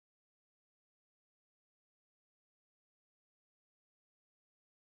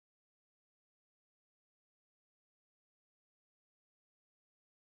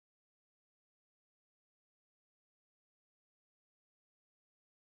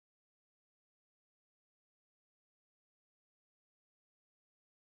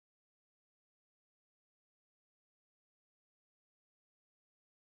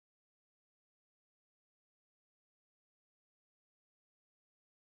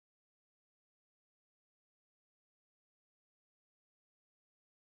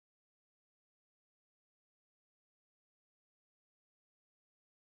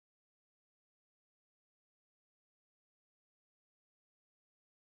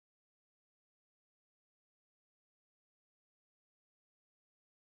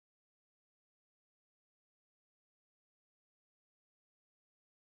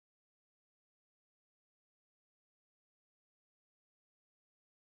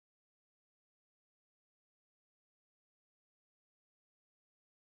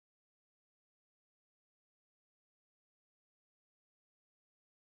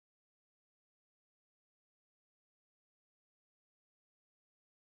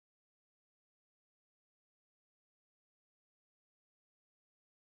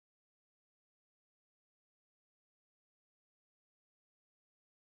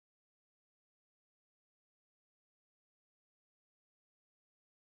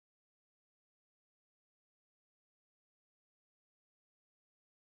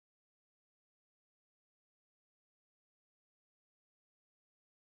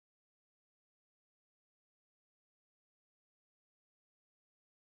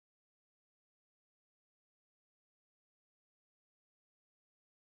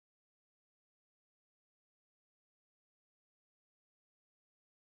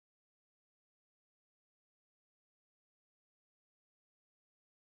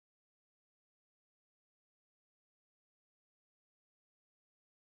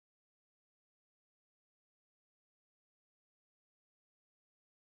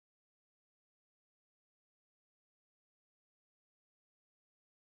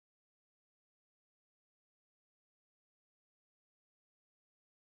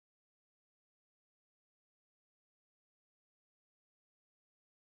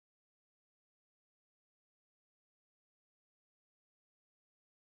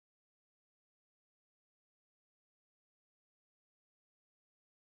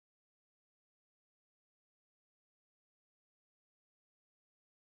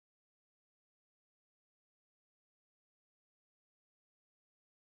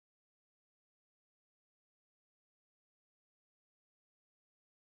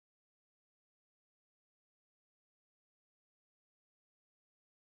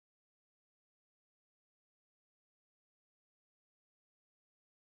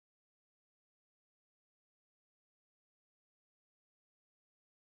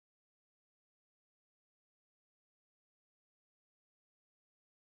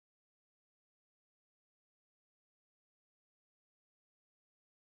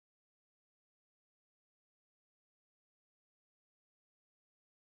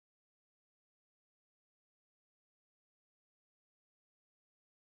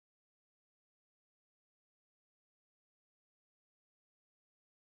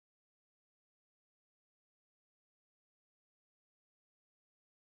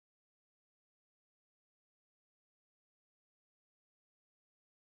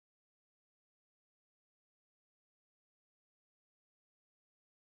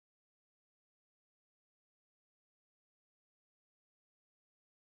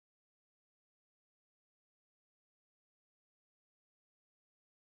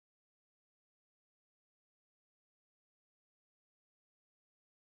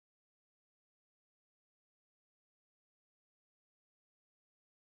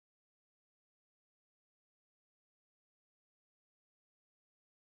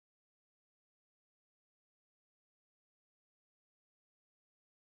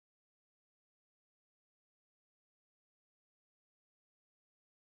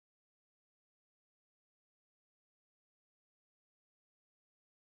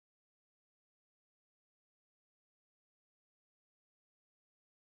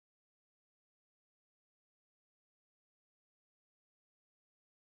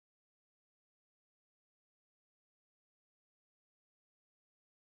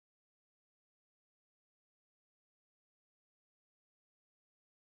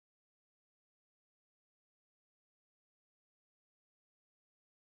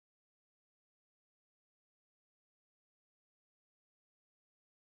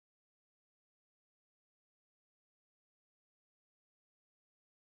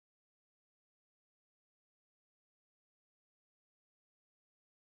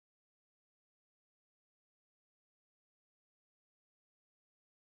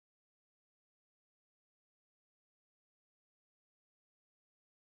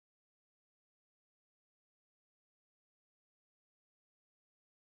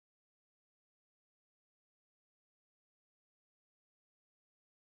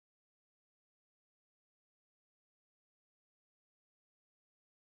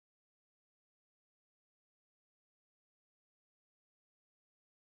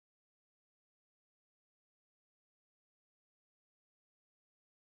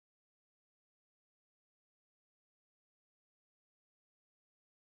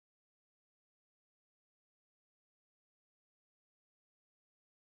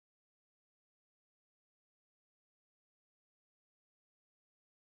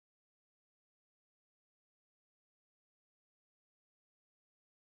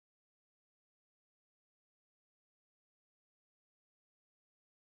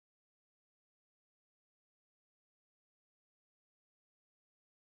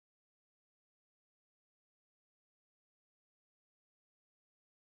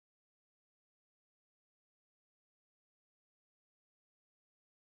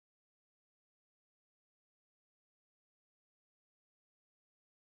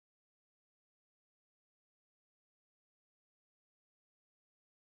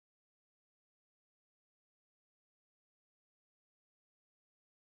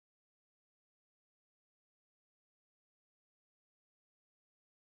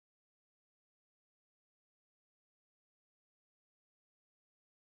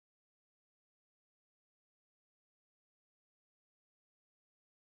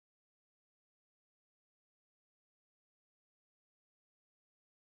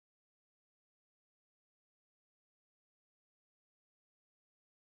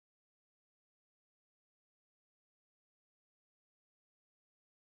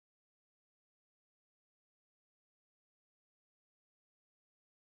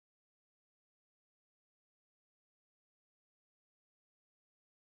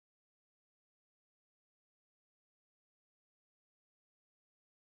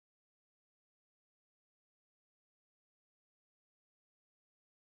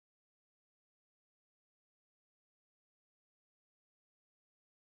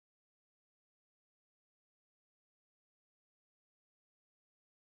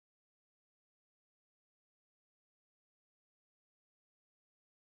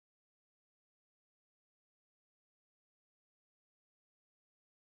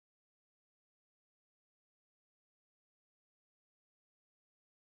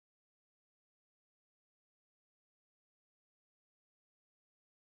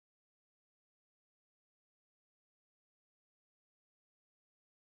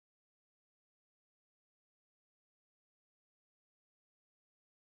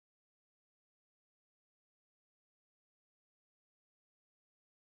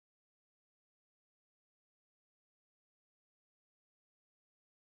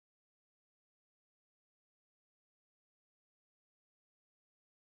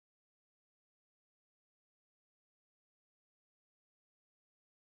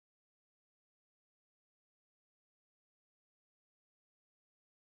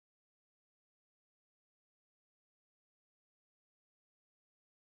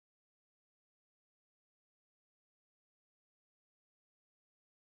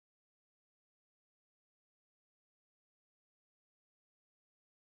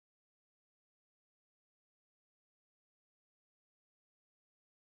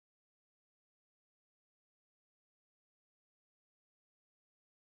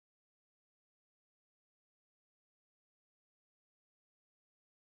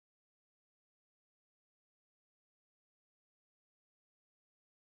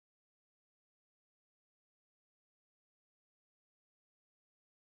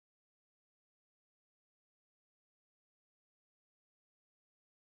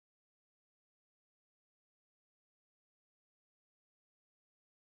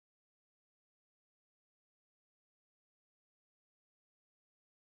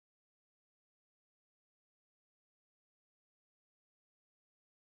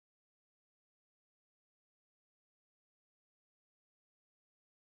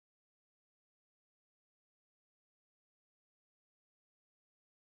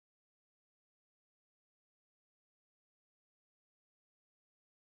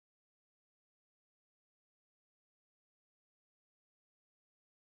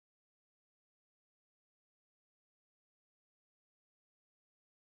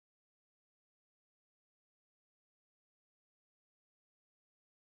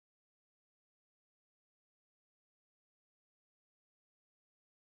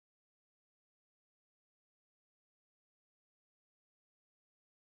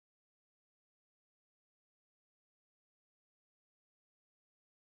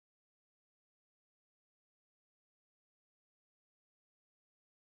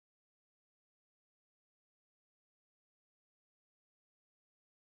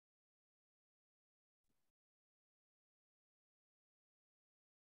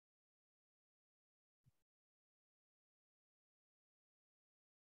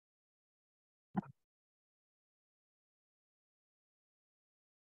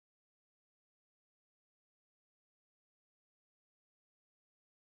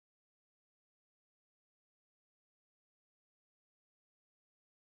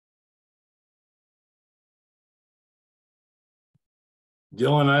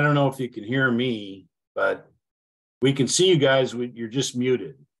Dylan, I don't know if you can hear me, but we can see you guys. You're just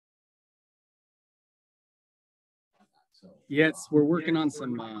muted. Yes, we're working on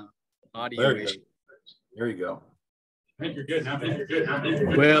some audio issues. There you go. I think you're good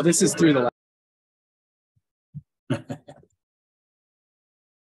now. Well, this is through the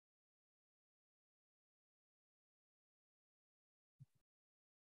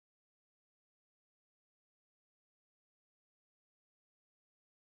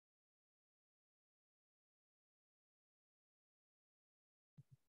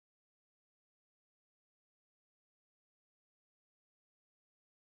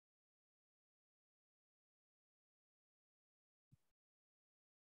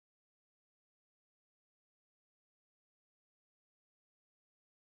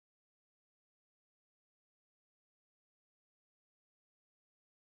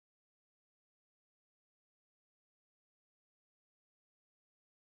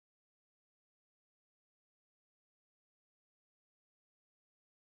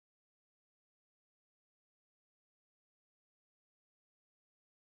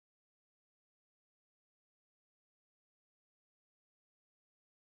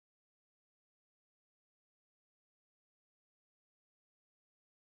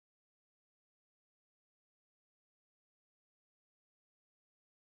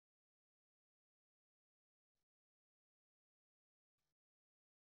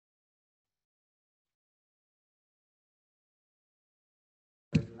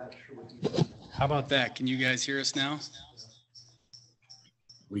How about that? Can you guys hear us now?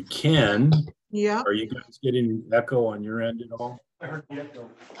 We can. Yeah. Are you guys getting an echo on your end at all?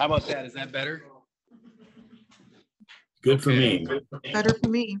 How about that? Is that better? Good for me. Better for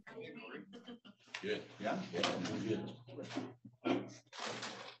me. Good. Yeah.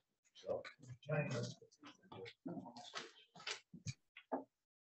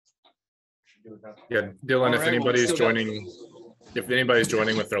 Yeah, Dylan, if Right, anybody's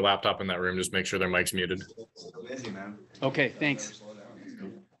joining with their laptop in that room, just make sure their mic's muted. Okay, thanks.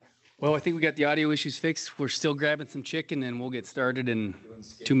 Well, I think we got the audio issues fixed. We're still grabbing some chicken and we'll get started in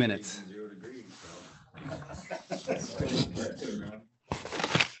 2 minutes.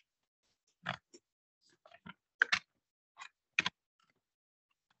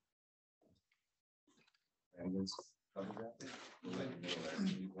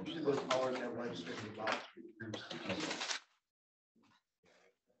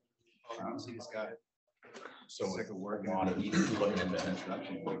 Honestly, this guy. So sick of working on it. Looking at the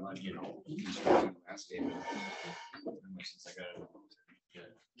instruction, you know, landscape. It's like a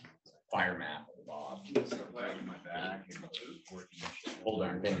fire map of the Bob. My back and whole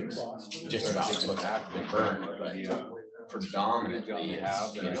darn thing just about to burn, but predominantly, you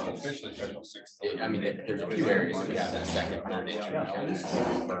know, I mean, there's a few areas that have that second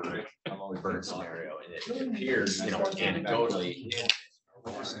burn scenario, and it appears, you know, anecdotally,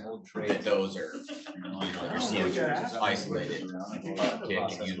 that those are, you know, you're seeing isolated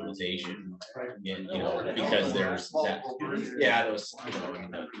uptick in utilization, and, you know, because there's that, yeah, those,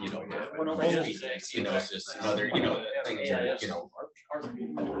 stenosis and other, things are,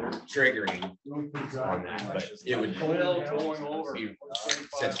 triggering on that, but it would be,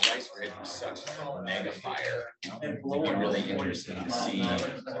 since rice grid was such a mega fire, it would be really interesting to see, now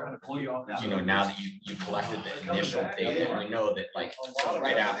that you collected the initial data, we know that, like,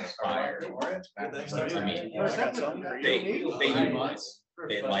 right after fire, I mean, they utilize,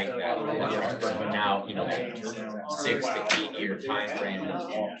 they like that, but now, 6 to 8 year time frame,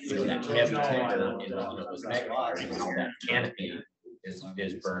 that heavy timber in those mega fires, that canopy is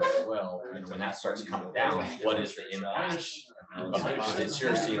burned as well, and when that starts coming down, what is the impact? Because it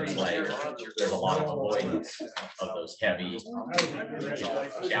sure seems like there's a lot of avoidance of those heavy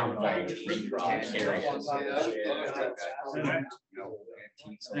downfall areas.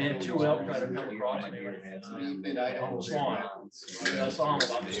 And 2 elk tried to come across and they died on the swan. I saw them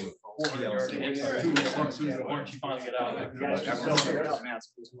about 40 yards. 2 once you finally get out of it. The bulls got their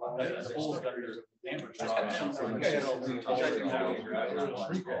amber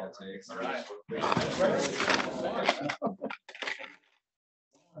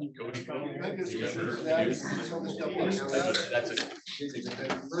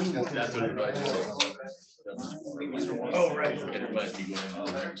Oh, right.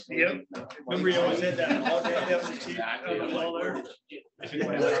 Yep. Remember you always said that. All day that was cheap. All there.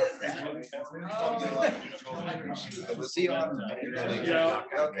 See you on. Yeah.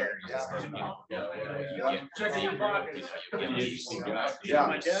 Okay. Check your pockets. Yeah.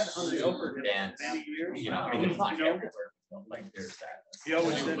 My dad hunted over And, many years. like there's that. He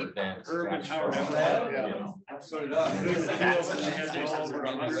always said But then urban scratch power. for- Yeah. you know, So did I.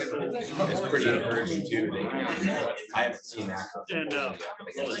 It's pretty encouraging too. I haven't seen that. And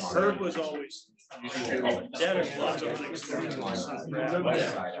Herb was always. Dad has lots of things.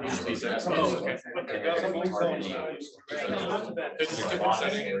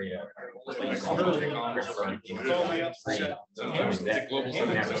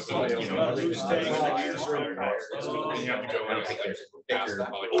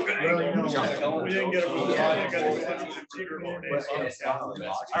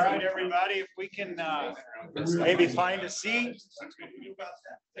 All right, everybody, if we can maybe find a seat.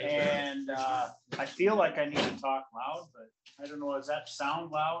 And I feel like I need to talk loud, but I don't know, does that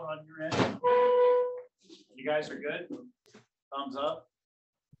sound loud on your end? You guys are good? Thumbs up?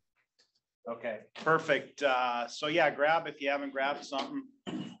 Okay, perfect. So yeah, grab, if you haven't grabbed something,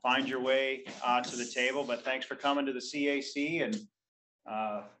 find your way to the table, but thanks for coming to the CAC, and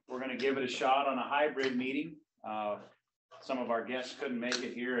we're gonna give it a shot on a hybrid meeting. Some of our guests couldn't make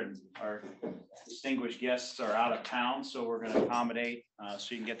it here, and our distinguished guests are out of town, so we're going to accommodate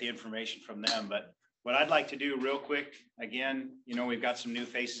so you can get the information from them. But what I'd like to do real quick, again, you know, we've got some new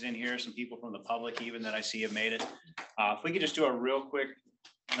faces in here, some people from the public even that I see have made it. If we could just do a real quick,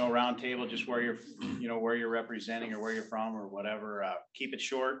 you know, round table, just where you're, you know, where you're representing or where you're from or whatever, keep it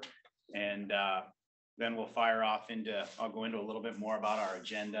short. And then we'll fire off into, I'll go into a little bit more about our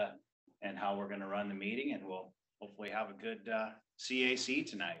agenda and how we're going to run the meeting, and we'll hopefully have a good CAC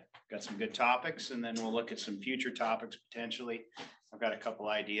tonight. Got some good topics, and then we'll look at some future topics potentially. I've got a couple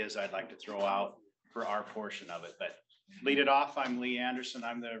ideas I'd like to throw out for our portion of it, but lead it off. I'm Lee Anderson.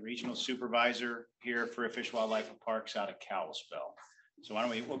 I'm the regional supervisor here for Fish, Wildlife and Parks out of Kalispell. So why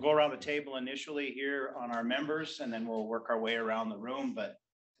don't we'll go around the table initially here on our members, and then we'll work our way around the room, but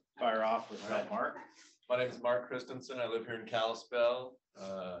fire off with Mark. My name is Mark Christensen. I live here in Kalispell,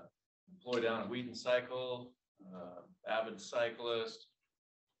 employed down at Wheaton Cycle. Avid cyclist,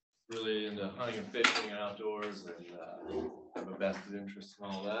 really into hunting and fishing and outdoors, and have a vested interest in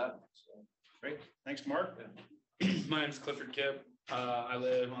all that. So. Great, thanks, Mark. My name is Clifford Kipp. I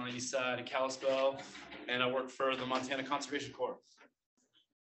live on the east side of Kalispell, and I work for the Montana Conservation Corps.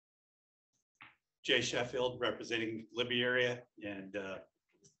 Jay Sheffield, representing Libby area, and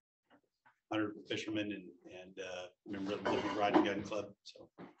hunter fisherman, and member of the Libby Riding Gun Club. So,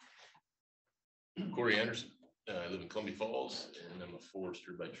 Corey Anderson. I live in Columbia Falls, and I'm a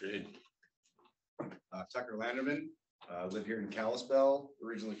forester by trade. Tucker Landerman, live here in Kalispell,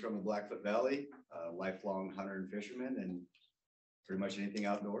 originally from the Blackfoot Valley, lifelong hunter and fisherman, and pretty much anything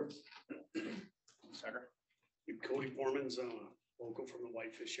outdoors. Tucker. Cody Foreman's local from the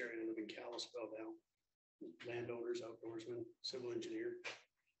Whitefish area. I live in Kalispell now. Landowners, outdoorsman, civil engineer.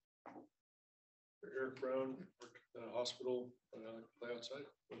 Eric Brown, work at a hospital, play outside,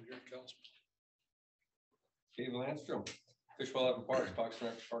 live here in Kalispell. Dave Landstrom, Fish, Wildlife and Parks,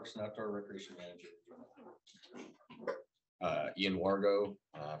 Parks and Outdoor Recreation Manager. Ian Wargo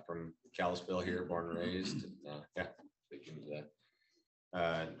from Kalispell here, born and raised. Yeah,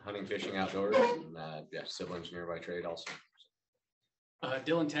 hunting, fishing, outdoors, and yeah, civil engineer by trade also.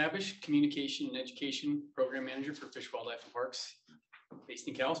 Dylan Tabish, Communication and Education Program Manager for Fish, Wildlife and Parks, based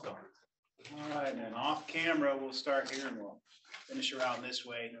in Kalispell. All right, and off camera, we'll start here and we'll finish around this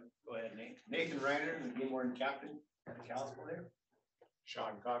way. Go ahead, Nate. Nathan Reiner, the Game Warden Captain at Kalispell there.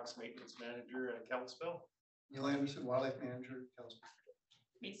 Sean Cox, Maintenance Manager at Kalispell. Neil Anderson, Wildlife Manager at Kalispell.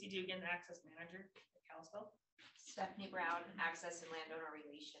 Macy Dugan, Access Manager at Kalispell. Stephanie Brown, Access and Landowner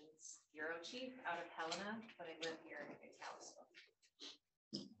Relations Bureau Chief out of Helena, but I live here in Kalispell.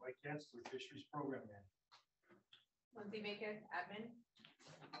 Mike Kensler, Fisheries Program Manager. Lindsay Baker, Admin.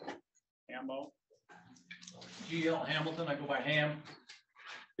 Hambo. GL Hamilton, I go by Ham.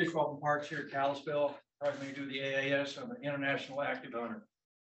 Fish, Wildlife and Parks here at Kalispell. Probably do the AAS. I'm an international active hunter.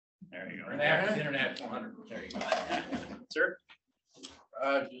 There you go. An active international hunter. There you go. Sir?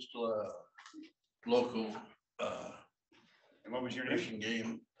 Just a local and what was your fishing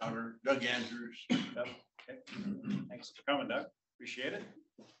game hunter, Doug Andrews. Okay. Thanks for coming, Doug. Appreciate it.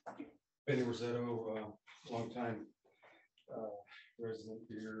 Benny Rosetto, long time resident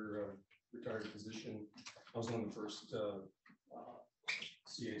here, retired physician. I was on the first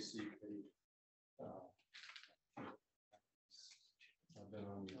CAC committee. I've been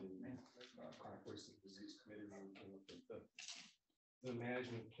on the chronic wasting disease committee, with the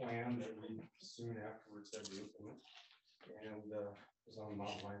management plan that we soon afterwards had to implement, and was on the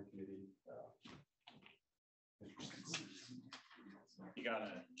mountain lion committee. You got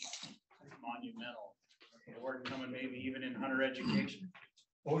a monumental award coming, maybe even in hunter education.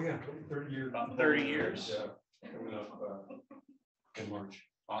 Oh yeah, 30 years. About 30 years. coming up in March.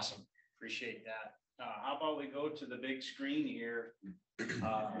 Awesome. Appreciate that. How about we go to the big screen here? I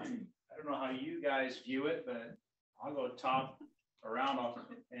don't know how you guys view it, but I'll go top around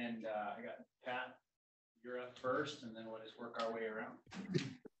and I got Pat, you're up first, and then we'll just work our way around.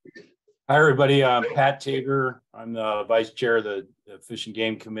 Hi, everybody. I'm Pat Tabor. I'm the Vice Chair of the Fish and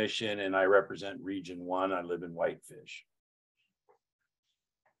Game Commission, and I represent Region 1. I live in Whitefish.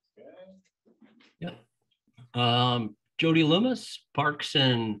 Jody Loomis, Parks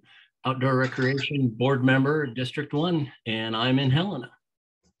and Outdoor Recreation Board Member, District 1, and I'm in Helena.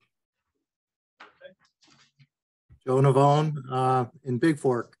 Joe Navone in Big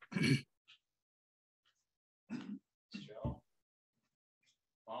Fork.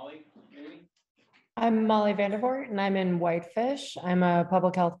 Molly, maybe? I'm Molly Vandervoort and I'm in Whitefish. I'm a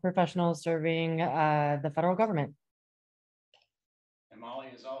public health professional serving the federal government. And Molly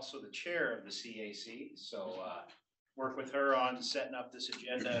is also the chair of the CAC, so work with her on setting up this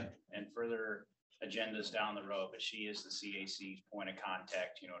agenda and further agendas down the road, but she is the CAC's point of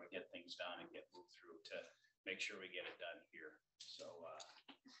contact, you know, to get things done and get moved through to make sure we get it done here. So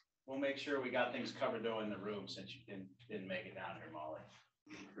we'll make sure we got things covered though in the room since you didn't make it down here, Molly.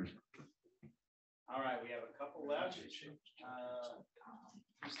 All right, we have a couple left.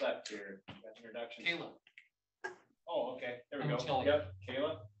 Who's left here? Got introduction. Kayla. Oh, okay. There we go. Yep,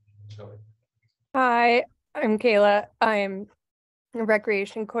 Kayla. Hi, I'm Kayla. I'm a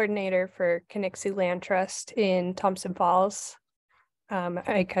recreation coordinator for Connexie Land Trust in Thompson Falls.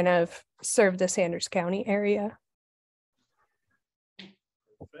 I kind of serve the Sanders County area.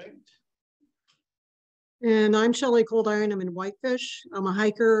 Perfect. And I'm Shelley Coldiron. I'm in Whitefish. I'm a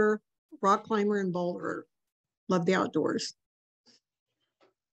hiker, rock climber, and boulderer. Love the outdoors.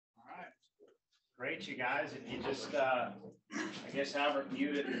 All right. Great, you guys. If you just, I guess, have it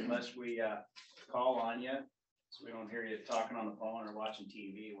muted unless we call on you, so we don't hear you talking on the phone or watching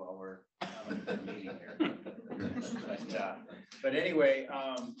TV while we're having a meeting here. But anyway,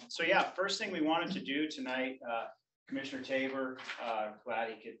 so yeah, first thing we wanted to do tonight, Commissioner Tabor, glad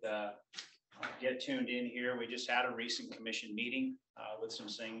he could get tuned in here. We just had a recent commission meeting with some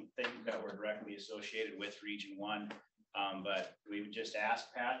things that were directly associated with Region 1. But we would just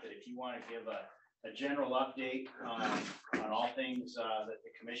ask Pat that if you want to give a general update on all things that the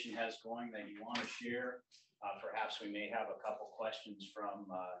commission has going that you want to share. Perhaps we may have a couple questions from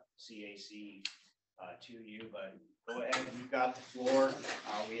CAC to you, but go ahead, you've got the floor.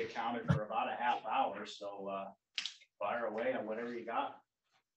 We accounted for about a half hour, so fire away on whatever you got.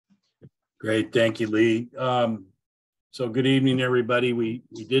 Great, thank you, Lee. So good evening, everybody. We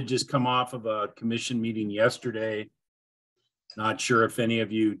did just come off of a commission meeting yesterday. Not sure if any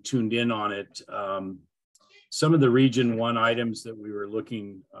of you tuned in on it. Some of the Region 1 items that we were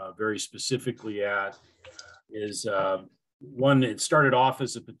looking very specifically at is one, it started off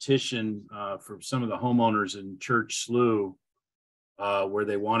as a petition for some of the homeowners in Church Slough where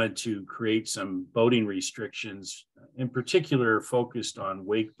they wanted to create some boating restrictions, in particular focused on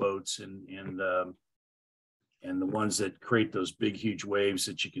wake boats and the ones that create those big, huge waves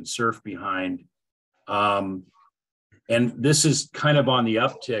that you can surf behind. And this is kind of on the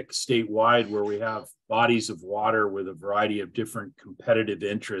uptick statewide, where we have bodies of water with a variety of different competitive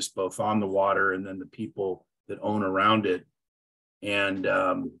interests, both on the water and then the people that own around it. And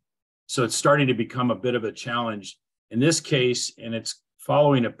so it's starting to become a bit of a challenge in this case, and it's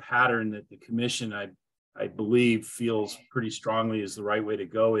following a pattern that the commission, I believe, feels pretty strongly is the right way to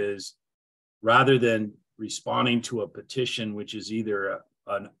go, is rather than responding to a petition, which is either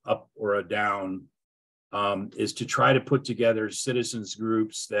an up or a down, is to try to put together citizens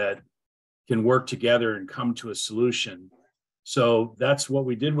groups that can work together and come to a solution. So that's what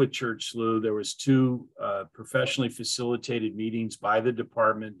we did with Church Slough. There was 2 professionally facilitated meetings by the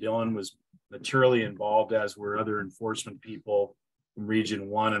department. Dylan was materially involved, as were other enforcement people from Region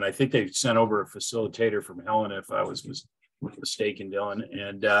 1. And I think they sent over a facilitator from Helena, if I was mistaken, Dylan.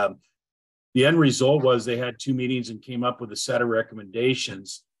 And the end result was they had 2 meetings and came up with a set of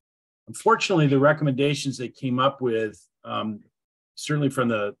recommendations. Unfortunately, the recommendations they came up with, certainly from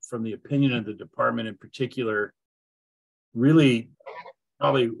the opinion of the department in particular, really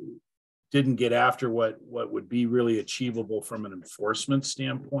probably didn't get after what would be really achievable from an enforcement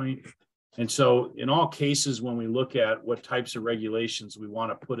standpoint. And so in all cases, when we look at what types of regulations we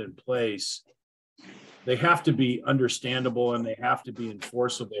want to put in place, they have to be understandable and they have to be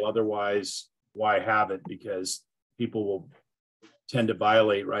enforceable. Otherwise, why have it? Because people will tend to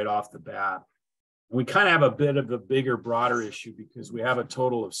violate right off the bat. And we kind of have a bit of a bigger, broader issue because we have a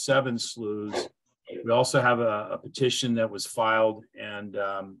total of 7 sloughs We also have a petition that was filed, and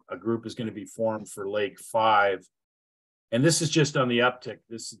a group is going to be formed for Lake 5. And this is just on the uptick.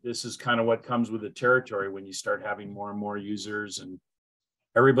 This is kind of what comes with the territory when you start having more and more users, and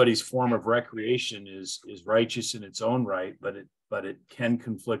everybody's form of recreation is righteous in its own right, but it can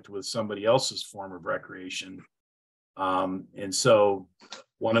conflict with somebody else's form of recreation. And so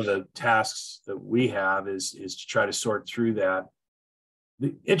one of the tasks that we have is to try to sort through that.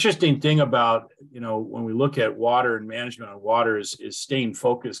 The interesting thing about, when we look at water and management on water is staying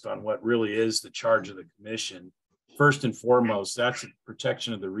focused on what really is the charge of the commission. First and foremost, that's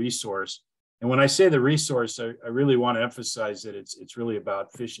protection of the resource. And when I say the resource, I really want to emphasize that it's really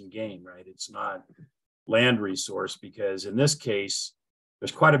about fish and game, right? It's not land resource, because in this case,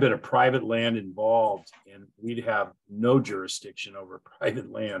 there's quite a bit of private land involved, and we'd have no jurisdiction over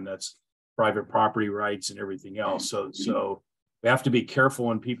private land. That's private property rights and everything else. So we have to be careful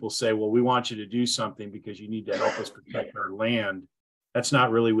when people say, well, we want you to do something because you need to help us protect our land. That's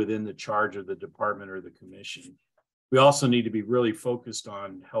not really within the charge of the department or the commission. We also need to be really focused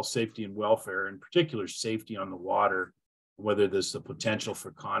on health, safety, and welfare, in particular safety on the water, whether there's the potential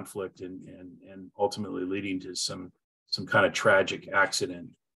for conflict and ultimately leading to some kind of tragic accident.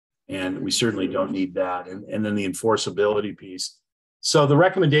 And we certainly don't need that. And then the enforceability piece. So the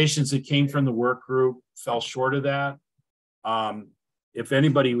recommendations that came from the work group fell short of that. If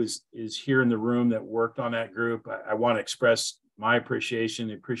anybody is here in the room that worked on that group, I want to express my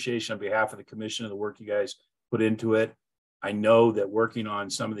appreciation on behalf of the commission of the work you guys put into it. I know that working on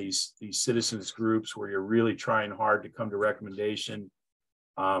some of these citizens groups where you're really trying hard to come to recommendation,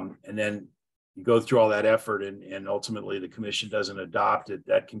 and then you go through all that effort and ultimately the commission doesn't adopt it,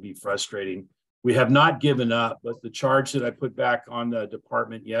 that can be frustrating. We have not given up, but the charge that I put back on the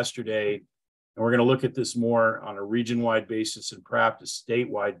department yesterday, and we're going to look at this more on a region-wide basis and perhaps a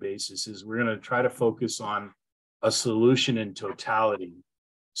statewide basis, is we're going to try to focus on a solution in totality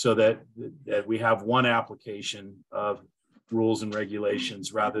so that we have one application of rules and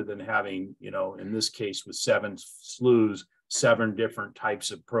regulations rather than having, in this case with 7 SLUs, 7 different types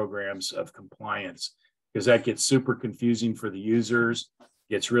of programs of compliance, because that gets super confusing for the users.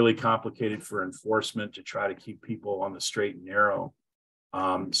 Gets really complicated for enforcement to try to keep people on the straight and narrow.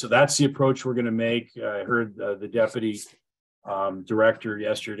 So that's the approach we're going to make. I heard the deputy director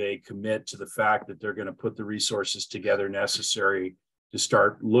yesterday commit to the fact that they're going to put the resources together necessary to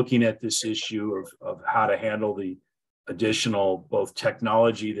start looking at this issue of how to handle the additional both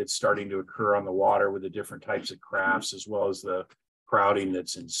technology that's starting to occur on the water with the different types of crafts, as well as the crowding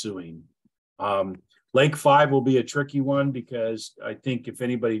that's ensuing. Lake 5 will be a tricky one because I think if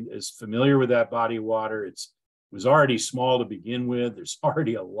anybody is familiar with that body of water, it was already small to begin with. There's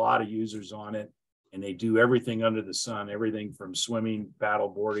already a lot of users on it, and they do everything under the sun, everything from swimming, paddle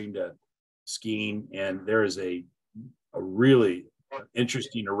boarding to skiing. And there is a really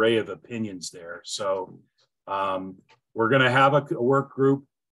interesting array of opinions there. So we're going to have a work group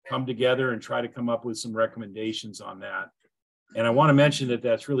come together and try to come up with some recommendations on that. And I want to mention that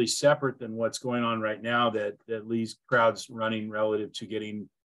that's really separate than what's going on right now that leaves crowds running relative to getting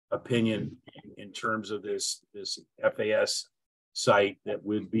opinion in terms of this FAS site that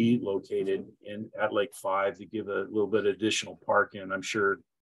would be located at Lake 5 to give a little bit of additional parking. I'm sure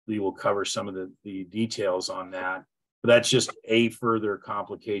Lee will cover some of the details on that. But that's just a further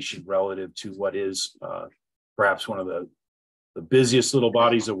complication relative to what is perhaps one of the busiest little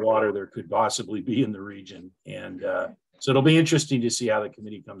bodies of water there could possibly be in the region. And so it'll be interesting to see how the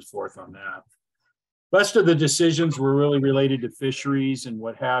committee comes forth on that. Rest of the decisions were really related to fisheries and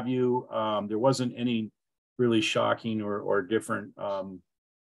what have you. There wasn't any really shocking or different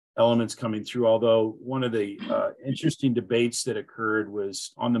elements coming through, although one of the interesting debates that occurred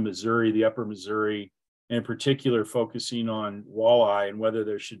was on the Missouri, the upper Missouri, and in particular focusing on walleye and whether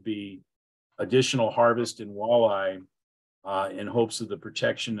there should be additional harvest in walleye in hopes of the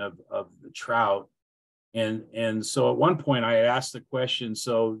protection of the trout. And so at one point I asked the question,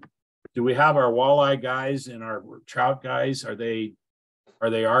 so do we have our walleye guys and our trout guys? Are they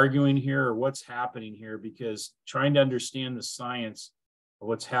arguing here, or what's happening here? Because trying to understand the science of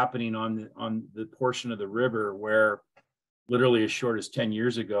what's happening on the portion of the river where literally as short as 10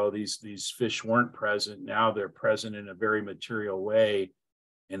 years ago, these fish weren't present. Now they're present in a very material way.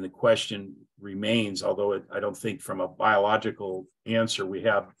 And the question remains, although I don't think from a biological answer, we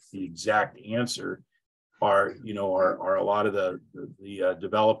have the exact answer, are a lot of the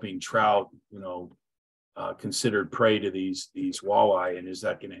developing trout, considered prey to these walleye, and is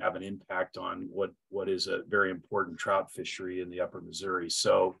that going to have an impact on what is a very important trout fishery in the upper Missouri?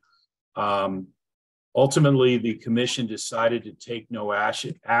 So Ultimately, the commission decided to take no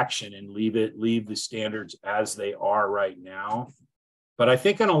action and leave the standards as they are right now. But I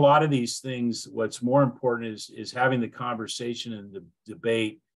think in a lot of these things, what's more important is having the conversation and the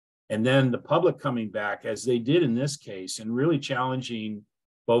debate, and then the public coming back as they did in this case, and really challenging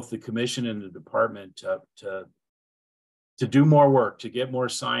both the commission and the department to do more work, to get more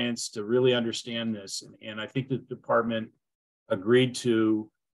science, to really understand this. And I think the department agreed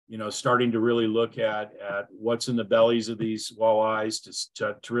to, starting to really look at what's in the bellies of these walleyes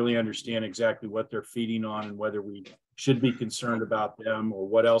to really understand exactly what they're feeding on and whether we should be concerned about them or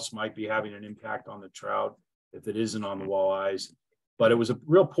what else might be having an impact on the trout if it isn't on the walleyes. But it was a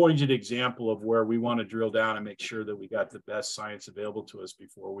real poignant example of where we want to drill down and make sure that we got the best science available to us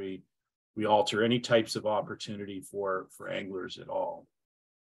before we alter any types of opportunity for anglers at all.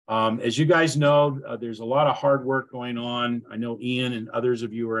 As you guys know, there's a lot of hard work going on. I know Ian and others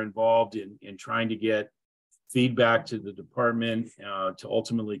of you are involved in trying to get feedback to the department to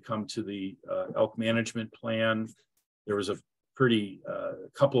ultimately come to the elk management plan. There was a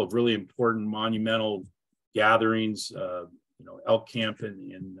couple of really important monumental gatherings, elk camp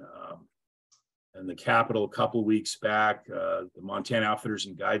in the Capitol a couple of weeks back. The Montana Outfitters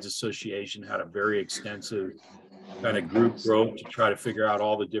and Guides Association had a very extensive kind of group growth to try to figure out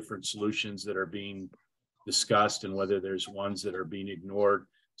all the different solutions that are being discussed and whether there's ones that are being ignored.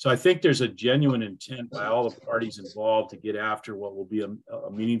 So I think there's a genuine intent by all the parties involved to get after what will be a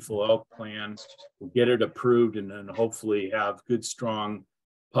meaningful elk plan. We'll get it approved and then hopefully have good, strong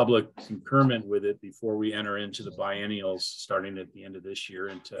public concurrent with it before we enter into the biennials starting at the end of this year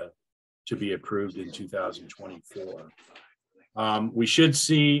and to be approved in 2024. We should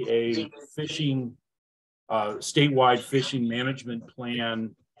see a statewide fishing management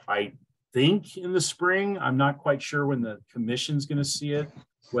plan, I think, in the spring. I'm not quite sure when the commission's going to see it,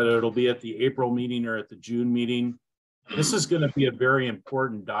 whether it'll be at the April meeting or at the June meeting. This is going to be a very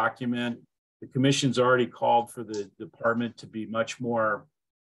important document. The commission's already called for the department to be much more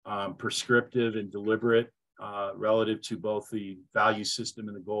prescriptive and deliberate relative to both the value system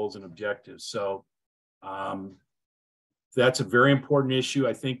and the goals and objectives. So that's a very important issue.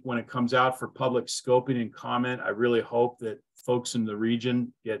 I think when it comes out for public scoping and comment, I really hope that folks in the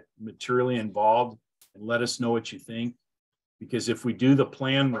region get materially involved and let us know what you think. Because if we do the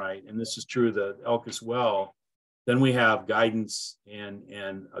plan right, and this is true of the elk as well, then we have guidance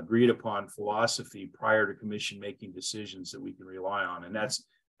and agreed upon philosophy prior to commission making decisions that we can rely on. And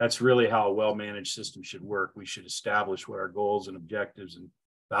that's really how a well-managed system should work. We should establish what our goals and objectives and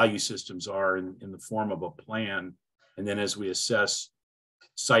value systems are in the form of a plan. And then as we assess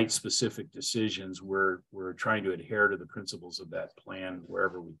site-specific decisions, we're trying to adhere to the principles of that plan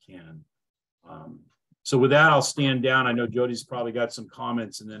wherever we can. So with that, I'll stand down. I know Jody's probably got some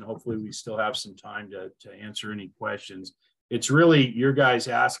comments, and then hopefully we still have some time to answer any questions. It's really your guys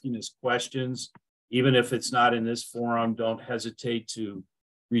asking us questions. Even if it's not in this forum, don't hesitate to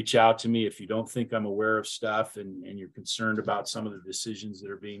reach out to me if you don't think I'm aware of stuff and you're concerned about some of the decisions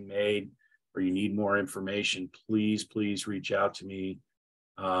that are being made or you need more information. Please reach out to me.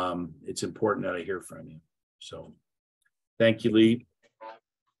 It's important that I hear from you. So thank you, Lee.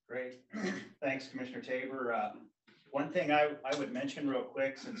 Great. Thanks, Commissioner Tabor. One thing I would mention real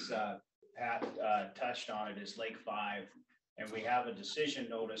quick, since Pat touched on it, is Lake 5. And we have a decision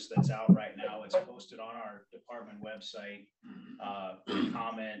notice that's out right now. It's posted on our department website,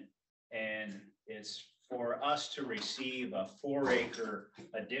 comment, and it's for us to receive a 4-acre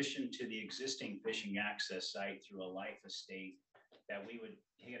addition to the existing fishing access site through a life estate that we would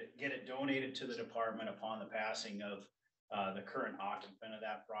get it donated to the department upon the passing of the current occupant of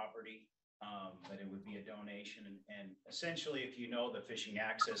that property. But it would be a donation. And essentially, if you know the fishing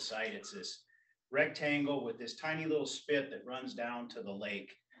access site, it's this rectangle with this tiny little spit that runs down to the lake,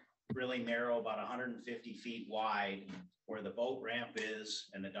 really narrow, about 150 feet wide, where the boat ramp is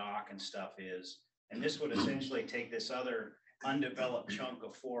and the dock and stuff is. And this would essentially take this other undeveloped chunk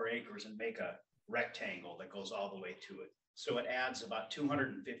of 4 acres and make a rectangle that goes all the way to it. So it adds about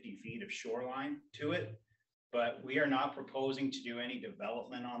 250 feet of shoreline to it, but we are not proposing to do any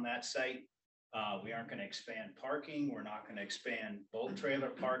development on that site. We aren't going to expand parking. We're not going to expand boat trailer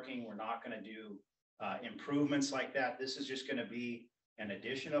parking. We're not going to do improvements like that. This is just going to be an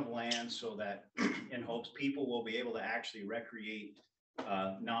addition of land so that in hopes people will be able to actually recreate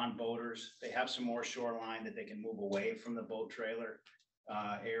non-boaters. They have some more shoreline that they can move away from the boat trailer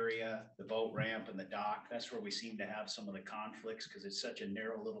area, the boat ramp and the dock. That's where we seem to have some of the conflicts because it's such a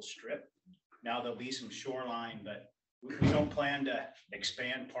narrow little strip. Now there'll be some shoreline, but we don't plan to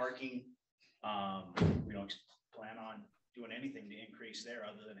expand parking. We don't plan on doing anything to increase there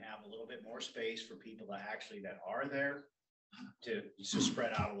other than have a little bit more space for people that actually that are there to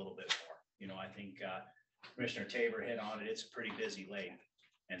spread out a little bit more. You know, I think Commissioner Tabor hit on it. It's a pretty busy lake.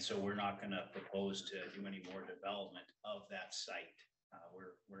 And so we're not going to propose to do any more development of that site.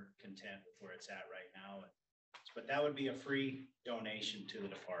 We're content with where it's at right now. But that would be a free donation to the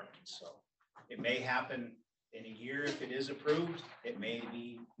department. So it may happen in a year if it is approved. It may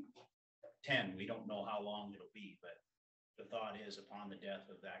be 10. We don't know how long it'll be, but the thought is upon the death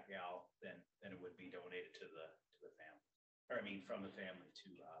of that gal, then it would be donated to the family. Or I mean, from the family to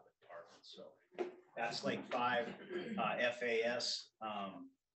the department. So that's like 5 FAS.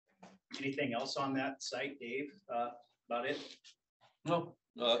 Anything else on that site, Dave? About it? No,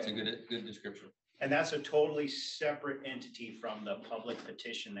 that's a good description. And that's a totally separate entity from the public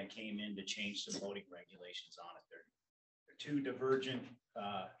petition that came in to change some voting regulations on it. They're two divergent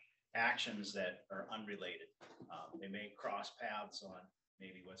actions that are unrelated. They may cross paths on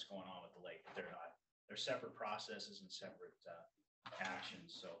maybe what's going on with the lake, but they're not. They're separate processes and separate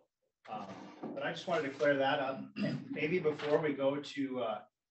actions. So, but I just wanted to clear that up. And maybe before we go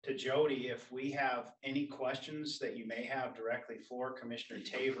to Jody, if we have any questions that you may have directly for Commissioner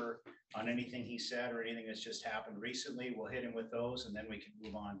Tabor on anything he said or anything that's just happened recently, we'll hit him with those, and then we can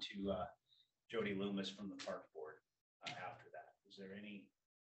move on to Jody Loomis from the Park Board after that. Is there any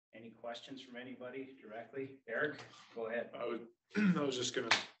questions from anybody directly? Eric, go ahead. I was just gonna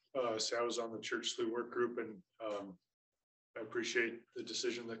say I was on the church slew work group, and I appreciate the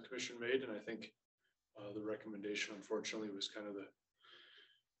decision that commission made, and I think the recommendation unfortunately was kind of the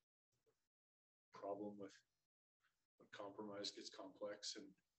problem with when compromise gets complex. And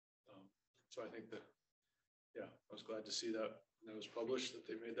so I think that, yeah, I was glad to see that was published, that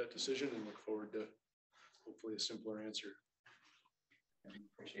they made that decision, and look forward to hopefully a simpler answer. I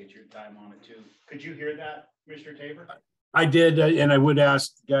appreciate your time on it too. Could you hear that, Mr. Tabor? I did, and I would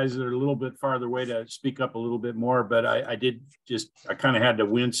ask guys that are a little bit farther away to speak up a little bit more, but I kind of had to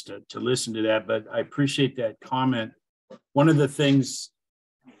wince to listen to that, but I appreciate that comment. One of the things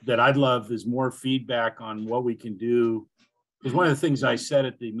that I'd love is more feedback on what we can do. Because one of the things I said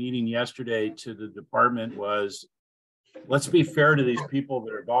at the meeting yesterday to the department was, let's be fair to these people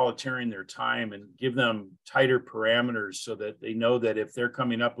that are volunteering their time and give them tighter parameters so that they know that if they're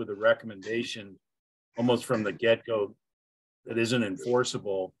coming up with a recommendation almost from the get-go that isn't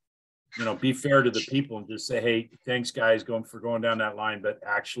enforceable, you know, be fair to the people and just say, hey, thanks guys going down that line, but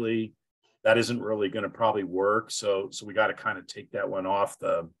actually that isn't really going to probably work. So we got to kind of take that one off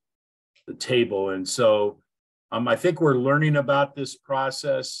the table. And so I think we're learning about this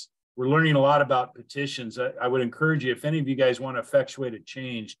process. We're learning a lot about petitions. I would encourage you, if any of you guys want to effectuate a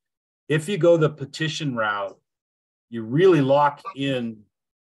change, if you go the petition route, you really lock in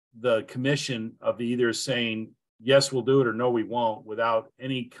the commission of either saying, yes, we'll do it, or no, we won't, without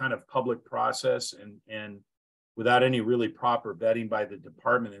any kind of public process and without any really proper vetting by the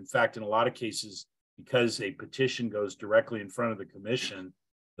department. In fact, in a lot of cases, because a petition goes directly in front of the commission,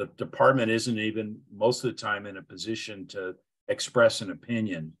 the department isn't even most of the time in a position to express an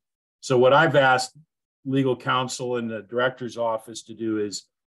opinion. So what I've asked legal counsel and the director's office to do is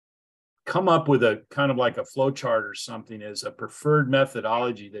come up with a kind of like a flow chart or something as a preferred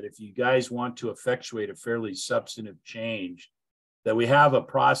methodology, that if you guys want to effectuate a fairly substantive change, that we have a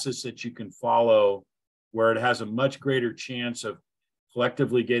process that you can follow where it has a much greater chance of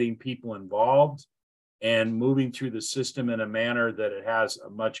collectively getting people involved and moving through the system in a manner that it has a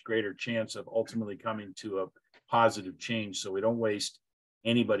much greater chance of ultimately coming to a positive change, so we don't waste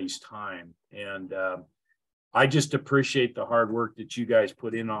anybody's time. And I just appreciate the hard work that you guys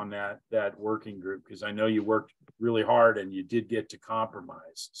put in on that working group, because I know you worked really hard and you did get to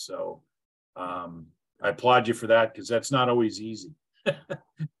compromise. So I applaud you for that, because that's not always easy.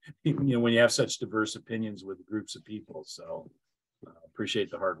 You know, when you have such diverse opinions with groups of people. So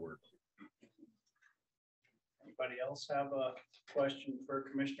appreciate the hard work. Anybody else have a question for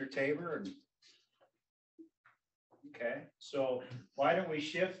Commissioner Tabor? Okay, so why don't we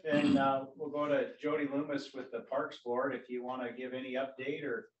shift and we'll go to Jody Loomis with the Parks Board. If you want to give any update,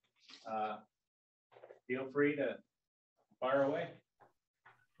 or feel free to fire away.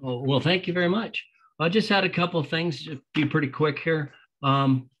 Well, thank you very much. I just had a couple of things to be pretty quick here.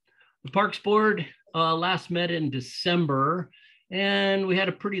 The Parks Board last met in December, and we had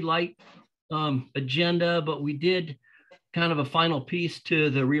a pretty light agenda, but we did kind of a final piece to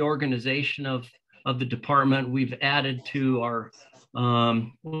the reorganization of the department. We've added to our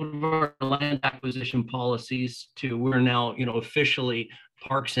one of our land acquisition policies to, we're now, officially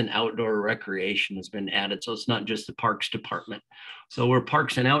Parks and Outdoor Recreation has been added. So it's not just the Parks Department. So we're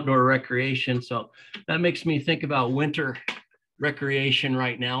Parks and Outdoor Recreation. So that makes me think about winter recreation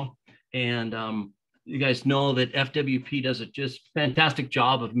right now. And you guys know that FWP does a just fantastic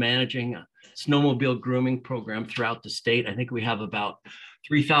job of managing a snowmobile grooming program throughout the state. I think we have about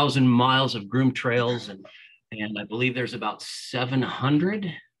 3,000 miles of groom trails, and I believe there's about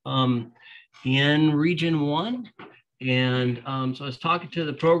 700 in Region 1. And so I was talking to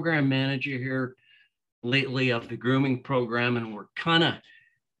the program manager here lately of the grooming program, and we're kind of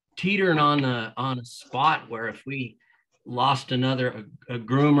teetering on a spot where if we lost another a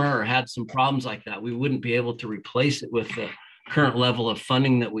groomer or had some problems like that, we wouldn't be able to replace it with the current level of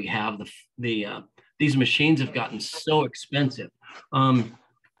funding that we have. These machines have gotten so expensive.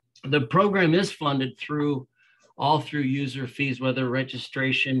 The program is funded through user fees, whether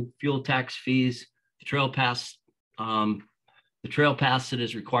registration, fuel tax fees, the trail pass that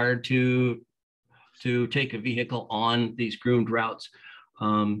is required to take a vehicle on these groomed routes.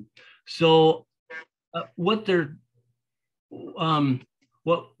 One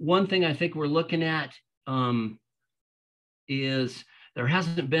thing I think we're looking at is there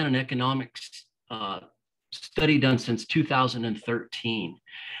hasn't been an economics study done since 2013.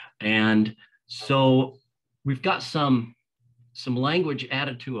 And so we've got some language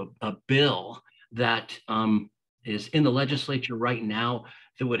added to a bill that is in the legislature right now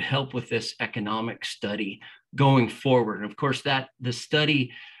that would help with this economic study going forward. And of course, the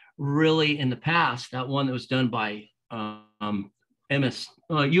study really in the past, that one that was done by U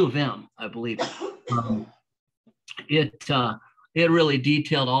of M, I believe, it really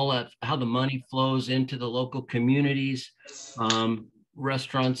detailed all of how the money flows into the local communities,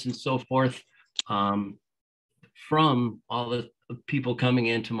 restaurants and so forth, from all the people coming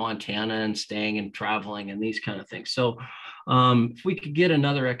into Montana and staying and traveling and these kind of things. So if we could get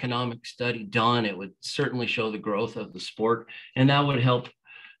another economic study done, it would certainly show the growth of the sport, and that would help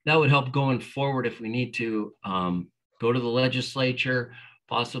going forward if we need to go to the legislature,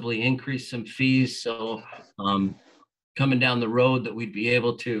 possibly increase some fees. So coming down the road that we'd be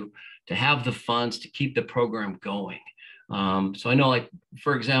able to have the funds to keep the program going. So I know, like,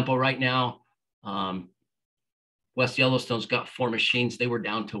 for example, right now, West Yellowstone's got 4 machines. They were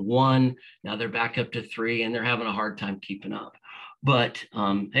down to 1. Now they're back up to 3, and they're having a hard time keeping up. But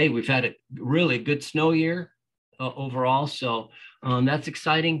hey, we've had a really good snow year overall. So that's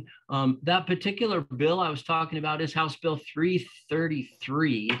exciting. That particular bill I was talking about is House Bill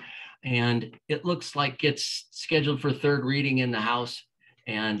 333, and it looks like it's scheduled for 3rd reading in the House,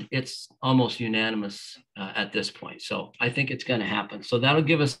 and it's almost unanimous at this point. So I think it's going to happen. So that'll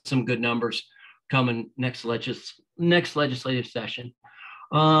give us some good numbers coming next legislative session.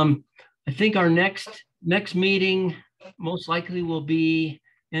 I think our next meeting most likely will be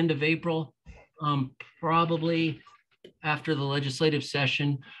end of April, probably after the legislative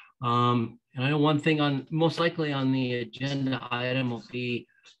session. And I know one thing most likely on the agenda item will be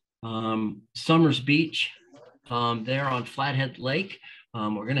Summers Beach there on Flathead Lake.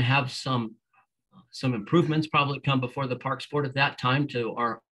 We're going to have some improvements probably come before the Parks Board at that time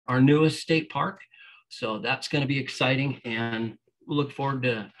to our newest state park. So that's going to be exciting, and we'll look forward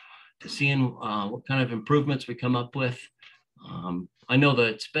to seeing what kind of improvements we come up with. I know that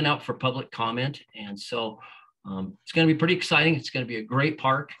it's been out for public comment, and so it's going to be pretty exciting. It's going to be a great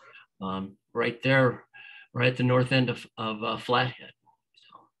park right there, right at the north end of Flathead.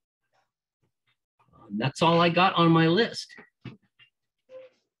 So that's all I got on my list.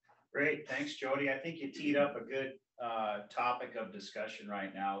 Great, thanks, Jody. I think you teed up a good topic of discussion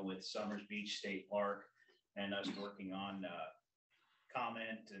right now with Summers Beach State Park and us working on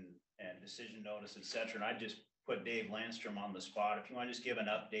comment and decision notice, et cetera. And I just put Dave Landstrom on the spot. If you want to just give an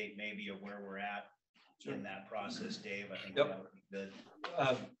update maybe of where we're at in that process, Dave, I think that would be good.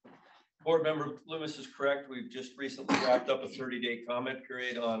 Board member Loomis is correct. We've just recently wrapped up a 30-day comment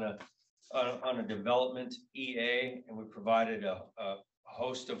period on a development EA, and we provided a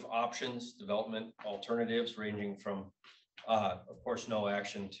host of options, development alternatives ranging from, of course, no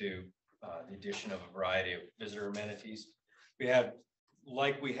action to the addition of a variety of visitor amenities. We have,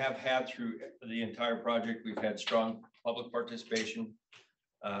 like we have had through the entire project, we've had strong public participation.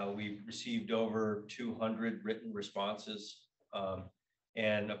 We've received over 200 written responses,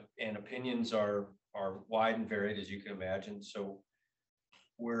 and opinions are wide and varied, as you can imagine. So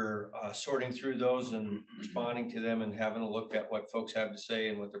we're sorting through those and responding to them and having a look at what folks have to say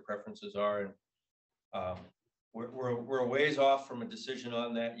and what their preferences are. And we're a ways off from a decision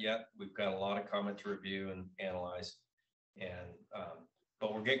on that yet. We've got a lot of comment to review and analyze, and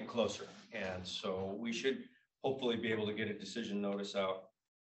but we're getting closer. And so we should hopefully be able to get a decision notice out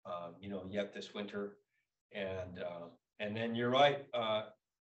yet this winter. And then you're right,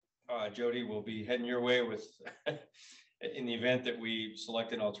 Jody, we'll be heading your way with, in the event that we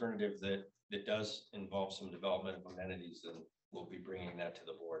select an alternative that does involve some development of amenities, then we'll be bringing that to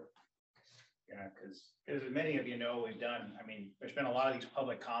the board. Yeah, because as many of you know, we've done, I mean, there's been a lot of these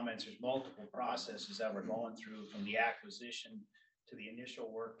public comments. There's multiple processes that we're going through, from the acquisition to the initial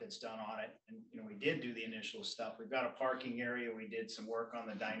work that's done on it. And, we did do the initial stuff. We've got a parking area. We did some work on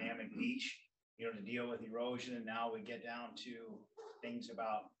the dynamic beach, to deal with erosion. And now we get down to things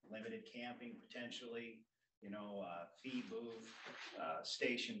about limited camping potentially, feed booth,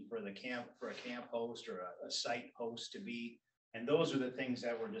 station for a camp host or a site host to be. And those are the things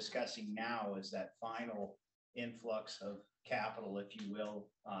that we're discussing now, is that final influx of capital, if you will,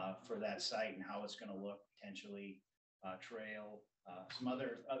 for that site and how it's going to look, potentially trail, some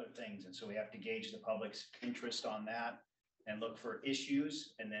other things. And so we have to gauge the public's interest on that and look for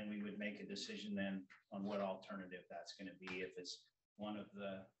issues. And then we would make a decision then on what alternative that's going to be, if it's one of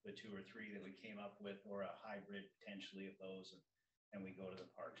the two or three that we came up with, or a hybrid potentially of those. And we go to the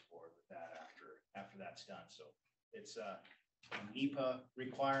Parks Board with that after that's done. So it's an EPA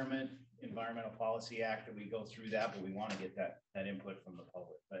requirement, Environmental Policy Act, that we go through that, but we want to get that input from the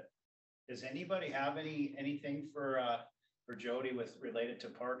public. But does anybody have anything for Jody related to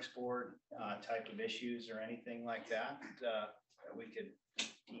Parks Board type of issues or anything like that that we could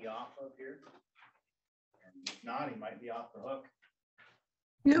tee off of here? And if not, he might be off the hook.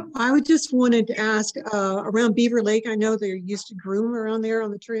 I would just wanted to ask around Beaver Lake. I know they're used to groom around there on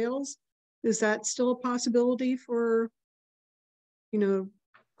the trails. Is that still a possibility for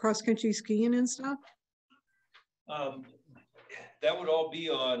cross-country skiing and stuff? That would all be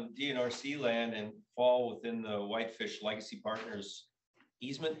on DNRC land and fall within the Whitefish Legacy Partners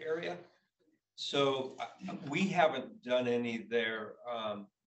easement area. So we haven't done any there,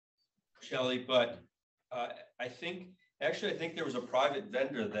 Shelley, but I think there was a private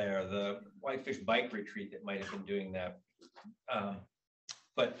vendor there, the Whitefish Bike Retreat, that might have been doing that.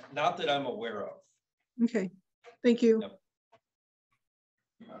 But not that I'm aware of. Okay, thank you. Yep.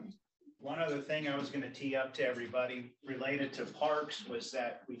 One other thing I was going to tee up to everybody related to parks was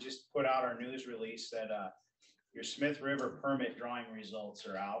that we just put out our news release that your Smith River permit drawing results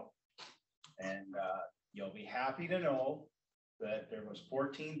are out. And you'll be happy to know that there was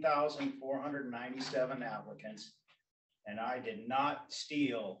 14,497 applicants. And I did not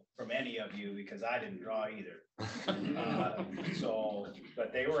steal from any of you because I didn't draw either.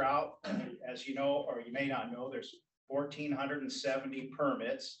 But they were out, as you know, or you may not know, there's 1,470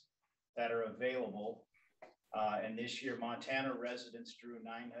 permits that are available. And this year, Montana residents drew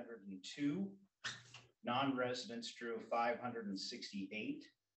 902, non-residents drew 568.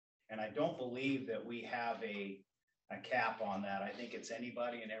 And I don't believe that we have a cap on that. I think it's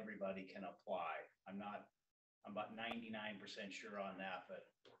anybody and everybody can apply. I'm about 99% sure on that, but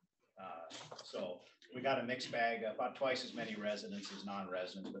so we got a mixed bag, about twice as many residents as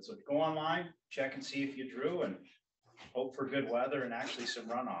non-residents. But so go online, check and see if you drew, and hope for good weather and actually some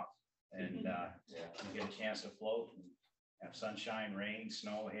runoff, and you get a chance to float and have sunshine, rain,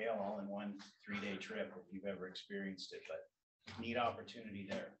 snow, hail, all in one 3-day trip if you've ever experienced it. But neat opportunity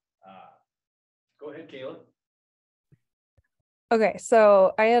there. Go ahead, Kayla. Okay,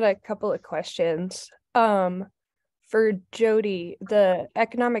 so I had a couple of questions. For Jody, the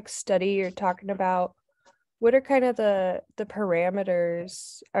economic study you're talking about, what are kind of the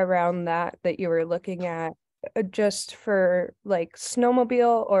parameters around that you were looking at, just for like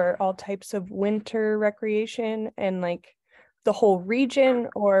snowmobile or all types of winter recreation, and like the whole region,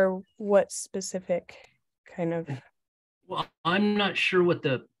 or what specific kind of? Well, I'm not sure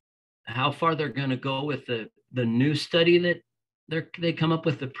how far they're going to go with the new study that they come up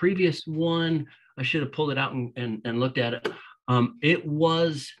with. The previous one, I should have pulled it out and looked at it. It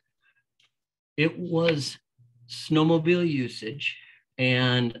was snowmobile usage,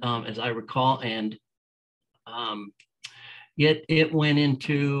 and as I recall, and it went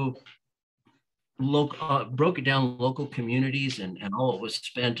into local, broke it down local communities, and all it was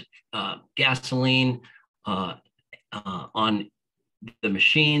spent gasoline on the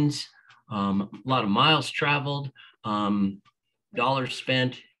machines, a lot of miles traveled, dollars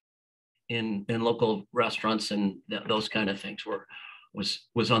spent in local restaurants, and those kind of things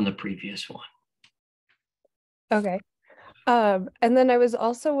was on the previous one. Okay. And then I was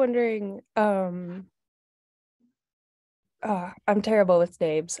also wondering, I'm terrible with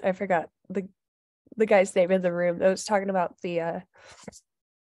names. I forgot the guy's name in the room that was talking about the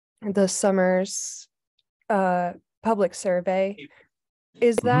summer's public survey.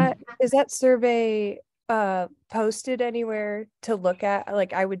 Is that survey posted anywhere to look at?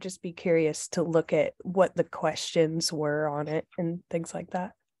 Like, I would just be curious to look at what the questions were on it and things like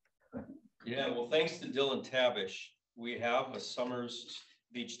that. Yeah, well, thanks to Dylan Tabish, we have a Summers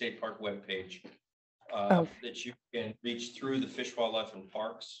Beach State Park webpage that you can reach through the Fish, Wildlife and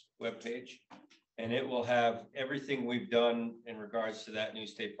Parks webpage. And it will have everything we've done in regards to that new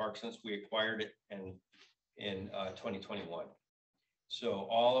state park since we acquired it in 2021. So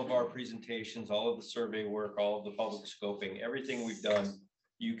all of our presentations, all of the survey work, all of the public scoping, everything we've done,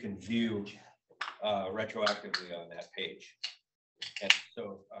 you can view retroactively on that page. And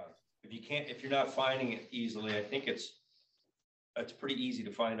so if you're not finding it easily, I think it's pretty easy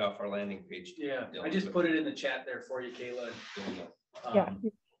to find off our landing page. Yeah, I just put it in the chat there for you, Kayla. Yeah,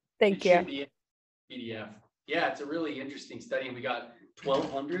 thank you. Should be in PDF. Yeah, it's a really interesting study, and we got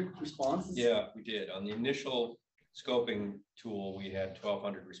 1,200 responses. Yeah, we did. On the initial scoping tool, we had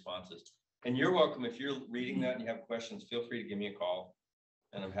 1,200 responses. And you're welcome, if you're reading that and you have questions, feel free to give me a call,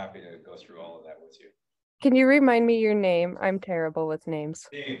 and I'm happy to go through all of that with you. Can you remind me your name? I'm terrible with names.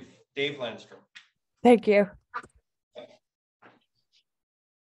 Dave Landstrom. Thank you.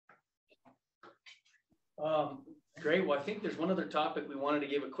 Great. Well, I think there's one other topic we wanted to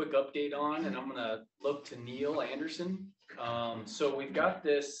give a quick update on, and I'm going to look to Neil Anderson. So we've got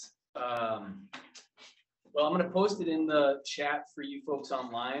this. Well, I'm going to post it in the chat for you folks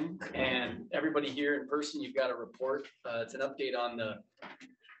online, and everybody here in person, you've got a report. It's an update on the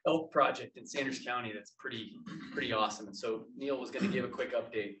elk project in Sanders County. That's pretty awesome. And so Neil was going to give a quick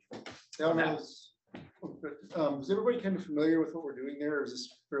update. Is everybody kind of familiar with what we're doing there, or is this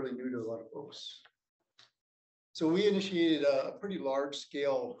fairly new to a lot of folks? So we initiated a pretty large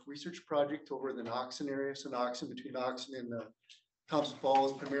scale research project over in the Noxon area. So Noxon, between Noxon and Thompson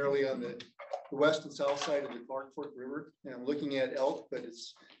Falls, primarily on the west and south side of the Clark Fork River, and looking at elk, but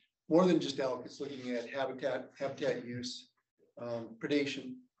it's more than just elk. It's looking at habitat use,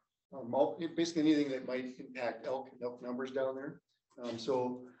 predation, basically anything that might impact elk and elk numbers down there.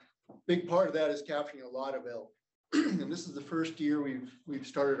 So a big part of that is capturing a lot of elk. And this is the first year we've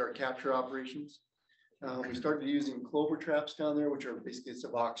started our capture operations. We started using clover traps down there, which are basically, it's a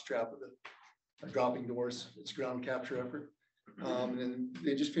box trap with a dropping doors. It's a ground capture effort. And then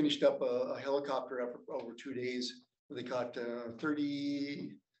they just finished up a helicopter effort over 2 days where they caught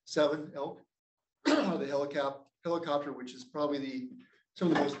 37 elk. The helicopter, which is probably some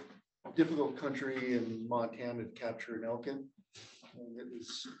of the most difficult country in Montana to capture an elk in. And it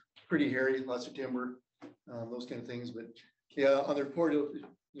was pretty hairy, lots of timber, those kind of things. But yeah, on the report,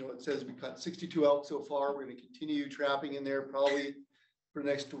 it says we caught 62 elk so far. We're going to continue trapping in there probably for the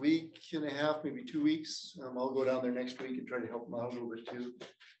next week and a half, maybe 2 weeks. I'll go down there next week and try to help them out a little bit too,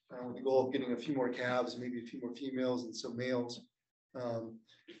 with the goal of getting a few more calves, maybe a few more females and some males.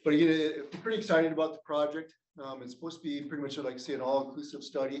 But again, I'm pretty excited about the project. It's supposed to be pretty much, like I say, an all-inclusive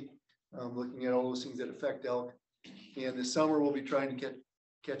study, looking at all those things that affect elk. And this summer we'll be trying to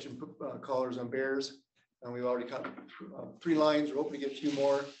catch and put collars on bears. And we've already caught 3 lines. We're hoping to get a few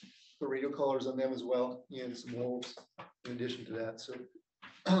more for radio collars on them as well, and some wolves in addition to that. So,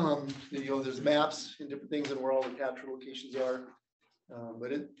 there's maps and different things and where all the capture locations are.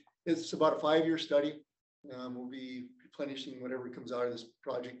 But it's about a 5-year study. We'll be replenishing whatever comes out of this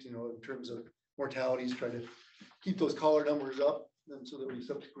project, in terms of mortalities, try to keep those collar numbers up, so there'll be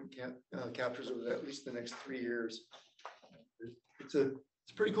subsequent captures over at least the next 3 years. It's a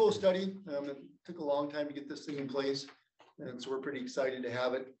pretty cool study. It took a long time to get this thing in place, and so we're pretty excited to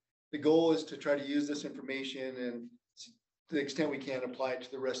have it. The goal is to try to use this information and, to the extent we can, apply it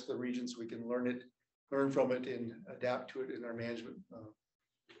to the rest of the region so we can learn from it and adapt to it in our management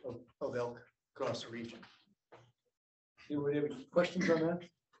of elk across the region. Anybody have any questions on that?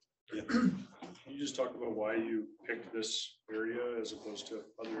 Yeah. Can you just talk about why you picked this area as opposed to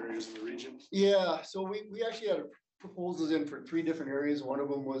other areas in the region? Yeah, so we actually had proposals in for 3 different areas. One of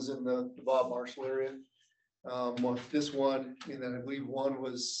them was in the Bob Marshall area. This one, and then I believe one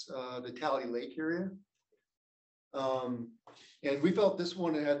was the Tally Lake area. And we felt this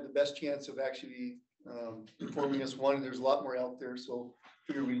one had the best chance of actually informing us. One, there's a lot more out there, so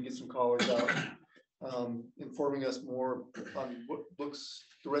figured we could get some callers out, informing us more on what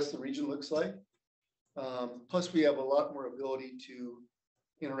the rest of the region looks like. Plus, we have a lot more ability to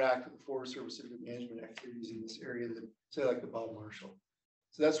interact with the Forest Service and management activities in this area than, say, like the Bob Marshall.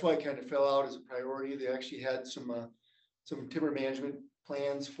 So that's why it kind of fell out as a priority. They actually had some timber management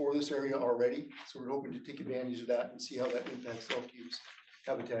plans for this area already. So we're hoping to take advantage of that and see how that impacts elk use,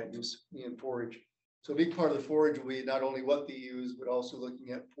 habitat use, and forage. So a big part of the forage will be not only what they use, but also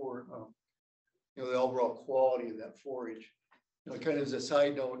looking at the overall quality of that forage. You know, kind of as a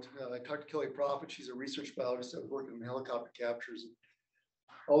side note, I talked to Kelly Prophet. She's a research biologist that was working on helicopter captures.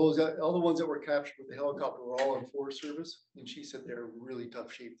 All the ones that were captured with the helicopter were all in Forest Service, and she said they're in really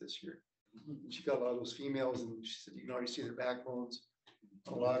tough shape this year. And she got a lot of those females, and she said you can already see their backbones.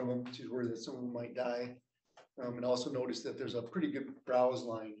 A lot of them, she's worried that some of them might die. And also noticed that there's a pretty good browse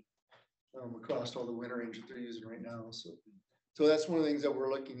line across all the winter range that they're using right now. So that's one of the things that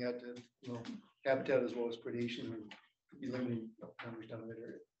we're looking at, to, you know, habitat as well as predation, and be limiting numbers down in that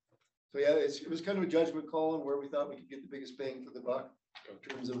area. So yeah, it was kind of a judgment call on where we thought we could get the biggest bang for the buck in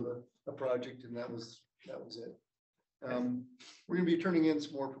terms of a project, and that was it. We're gonna be turning in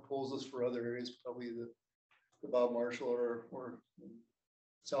some more proposals for other areas, probably the Bob Marshall or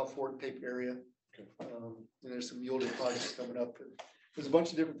South Fork type area. And there's some yielding projects coming up. There's a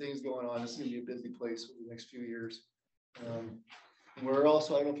bunch of different things going on. This is gonna be a busy place over the next few years. And we're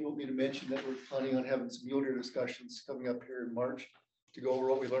also, I don't know if you want me to mention that we're planning on having some mule deer discussions coming up here in March to go over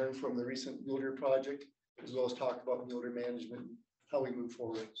what we learned from the recent mule deer project, as well as talk about mule deer management and how we move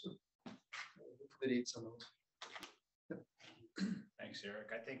forward. So the dates on those. Thanks, Eric.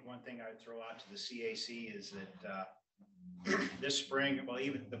 I think one thing I would throw out to the CAC is that this spring, well,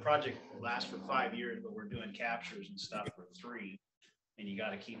 even the project will last for 5 years, but we're doing captures and stuff for 3. And you got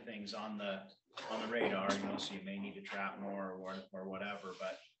to keep things on the radar, you know, so you may need to trap more or whatever.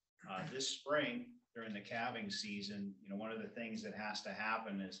 But this spring, during the calving season, you know, one of the things that has to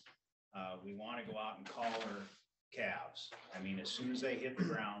happen is we want to go out and collar calves. I mean, as soon as they hit the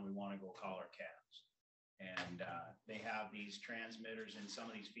ground, we want to go collar calves. And they have these transmitters, and some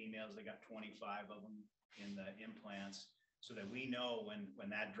of these females, they got 25 of them in the implants, so that we know when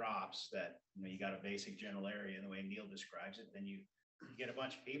that drops that, you know, you got a basic general area, and the way Neil describes it, then you get a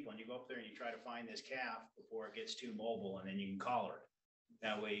bunch of people and you go up there and you try to find this calf before it gets too mobile, and then you can collar it.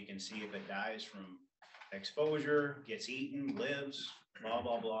 That way you can see if it dies from exposure, gets eaten, lives, blah,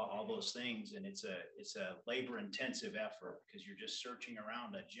 blah, blah, all those things. And it's a labor intensive effort, because you're just searching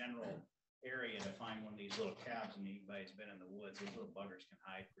around a general area to find one of these little calves, and anybody's been in the woods, those little buggers can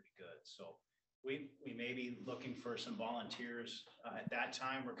hide pretty good. So we may be looking for some volunteers at that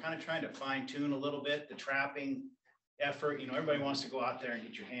time. We're kind of trying to fine tune a little bit the trapping effort. You know, everybody wants to go out there and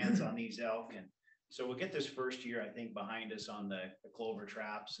get your hands on these elk, and so we'll get this first year, I think, behind us on the clover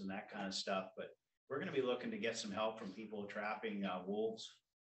traps and that kind of stuff. But we're going to be looking to get some help from people trapping wolves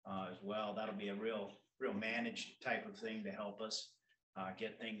as well. That'll be a real managed type of thing to help us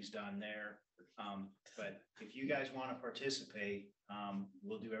get things done there. But if you guys want to participate,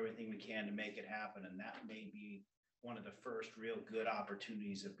 we'll do everything we can to make it happen. And that may be one of the first real good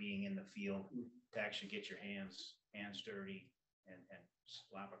opportunities of being in the field, to actually get your hands dirty and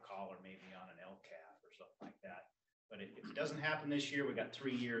slap a collar maybe on an elk calf or something like that. But if it doesn't happen this year, we got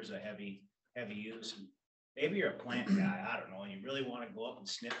 3 years of heavy use. And maybe you're a plant guy, I don't know, and you really want to go up and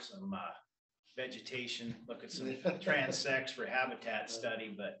snip some vegetation, look at some transects for habitat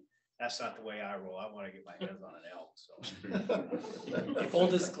study, but that's not the way I roll. I want to get my hands on an elk. So full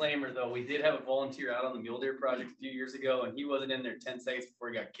disclaimer though, we did have a volunteer out on the mule deer project a few years ago, and he wasn't in there 10 seconds before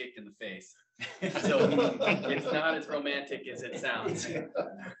he got kicked in the face. So it's not as romantic as it sounds.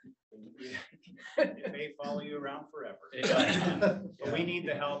 It may follow you around forever. But we need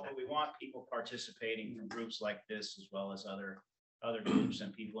the help, but we want people participating from groups like this, as well as other groups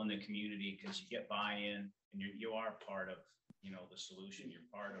and people in the community, because you get buy-in, and you are part of, you know, the solution. You're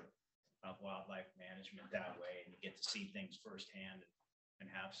part of wildlife management that way, and you get to see things firsthand and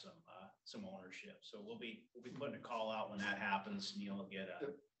have some ownership. So we'll be putting a call out when that happens. Neil will get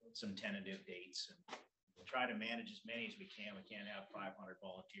some tentative dates, and we'll try to manage as many as we can. We can't have 500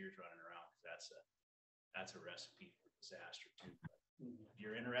 volunteers running around, because that's a recipe for disaster too. But if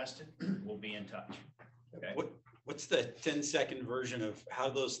you're interested, we'll be in touch. Okay. What's the 10-second version of how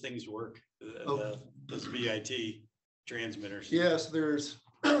those things work? Those VIT transmitters. Yes, there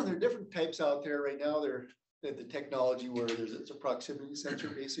are different types out there right now. They're the technology where it's a proximity sensor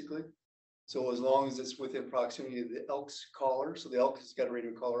basically. So as long as it's within proximity of the elk's collar, so the elk has got a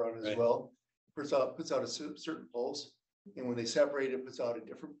radio collar on it as well, puts out a certain pulse, and when they separate, it puts out a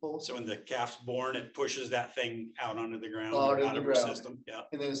different pulse. So when the calf's born, it pushes that thing out onto the ground, out of the system. Yeah,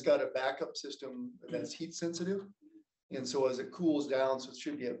 and then it's got a backup system that's heat sensitive. And so as it cools down, so it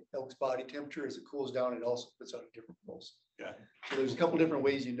should be at elk's body temperature, as it cools down, it also puts out a different pulse. Yeah. So there's a couple different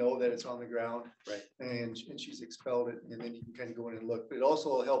ways you know that it's on the ground. Right. And she's expelled it, and then you can kind of go in and look. But it also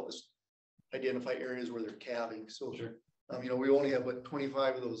will help us identify areas where they're calving. So sure. You know, we only have about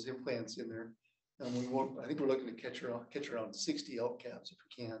 25 of those implants in there. And I think we're looking to catch around 60 elk calves if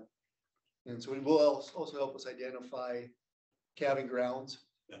we can. And so it will also help us identify calving grounds.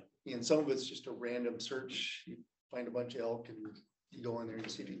 Yeah. And some of it's just a random search. You find a bunch of elk and you go in there and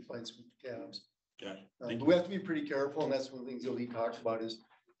see if you can find some calves. Yeah. But we have to be pretty careful, and that's one of the things that Lee talks about is,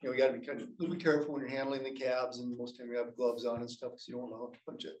 you know, we gotta be kind of a little bit careful when you're handling the calves, and most time we have gloves on and stuff, because you don't want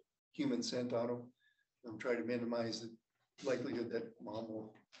a bunch of human scent on them. Try to minimize the likelihood that mom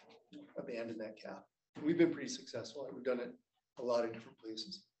will abandon that calf. We've been pretty successful. We've done it a lot of different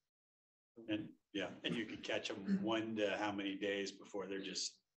places. And yeah, and you could catch them 1 to how many days before they're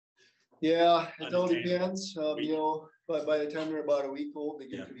just. Yeah, it all unattainable. depends, you know, but by the time they're about a week old, they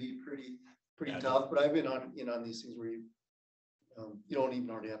get to be pretty Yeah. tough. But I've been on these things where you don't even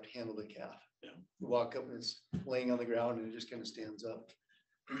already have to handle the calf. Yeah. You walk up and it's laying on the ground and it just kind of stands up.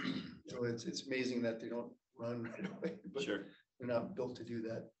 So it's amazing that they don't run right away, but Sure. they're not built to do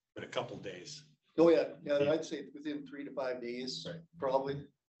that. But a couple days. Oh, yeah, I'd say within 3 to 5 days, probably.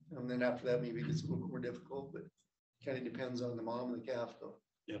 And then after that, maybe it gets a little more difficult, but kind of depends on the mom and the calf though.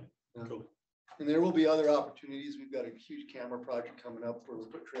 Yeah, cool. And there will be other opportunities. We've got a huge camera project coming up where we'll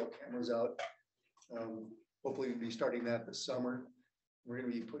put trail cameras out. Hopefully we'll be starting that this summer. We're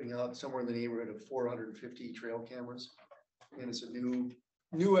gonna be putting out somewhere in the neighborhood of 450 trail cameras. And it's a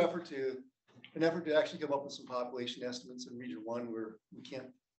new effort to actually come up with some population estimates in Region 1 where we can't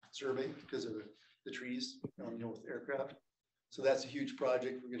survey because of the trees, you know, with aircraft. So that's a huge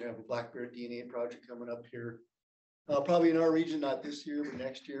project. We're gonna have a black bear DNA project coming up here. Probably in our region, not this year, but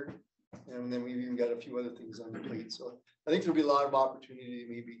next year. And then we've even got a few other things on the plate. So I think there'll be a lot of opportunity to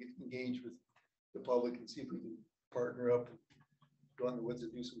maybe engage with the public and see if we can partner up, and go out in the woods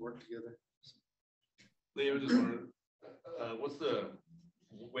and do some work together. Leo, just wondered, what's the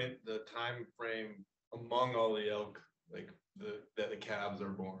time frame among all the elk, like that the calves are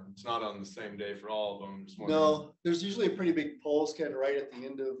born? It's not on the same day for all of them. Just No, there's usually a pretty big pulse kind of right at the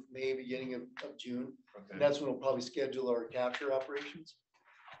end of May, beginning of June. Okay. And that's when we'll probably schedule our capture operations.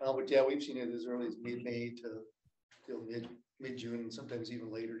 But yeah, we've seen it as early as mid-May till mid-June, and sometimes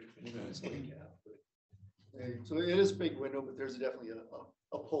even later, depending on the state calf. So it is a big window, but there's definitely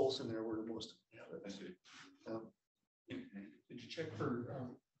a pulse in there where most of them have it. Did you check for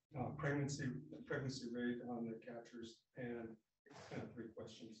pregnancy rate on the captures? And kind of 3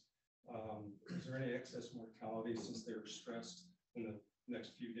 questions. Is there any excess mortality since they're stressed in the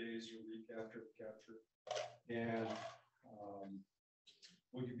next few days or week after the capture? And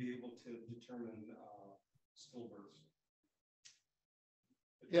would you be able to determine stillbirths?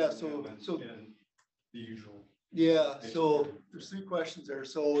 Yeah, so the usual. Yeah, so there's 3 questions there.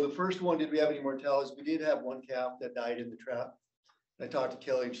 So the first one, did we have any mortalities? We did have 1 calf that died in the trap. I talked to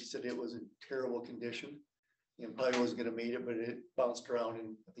Kelly and she said it was in terrible condition and probably wasn't gonna make it, but it bounced around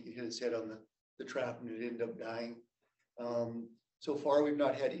and I think it hit its head on the trap and it ended up dying. So far, we've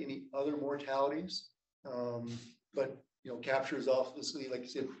not had any other mortalities. But you know, capture is obviously, like I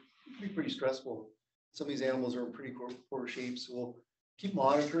said, be pretty stressful. Some of these animals are in pretty poor shape, so we'll keep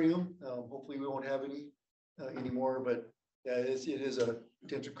monitoring them. Hopefully we won't have any anymore, but yeah, it is a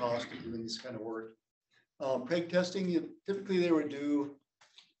potential cost of doing this kind of work. Preg testing, typically they would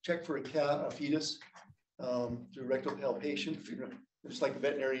check for a fetus through rectal palpation, just like a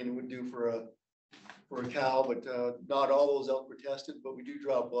veterinarian would do for a cow, but not all those elk were tested, but we do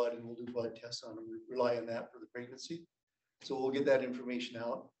draw blood and we'll do blood tests on them. We rely on that for the pregnancy. So we'll get that information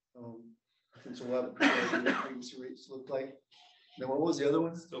out. And so we'll have what pregnancy rates look like. Then what was the other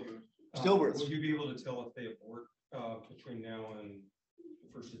one? Stillbirths. Will you be able to tell if they abort between now and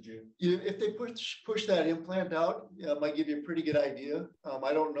the 1st of June? If they push that implant out, it might give you a pretty good idea.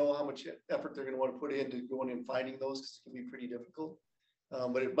 I don't know how much effort they're going to want to put into going and finding those because it can be pretty difficult.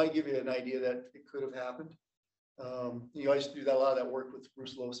 But it might give you an idea that it could have happened. You know, I used to do a lot of that work with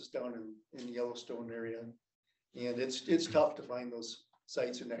brucellosis down in the Yellowstone area. And it's tough to find those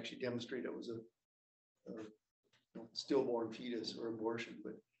sites and actually demonstrate it was a stillborn fetus or abortion.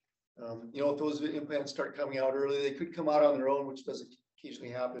 But you know, if those implants start coming out early, they could come out on their own, which doesn't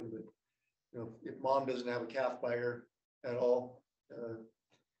occasionally happen. But you know, if mom doesn't have a calf by her at all,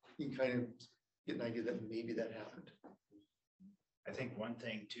 you can kind of get an idea that maybe that happened. I think one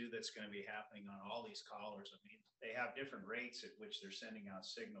thing too that's going to be happening on all these collars, I mean, they have different rates at which they're sending out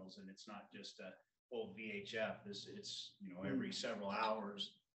signals, and it's not just a old VHF. It's you know, every several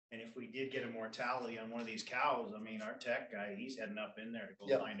hours. And if we did get a mortality on one of these cows, I mean, our tech guy, he's heading up in there to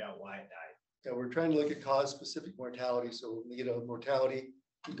go find out why it died. Yeah, we're trying to look at cause-specific mortality. So when we get a mortality,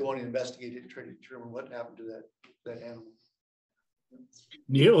 we go in and investigate it and try to determine what happened to that animal.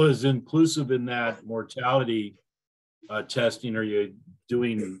 Neil, is inclusive in that mortality testing. Are you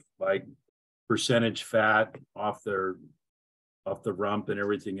doing like percentage fat off the rump and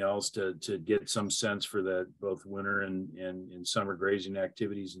everything else to get some sense for the both winter and summer grazing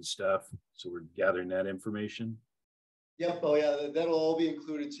activities and stuff? So we're gathering that information. Yep, oh yeah, that'll all be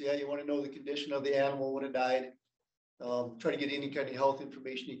included. So yeah, you want to know the condition of the animal when it died. Try to get any kind of health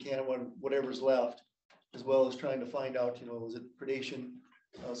information you can on whatever's left, as well as trying to find out, was it predation,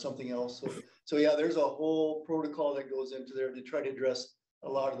 something else. So yeah, there's a whole protocol that goes into there to try to address a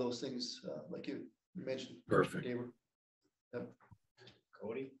lot of those things, like you mentioned. Perfect. Yep.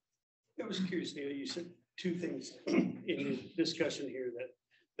 Cody? I was curious, Neil, you said two things in your discussion here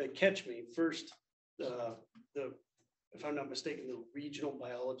that catch me. First, if I'm not mistaken, the regional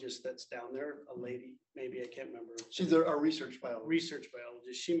biologist that's down there, a lady, maybe, I can't remember. She's our research biologist. Research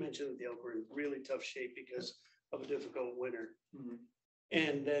biologist. She mentioned that the elk were in really tough shape because of a difficult winter. Mhm.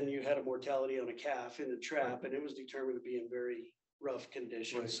 And then you had a mortality on a calf in the trap, and it was determined to be in very rough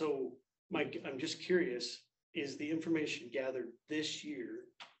condition. Right. So Mike, I'm just curious, is the information gathered this year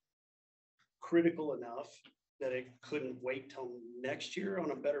critical enough that it couldn't wait till next year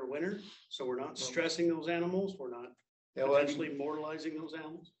on a better winter? So we're not stressing those animals, we're not potentially mortalizing those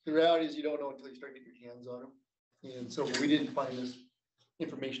animals? The reality is you don't know until you start getting your hands on them. And so we didn't find this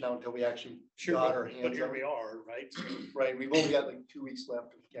information out until we actually got our hands on it. But here we are, right? Right, we've only got like 2 weeks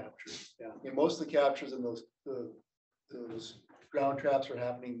left of capture. Yeah. And most of the captures in those ground traps are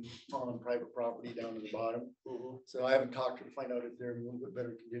happening on private property down to the bottom. Mhm. So I haven't talked to find out if they're in a little bit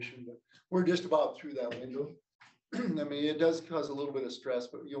better condition, but we're just about through that window. I mean, it does cause a little bit of stress,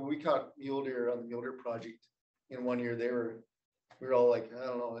 but we caught mule deer on the mule deer project in 1 year. We were all like, I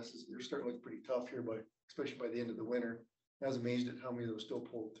don't know, they're starting to look pretty tough here, but especially by the end of the winter. I was amazed at how many that were still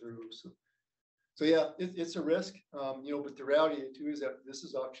pulled through. So yeah, it's a risk, but the reality too is that this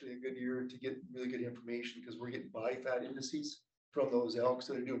is actually a good year to get really good information because we're getting body fat indices from those elk.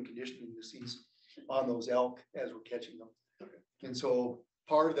 So they're doing conditioning indices on those elk as we're catching them. And so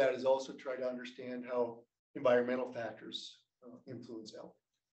part of that is also try to understand how environmental factors influence elk.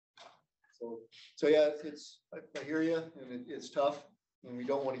 So yeah, I hear you, and it's tough, and we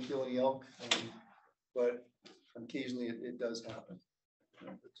don't want to kill any elk, but occasionally it does happen.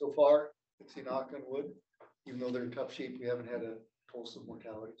 But so far, it's a knock on wood, even though they're in tough shape, we haven't had a pulse of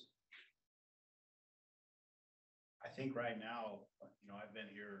mortalities. I think right now, I've been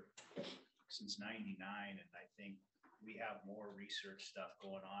here since '99, and I think we have more research stuff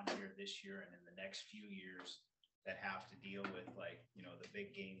going on here this year and in the next few years that have to deal with, like, the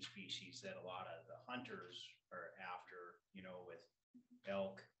big game species that a lot of the hunters are after, with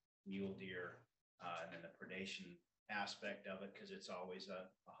elk, mule deer, and then the predation aspect of it, because it's always a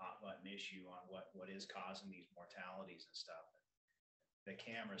hot button issue on what is causing these mortalities and stuff. The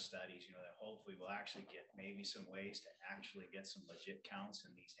camera studies, that hopefully will actually get maybe some ways to actually get some legit counts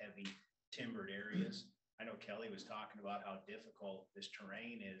in these heavy timbered areas. I know Kelly was talking about how difficult this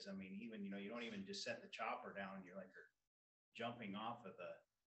terrain is. I mean, even, you don't even just set the chopper down, you're like jumping off of the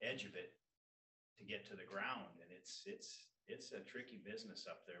edge of it to get to the ground. And it's a tricky business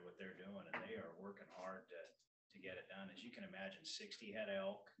up there, what they're doing, and they are working hard to get it done. As you can imagine, 60 head of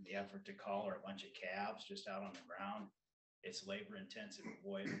elk, the effort to collar a bunch of calves just out on the ground, it's labor intensive.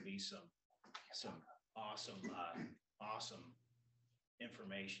 Boy, it'll be some awesome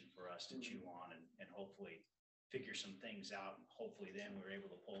information for us to chew on and hopefully figure some things out. And hopefully then we're able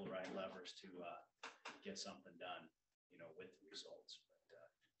to pull the right levers to get something done, with the results. But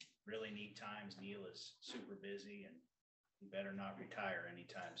really neat times. Neil is super busy, and he better not retire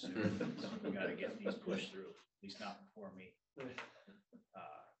anytime soon. So we got to get these pushed through, at least not before me.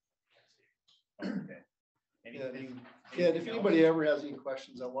 Okay. Anything? Yeah, and if anybody ever has any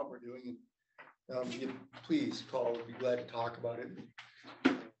questions on what we're doing, please call. We'd be glad to talk about it.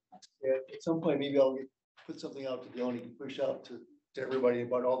 At some point, maybe I'll put something out to Dylan. He can push out to everybody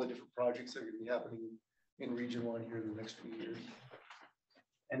about all the different projects that are going to be happening in Region 1 here in the next few years.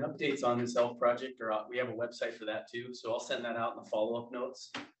 And updates on this elk project we have a website for that too. So I'll send that out in the follow-up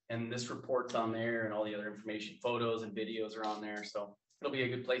notes. And this report's on there, and all the other information, photos and videos are on there. So it'll be a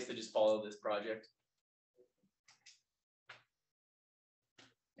good place to just follow this project.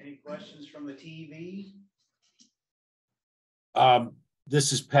 Any questions from the TV?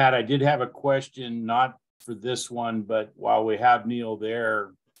 This is Pat. I did have a question, not for this one, but while we have Neil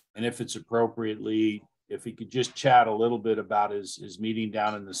there, and if it's appropriately, if he could just chat a little bit about his meeting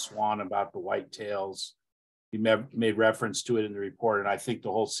down in the Swan about the whitetails. He made reference to it in the report, and I think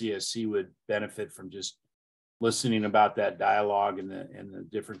the whole CSC would benefit from just listening about that dialogue and the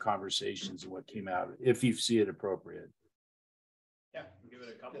different conversations and what came out, if you see it appropriate. Yeah, we'll give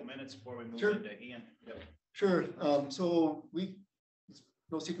it a couple minutes before we move Sure. into Ian. Yep. Sure. So it's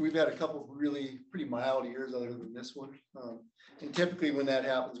no secret, we've had a couple of really pretty mild years other than this one. And typically when that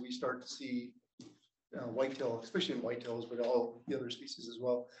happens, we start to see whitetail, especially in whitetails, but all the other species as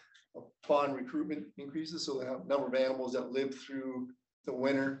well, fawn recruitment increases. So the number of animals that live through the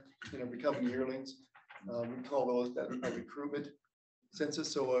winter, becoming yearlings. We call those that a recruitment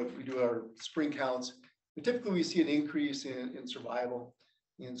census. So if we do our spring counts, typically we see an increase in survival.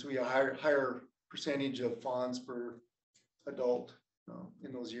 And so we have a higher percentage of fawns per adult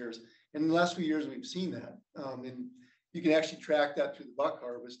in those years. And in the last few years, we've seen that. And you can actually track that through the buck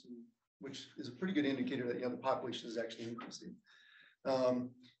harvest, which is a pretty good indicator that the population is actually increasing.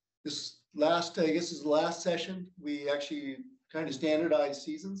 This last, I guess, is the last session. We actually kind of standardized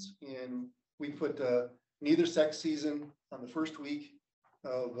seasons, and we put neither sex season on the first week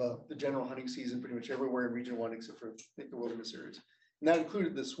of the general hunting season, pretty much everywhere in Region 1 except for the wilderness areas. And that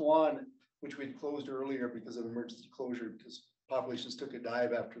included the swan, which we had closed earlier because of emergency closure, because populations took a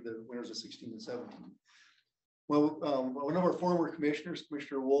dive after the winters of 16 and 17. Well, one of our former commissioners,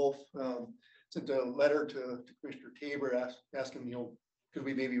 Commissioner Wolf, sent a letter to Commissioner Tabor asking, could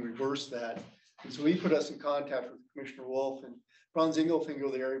we maybe reverse that? And so he put us in contact with Commissioner Wolf, and Franz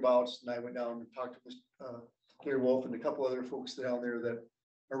Ingelfinger, the area boss, and I went down and talked to Gary Wolf and a couple other folks down there that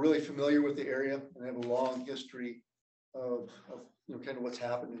are really familiar with the area and have a long history of kind of what's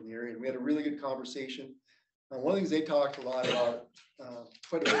happened in the area. And we had a really good conversation. One of the things they talked a lot about,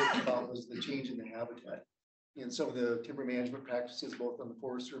 quite a bit about, was the change in the habitat and some of the timber management practices, both on the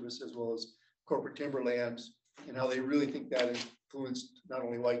Forest Service as well as corporate timberlands, and how they really think that influenced not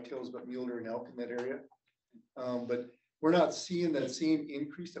only whitetails, but mule deer and elk in that area. But we're not seeing that same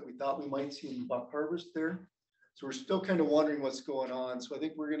increase that we thought we might see in buck harvest there. So we're still kind of wondering what's going on. So I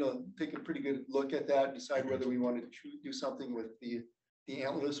think we're going to take a pretty good look at that and decide whether we want to do something with the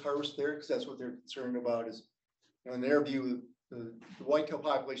antlerless harvest there, because that's what they're concerned about. Is, in their view, the whitetail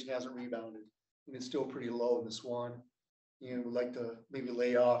population hasn't rebounded, and it's still pretty low in the swan. And we'd like to maybe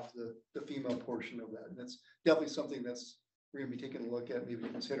lay off the female portion of that. And that's definitely something that's we're going to be taking a look at, maybe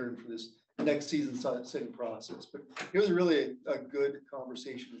considering for this next season setting process. But it was really a good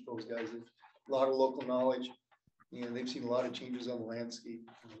conversation with those guys. They've a lot of local knowledge, and they've seen a lot of changes on the landscape.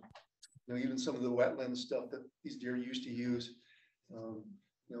 Even some of the wetland stuff that these deer used to use,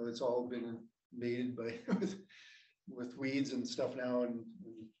 it's all been invaded by with weeds and stuff now, and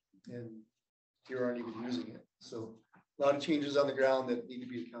deer aren't even using it. So a lot of changes on the ground that need to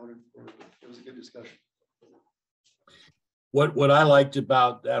be accounted for. It was a good discussion. What I liked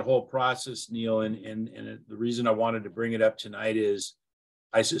about that whole process, Neil, and the reason I wanted to bring it up tonight is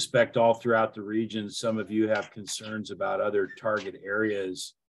I suspect all throughout the region, some of you have concerns about other target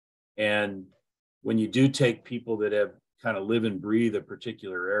areas. And when you do take people that have kind of live and breathe a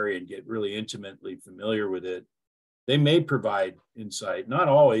particular area and get really intimately familiar with it, they may provide insight. Not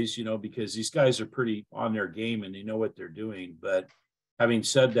always, because these guys are pretty on their game and they know what they're doing. But having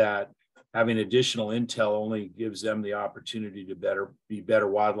said that, having additional intel only gives them the opportunity to be better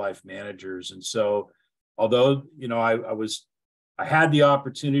wildlife managers. And so, although, I had the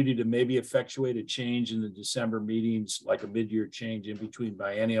opportunity to maybe effectuate a change in the December meetings, like a mid-year change in between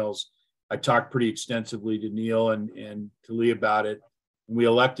biennials, I talked pretty extensively to Neil and to Lee about it. We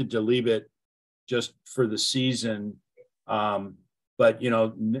elected to leave it just for the season. But,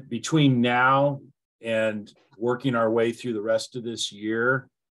 between now and working our way through the rest of this year,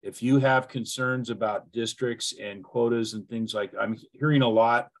 if you have concerns about districts and quotas and things like, I'm hearing a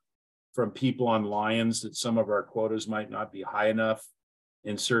lot from people on lions that some of our quotas might not be high enough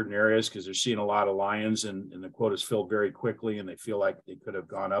in certain areas because they're seeing a lot of lions and the quotas fill very quickly and they feel like they could have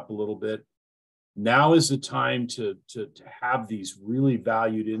gone up a little bit. Now is the time to have these really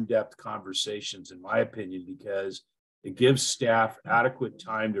valued in-depth conversations, in my opinion, because it gives staff adequate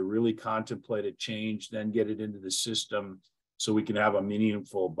time to really contemplate a change, then get it into the system so we can have a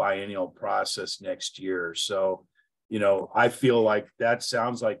meaningful biennial process next year. So, I feel like that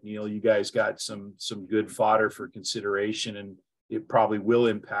sounds like, Neil, you guys got some good fodder for consideration, and it probably will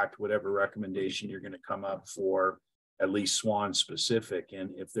impact whatever recommendation you're going to come up for, at least swan specific.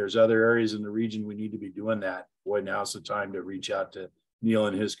 And if there's other areas in the region we need to be doing that, boy, now's the time to reach out to Neil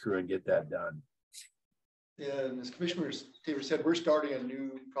and his crew and get that done. Yeah, and as Commissioner Tabor said, we're starting a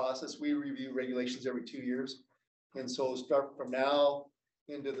new process. We review regulations every 2 years. And so start from now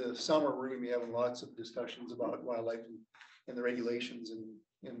into the summer, we're going to be having lots of discussions about wildlife and the regulations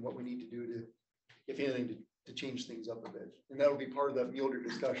and what we need to do to, if anything, to change things up a bit. And that'll be part of that mule deer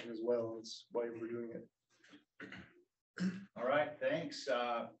discussion as well. That's why we're doing it. All right, thanks.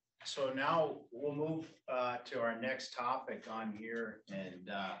 So now we'll move to our next topic on here,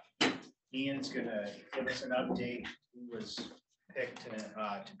 and Ian's going to give us an update. He was picked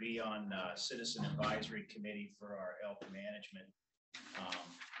to be on Citizen Advisory Committee for our elk management.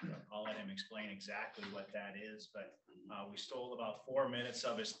 I'll let him explain exactly what that is, but we stole about 4 minutes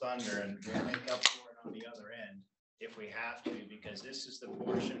of his thunder, and we'll make up for it on the other end if we have to, because this is the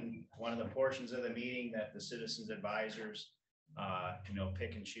portion, one of the portions of the meeting that the citizens advisors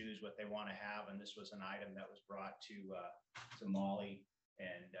pick and choose what they want to have. And this was an item that was brought to Molly,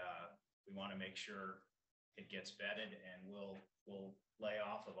 and we want to make sure it gets vetted, and we'll lay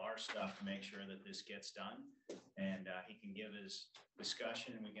off of our stuff to make sure that this gets done. And he can give his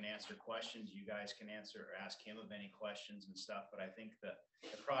discussion, and we can answer questions. You guys can answer or ask him of any questions and stuff. But I think the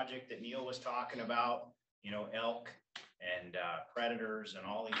project that Neil was talking about, elk and predators and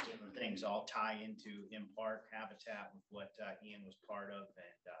all these different things all tie into in part habitat with what Ian was part of.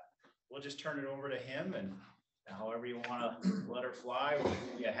 And we'll just turn it over to him, and however you want to let her fly, we'll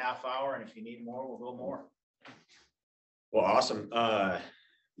give you a half hour. And if you need more, we'll go more. Well, awesome.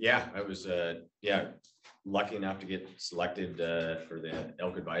 Yeah, I was lucky enough to get selected for the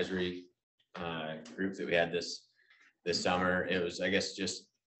elk advisory group that we had this summer. It was, I guess, just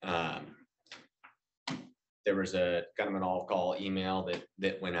there was a kind of an all-call email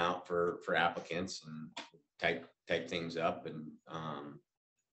that went out for applicants and type things up, and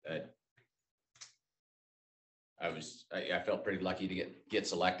I felt pretty lucky to get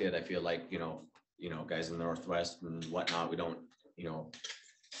selected. I feel like guys in the Northwest and whatnot, we don't,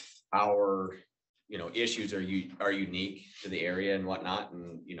 our issues are unique to the area and whatnot,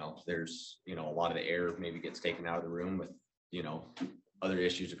 and there's a lot of the air maybe gets taken out of the room with other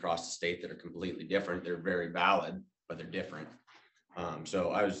issues across the state that are completely different. They're very valid, but they're different. So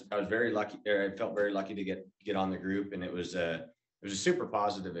I was very lucky. I felt very lucky to get on the group, and it was a super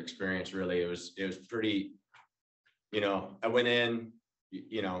positive experience. Really, it was pretty. I went in,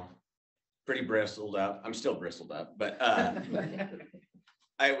 pretty bristled up. I'm still bristled up, but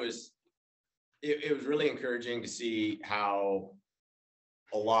it was really encouraging to see how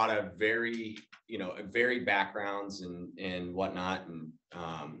a lot of very backgrounds and whatnot, and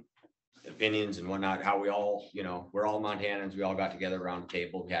opinions and whatnot, how we all, we're all Montanans. We all got together around the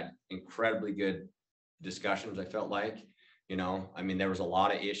table. We had incredibly good discussions. I felt like, there was a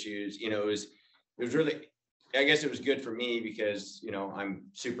lot of issues, it was really, I guess it was good for me because, I'm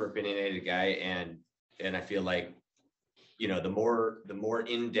super opinionated guy, and I feel like, the more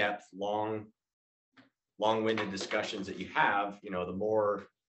in-depth, long-winded discussions that you have, the more,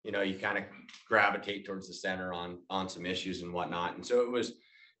 you kind of gravitate towards the center on some issues and whatnot. And so it was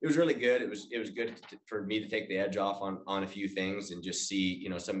really good. It was good for me to take the edge off on a few things and just see,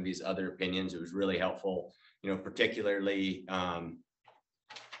 some of these other opinions. It was really helpful, particularly, I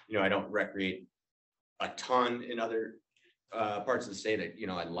don't recreate a ton in other parts of the state.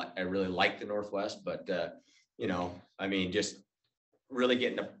 I really like the Northwest, but just really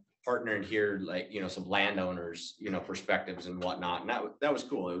getting a partner in here, like some landowners, perspectives and whatnot, and that was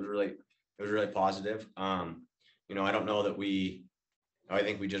cool. It was really positive. I don't know that I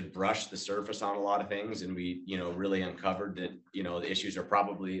think we just brushed the surface on a lot of things, and we really uncovered that the issues are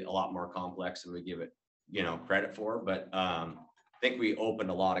probably a lot more complex than we give it credit for. But I think we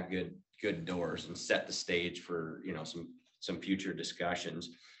opened a lot of good doors and set the stage for some future discussions.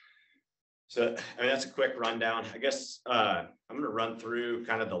 So that's a quick rundown. I guess I'm going to run through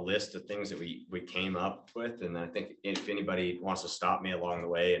kind of the list of things that we came up with, and I think if anybody wants to stop me along the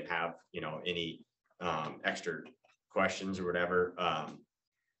way and have any extra questions or whatever,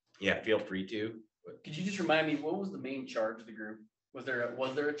 feel free to. Could you just remind me, what was the main charge of the group? Was there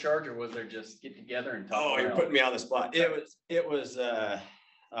a charge, or was there just get together and talk? Oh, you're putting me on the spot. It was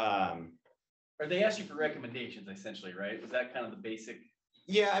or they asked you for recommendations, essentially, right? Was that kind of the basic?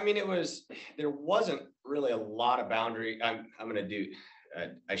 Yeah, there wasn't really a lot of boundary. I'm going to do,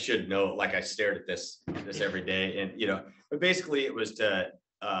 I should know, like I stared at this every day, and, but basically it was to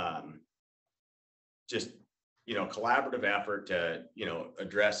just, collaborative effort to,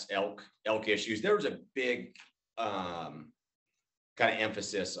 address elk issues. There was a big kind of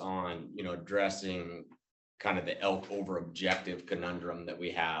emphasis on, addressing kind of the elk over objective conundrum that we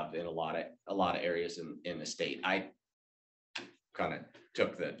have in a lot of areas in the state. I kind of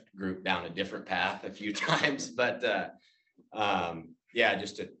took the group down a different path a few times, but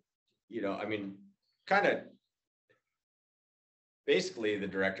just to, kind of basically the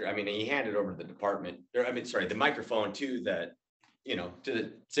director, he handed over the department, the microphone to the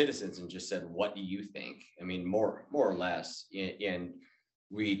citizens and just said, what do you think? More or less. And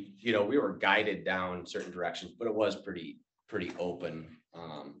we were guided down certain directions, but it was pretty open,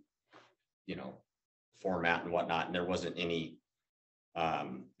 format and whatnot. And there wasn't any,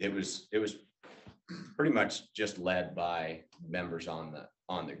 it was pretty much just led by members on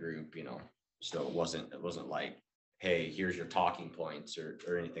the group, so it wasn't like, hey, here's your talking points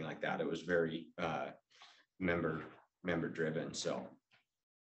or anything like that. It was very member driven. So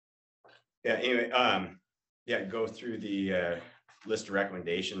yeah, anyway, yeah, go through the list of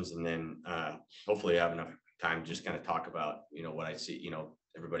recommendations, and then hopefully I have enough time to just kind of talk about, what I see.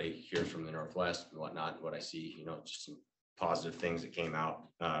 Everybody hears from the Northwest and whatnot, what I see, just some positive things that came out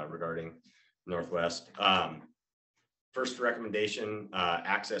regarding Northwest. First recommendation,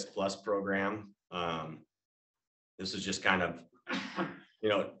 Access Plus program. This is just kind of,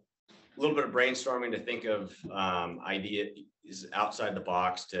 a little bit of brainstorming to think of ideas outside the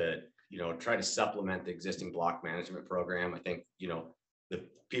box to, try to supplement the existing block management program. I think, the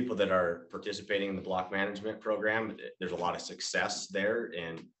people that are participating in the block management program, there's a lot of success there,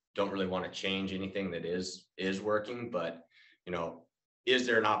 and don't really want to change anything that is working. But, is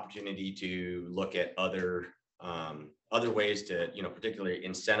there an opportunity to look at other ways to, particularly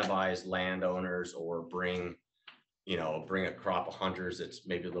incentivize landowners, or bring a crop of hunters that's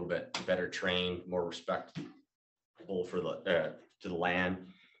maybe a little bit better trained, more respectful for the to the land,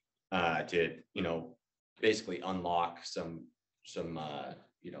 to basically unlock some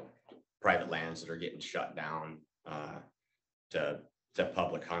private lands that are getting shut down to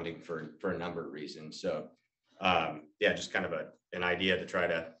public hunting for a number of reasons. So yeah, just kind of an idea to try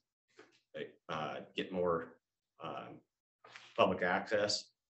to get more public access.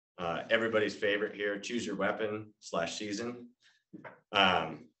 Everybody's favorite here, choose your weapon /season.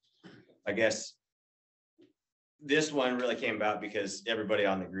 I guess this one really came about because everybody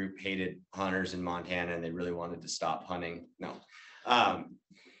on the group hated hunters in Montana, and they really wanted to stop hunting. No, I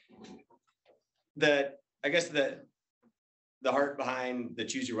guess the heart behind the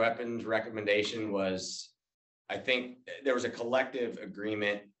choose your weapons recommendation was, I think there was a collective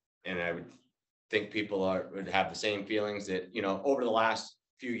agreement, and I would think people would have the same feelings that, over the last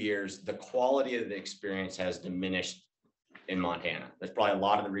few years, the quality of the experience has diminished in Montana. That's probably a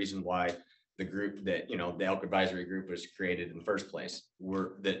lot of the reason why the group that, the elk advisory group was created in the first place,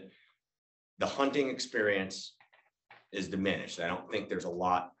 were that the hunting experience is diminished. I don't think there's a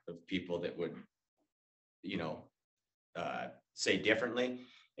lot of people that would, say differently.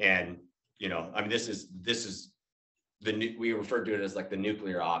 And, I mean, this is we refer to it as like the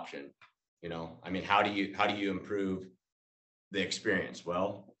nuclear option. I mean, how do you improve the experience?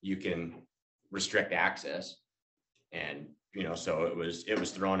 Well, you can restrict access, and so it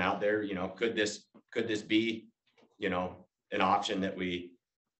was thrown out there. Could this be an option that we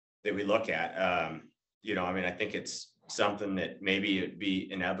look at? I mean, I think it's something that maybe it'd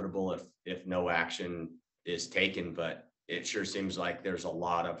be inevitable if no action is taken, but it sure seems like there's a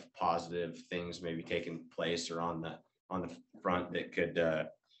lot of positive things maybe taking place or on the front that could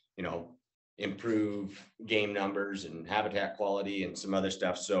improve game numbers and habitat quality and some other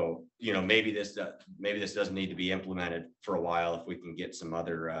stuff. So, maybe this doesn't need to be implemented for a while if we can get some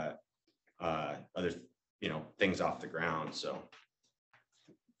other things off the ground. So,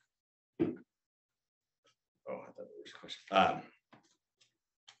 I thought there was a question.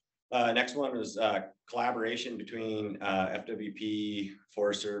 Next one was collaboration between FWP,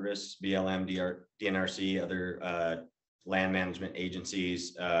 Forest Service, BLM, DNRC, other land management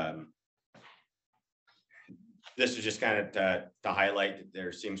agencies. This is just kind of to highlight that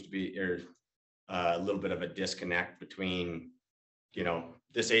there seems to be a little bit of a disconnect between,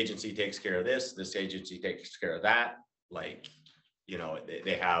 this agency takes care of this agency takes care of that. Like,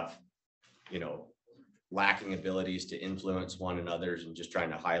 they have, lacking abilities to influence one another's, and just trying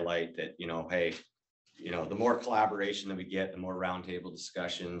to highlight that, hey, the more collaboration that we get, the more roundtable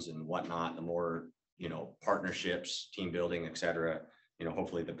discussions and whatnot, the more, partnerships, team building, et cetera,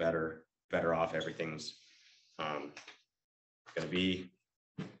 hopefully the better off everything's going to be.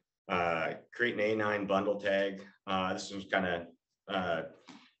 Create an A9 bundle tag. This was kind of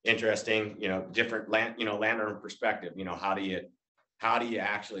interesting, different landowner perspective. How do you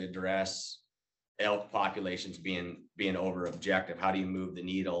actually address elk populations being over objective? How do you move the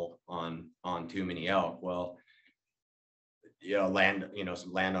needle on too many elk? Well,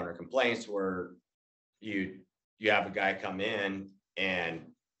 some landowner complaints where you have a guy come in, and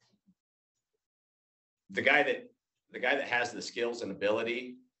the guy that has the skills and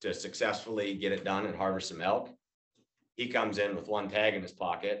ability to successfully get it done and harvest some elk, he comes in with one tag in his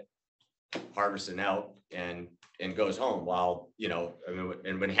pocket, harvests an elk, and goes home. While, I mean,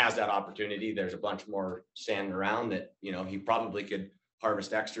 and when he has that opportunity, there's a bunch more standing around that, he probably could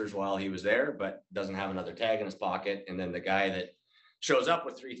harvest extras while he was there, but doesn't have another tag in his pocket. And then the guy that shows up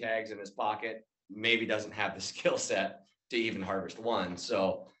with 3 tags in his pocket maybe doesn't have the skill set to even harvest one.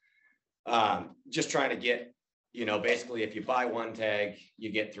 So just trying to get, basically if you buy 1 tag, you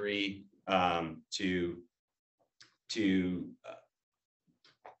get 3 to you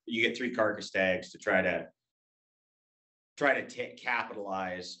get 3 carcass tags to try to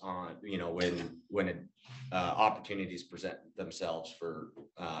capitalize on, you know, when opportunities present themselves for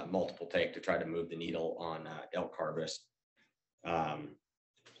multiple take to try to move the needle on elk harvest.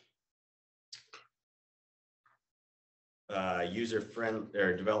 User friendly,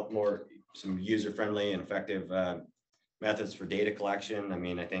 or develop some user friendly and effective methods for data collection. I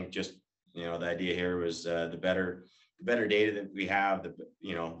mean, I think just, you know, the idea here was the better data that we have,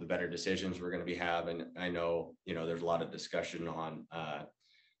 the better decisions we're going to be having. I know, you know, there's a lot of discussion on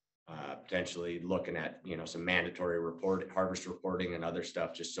potentially looking at, you know, some mandatory harvest reporting and other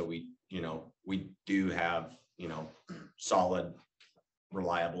stuff, just so we do have, you know, solid,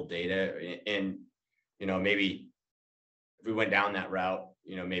 reliable data. And, you know, maybe if we went down that route,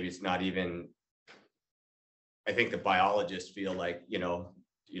 you know, maybe it's not even, I think the biologists feel like, you know,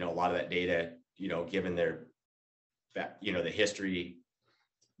 a lot of that data, you know, given you know, the history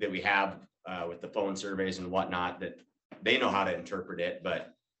that we have with the phone surveys and whatnot, that they know how to interpret it,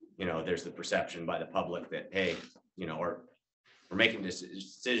 but, you know, there's the perception by the public that, hey, you know, we're making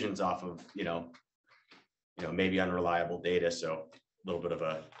decisions off of, you know, maybe unreliable data. So a little bit of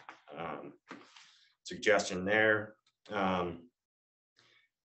a suggestion there.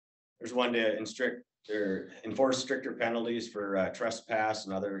 There's one to enforce stricter penalties for trespass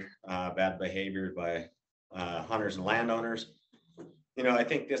and other bad behavior by hunters and landowners. You know, I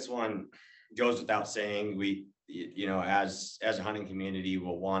think this one goes without saying. We, you know, as a hunting community, we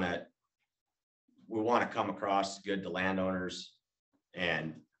want to come across good to landowners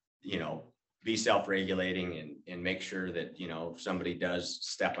and, you know, be self-regulating and make sure that, you know, if somebody does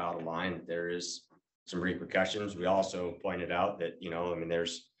step out of line, there is some repercussions. We also pointed out that, you know, I mean,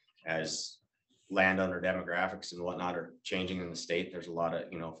 as landowner demographics and whatnot are changing in the state, there's a lot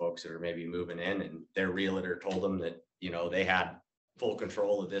of, you know, folks that are maybe moving in and their realtor told them that, you know, they had full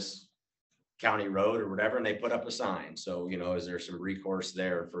control of this county road or whatever, and they put up a sign. So, you know, is there some recourse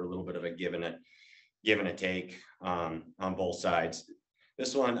there for a little bit of a give and a take on both sides?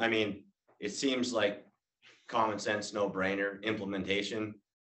 This one, I mean, it seems like common sense, no brainer. Implementation,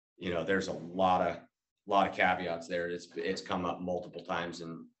 you know, there's a lot of caveats there. It's come up multiple times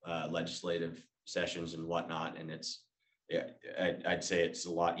in legislative sessions and whatnot, and I'd say it's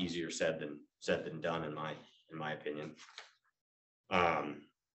a lot easier said than done in my opinion.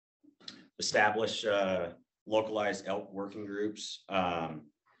 Establish localized elk working groups. It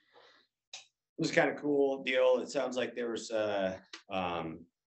was kind of cool deal. It sounds like there's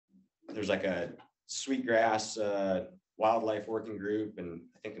like a sweetgrass wildlife working group, and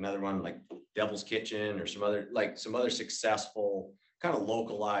I think another one like Devil's Kitchen or some other successful kind of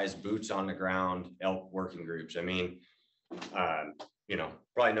localized boots on the ground elk working groups. I mean, you know,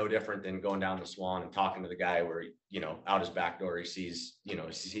 probably no different than going down the Swan and talking to the guy where, you know, out his back door, he sees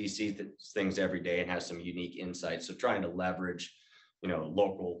things every day and has some unique insights. So trying to leverage, you know,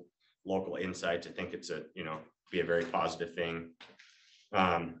 local insights, I think it's be a very positive thing.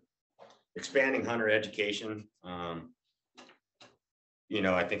 Expanding hunter education. You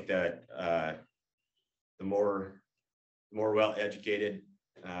know, I think that the more well educated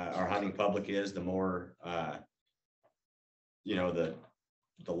our hunting public is, the more you know, the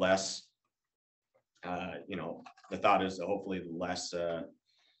less you know, the thought is that hopefully the less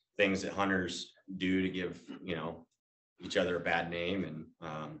things that hunters do to give, you know, each other a bad name. And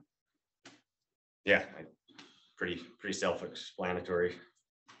yeah, pretty self-explanatory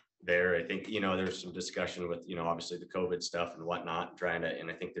there. I think, you know, there's some discussion with, you know, obviously the COVID stuff and whatnot, and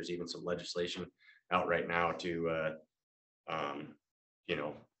I think there's even some legislation out right now to you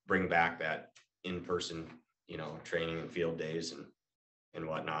know, bring back that in-person, you know, training and field days and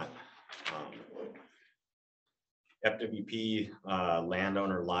whatnot. FWP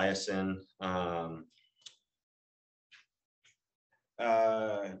landowner liaison.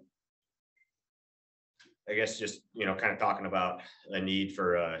 I guess just, you know, kind of talking about a need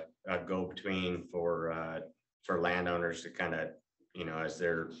for a go-between for landowners to kind of, you know, as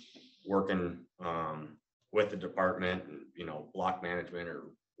they're working with the department and, you know, block management or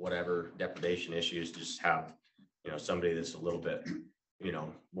whatever depredation issues, just have, you know, somebody that's a little bit, you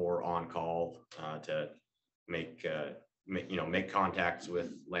know, more on call to make contacts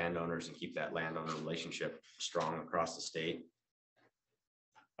with landowners and keep that landowner relationship strong across the state.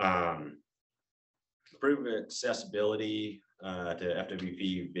 Improve accessibility to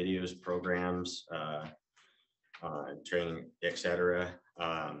FWP videos, programs, training, etc.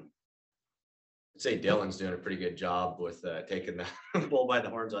 I'd say Dylan's doing a pretty good job with taking the bull by the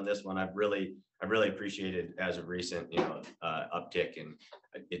horns on this one. I've really appreciated as of recent, uptick, and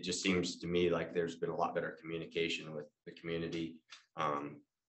it just seems to me like there's been a lot better communication with the community,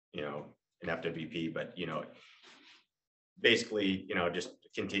 in FWP, but basically, just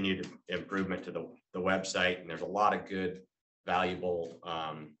continued improvement to the website, and there's a lot of good, valuable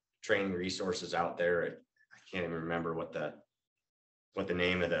training resources out there. I can't even remember what the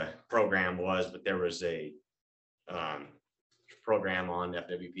name of the program was, but there was a program on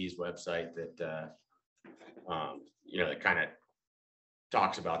FWP's website that that kind of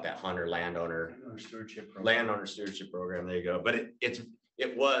talks about that landowner stewardship program. There you go. But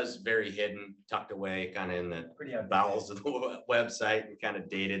it was very hidden, tucked away, kind of in the bowels of the website, and kind of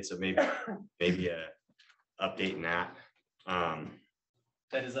dated. So maybe updating that.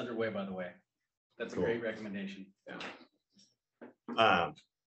 That is underway, by the way. That's Cool. a great recommendation.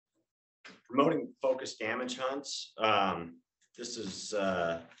 Promoting focused damage hunts. This is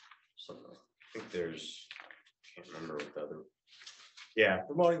something I think there's, can't remember what the other,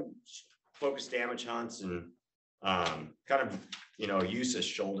 promoting focused damage hunts and kind of use of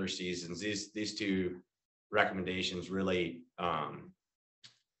shoulder seasons. These two recommendations really kind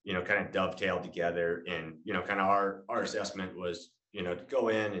of dovetail together, and kind of our assessment was to go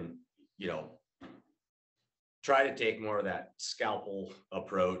in and try to take more of that scalpel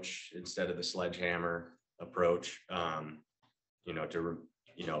approach instead of the sledgehammer approach, to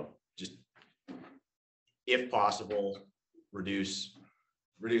just, if possible, reduce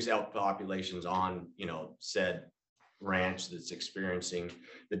elk populations on said ranch that's experiencing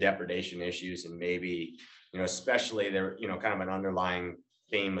the depredation issues. And maybe especially there kind of an underlying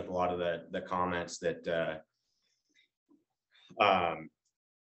theme with a lot of the comments that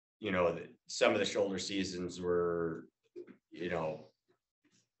some of the shoulder seasons were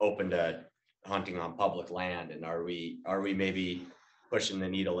open to hunting on public land, and are we maybe pushing the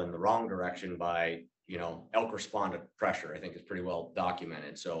needle in the wrong direction by elk respond to pressure? I think is pretty well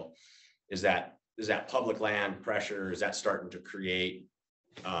documented. So is that public land pressure, is that starting to create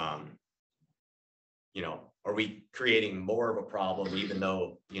are we creating more of a problem, even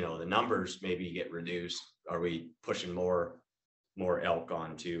though the numbers maybe get reduced? Are we pushing more elk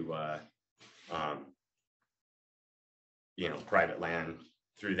onto private land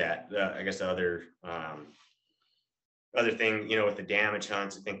through that? I guess the other thing, with the damage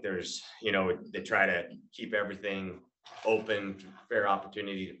hunts, I think there's, they try to keep everything open, fair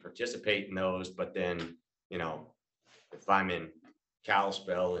opportunity to participate in those. But then, if I'm in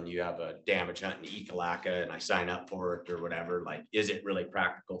Kalispell and you have a damage hunt in Ekalaka and I sign up for it or whatever, like, is it really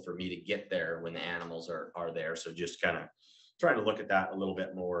practical for me to get there when the animals are there? So just kind of trying to look at that a little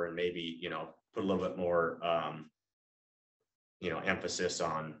bit more, and maybe, put a little bit more, emphasis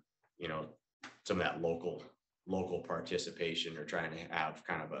on, some of that local participation, or trying to have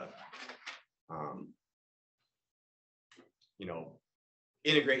kind of a,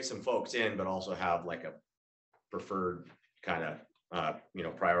 integrate some folks in, but also have like a preferred kind of,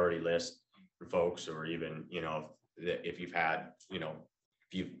 priority list for folks, or even, if you've had,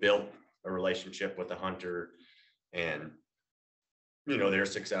 if you've built a relationship with a hunter and, they're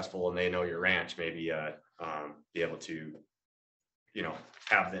successful and they know your ranch, maybe be able to,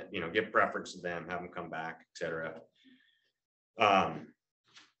 have that, give preference to them, have them come back, etc.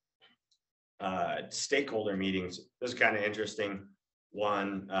 Stakeholder meetings, this is kind of interesting.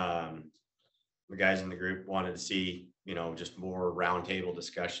 One, the guys in the group wanted to see, just more roundtable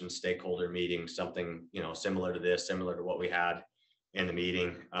discussion, stakeholder meetings, something, similar to this, similar to what we had in the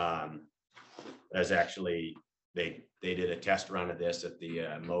meeting. As actually, they did a test run of this at the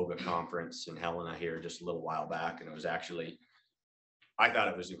MOGA conference in Helena here just a little while back, and it was actually, I thought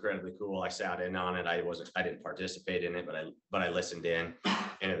it was incredibly cool. I sat in on it. I didn't participate in it, but I listened in,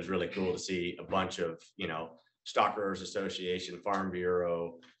 and it was really cool to see a bunch of, Stock Growers Association, Farm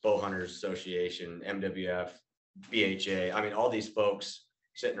Bureau, Bow Hunters Association, MWF, BHA. I mean, all these folks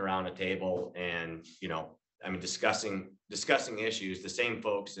sitting around a table and, discussing issues, the same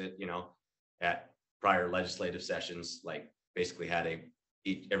folks that, at prior legislative sessions, like basically had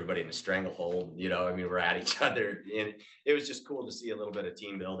everybody in a stranglehold, we're at each other, and it was just cool to see a little bit of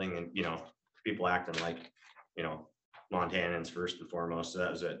team building and, people acting like, Montanans first and foremost. So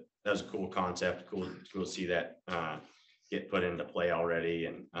that was a cool concept. Cool to see that get put into play already.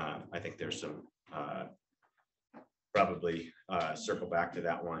 And I think there's some probably circle back to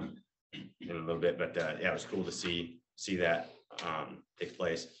that one in a little bit, but yeah, it was cool to see that take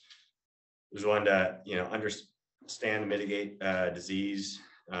place. There's one to, understand and mitigate disease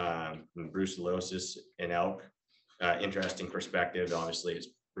and brucellosis in elk. Interesting perspective. Obviously, it's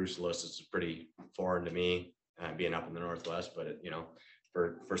brucellosis is pretty foreign to me, being up in the Northwest, but you know,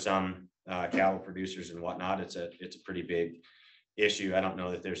 for some cattle producers and whatnot, it's a pretty big issue. I don't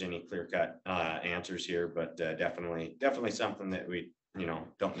know that there's any clear-cut answers here, but definitely something that we, you know,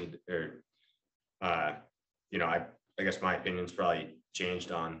 don't need, or you know, I guess my opinion's probably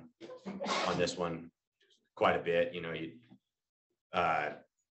changed on this one quite a bit. You know, you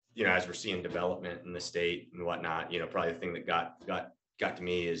know, as we're seeing development in the state and whatnot, you know, probably the thing that got to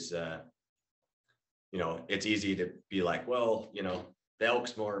me is, you know, it's easy to be like, well, you know, the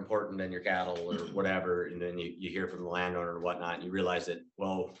elk's more important than your cattle or whatever. And then you hear from the landowner and whatnot, and you realize that,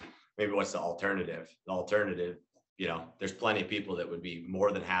 well, maybe what's the alternative? The alternative, you know, there's plenty of people that would be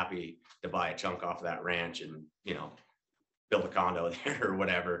more than happy to buy a chunk off of that ranch and, you know, build a condo there or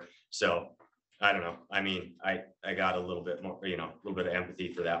whatever. So I don't know. I mean, I got a little bit more, you know, a little bit of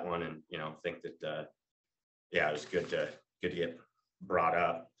empathy for that one, and, you know, think that, yeah, it was good to get brought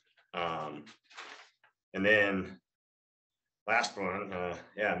up. And then last one,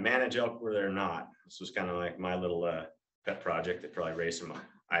 yeah, manage elk where they're not. This was kind of like my little pet project that probably raised some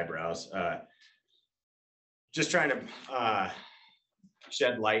eyebrows. Just trying to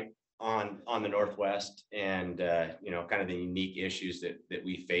shed light on the Northwest and, you know, kind of the unique issues that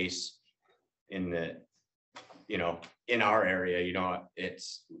we face in the, you know, in our area. You know,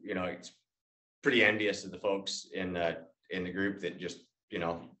 it's pretty envious of the folks in the group that just, you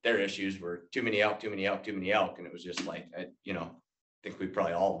know, their issues were too many elk. And it was just like, you know, I think we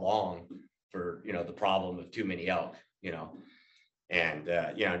probably all long for, you know, the problem of too many elk, you know, and,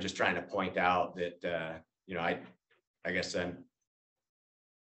 you know, just trying to point out that, you know, I guess I'm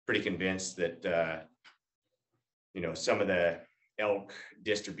pretty convinced that, you know, some of the elk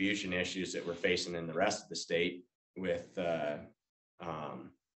distribution issues that we're facing in the rest of the state with,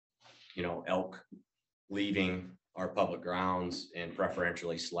 you know, elk leaving our public grounds and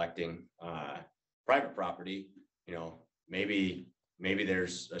preferentially selecting private property, you know, maybe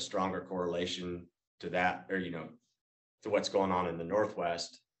there's a stronger correlation to that, or, you know, to what's going on in the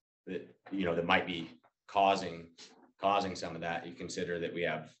Northwest that, you know, that might be causing some of that. You consider that we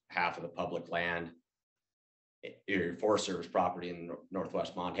have half of the public land, your Forest Service property in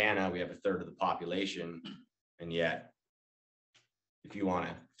Northwest Montana. We have a third of the population, and yet if you want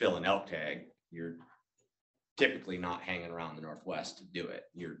to fill an elk tag, you're typically not hanging around the Northwest to do it.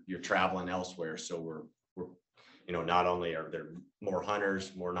 You're traveling elsewhere. So we're, you know, not only are there more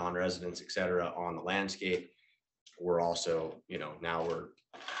hunters, more non-residents, et cetera, on the landscape, we're also, you know, now we're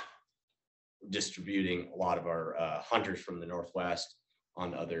distributing a lot of our hunters from the Northwest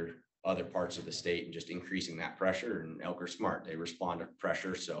on other parts of the state and just increasing that pressure. And elk are smart. They respond to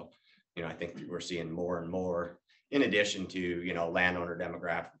pressure. So, you know, I think we're seeing more and more, in addition to, you know, landowner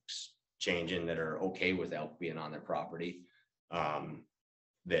demographics changing that are okay with elk being on their property,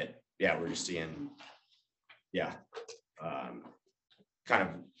 that, yeah, we're just seeing, yeah, kind of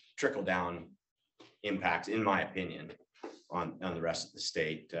trickle down impacts, in my opinion, on the rest of the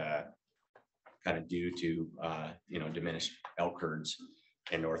state, kind of due to, you know, diminished elk herds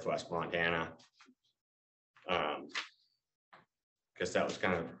in Northwest Montana. Because that was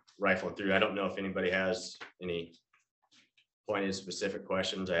kind of rifling through. I don't know if anybody has any pointed specific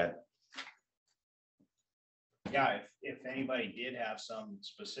questions at. Yeah, if anybody did have some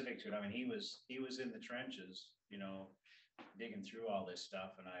specific to it, I mean, he was in the trenches, you know, digging through all this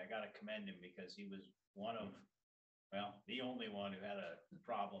stuff, and I gotta commend him because he was one of, well, the only one who had a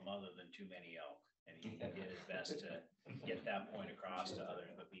problem other than too many elk. And he did his best to get that point across to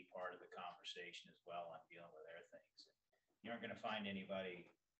others, but be part of the conversation as well on dealing with their things. You aren't gonna find anybody,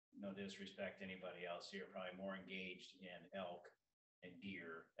 no disrespect to anybody else here, probably more engaged in elk and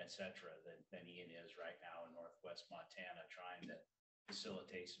deer, et cetera, than Ian is right now in Northwest Montana, trying to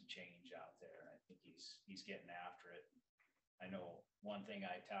facilitate some change out there. I think he's getting after it. I know one thing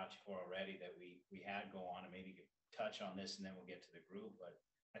I touched for already that we had go on, and maybe touch on this and then we'll get to the group, but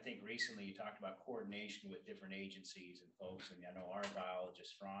I think recently you talked about coordination with different agencies and folks, and I know our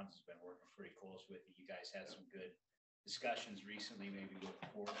biologist Franz has been working pretty close with you. You guys had some good discussions recently, maybe with the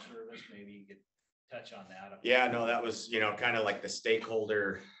Forest Service. Maybe you could touch on that. Yeah, no, that was, you know, kind of like the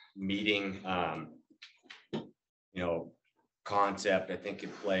stakeholder meeting, you know, concept. I think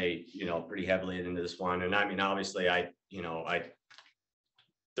it played, you know, pretty heavily into this one. And I mean, obviously I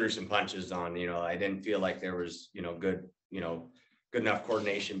threw some punches on, you know, I didn't feel like there was, you know, good enough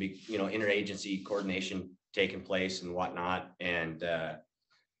coordination, you know, interagency coordination taking place and whatnot. And I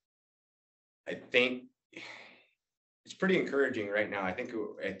think it's pretty encouraging right now. I think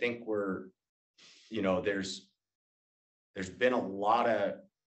we're, you know, there's been a lot of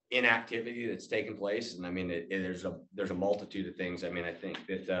inactivity that's taken place. And I mean, there's a multitude of things. I mean, I think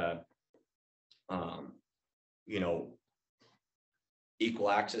that, you know,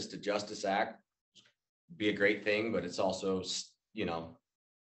 Equal Access to Justice Act be a great thing, but it's also, you know,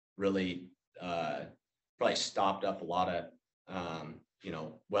 really probably stopped up a lot of, you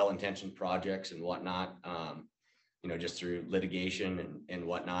know, well-intentioned projects and whatnot, you know, just through litigation and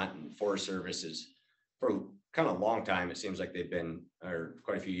whatnot. And Forest Service is, for kind of a long time, it seems like they've been, or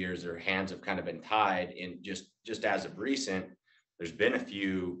quite a few years, their hands have kind of been tied. And just as of recent, there's been a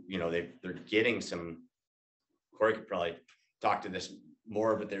few, you know, they're getting some, Corey could probably talk to this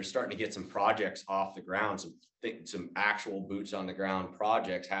more, but they're starting to get some projects off the ground, some actual boots on the ground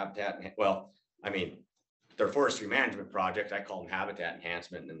projects, habitat. Well, I mean, they're forestry management projects. I call them habitat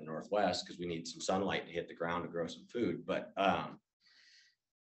enhancement in the Northwest because we need some sunlight to hit the ground to grow some food. But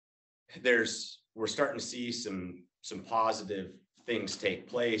we're starting to see some positive things take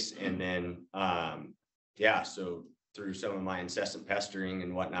place. And then, yeah, so through some of my incessant pestering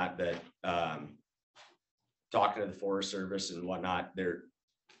and whatnot, that talking to the Forest Service and whatnot,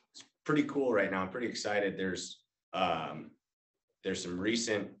 it's pretty cool right now. I'm pretty excited. There's some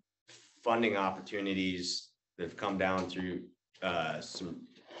recent funding opportunities that have come down through some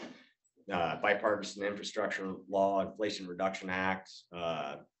bipartisan infrastructure law, Inflation Reduction Act,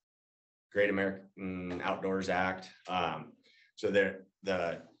 Great American Outdoors Act. So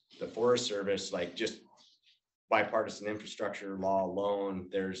the Forest Service, like just bipartisan infrastructure law alone,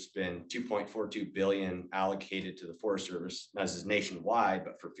 there's been $2.42 billion allocated to the Forest Service. This is nationwide,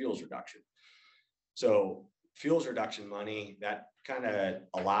 but for fuels reduction. So fuels reduction money, that kind of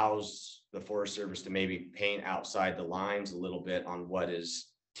allows the Forest Service to maybe paint outside the lines a little bit on what is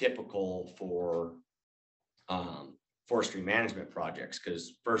typical for forestry management projects.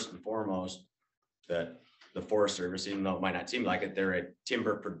 Because first and foremost, the Forest Service, even though it might not seem like it, they're a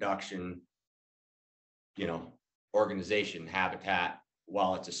timber production, you know, organization. Habitat,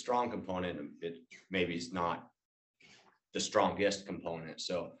 while it's a strong component, it maybe is not the strongest component.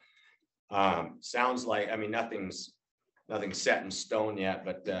 So sounds like, I mean, nothing's set in stone yet,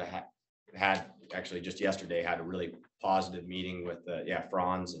 but had actually just yesterday had a really positive meeting with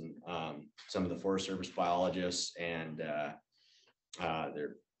Franz and some of the Forest Service biologists and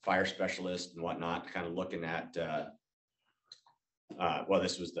their fire specialists and whatnot, kind of looking at well,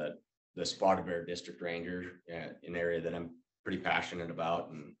 this was the spotted bear district ranger, an area that I'm pretty passionate about,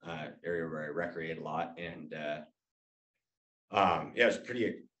 and area where I recreate a lot. And yeah, it was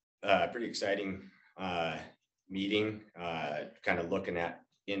pretty exciting meeting, kind of looking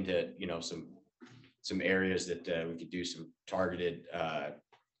into, you know, some areas that we could do some targeted,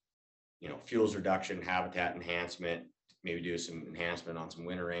 you know, fuels reduction, habitat enhancement, maybe do some enhancement on some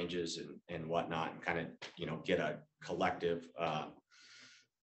winter ranges and whatnot, and kind of, you know, get a collective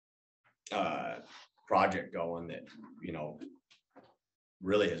project going that, you know,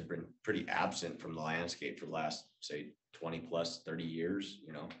 really has been pretty absent from the landscape for the last, say, 20 plus 30 years,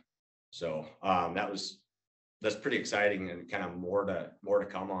 you know. So that's pretty exciting, and kind of more to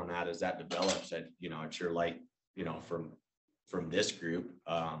come on that as that develops. You know, I'd sure like, you know, from this group,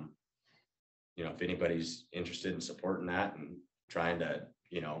 you know, if anybody's interested in supporting that and trying to,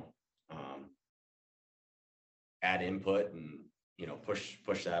 you know, add input and, you know, push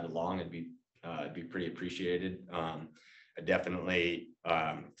that along, it'd be pretty appreciated. I definitely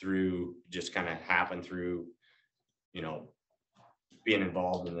through just kind of happened through, you know, being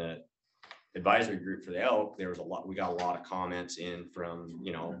involved in the advisory group for the elk, we got a lot of comments in from,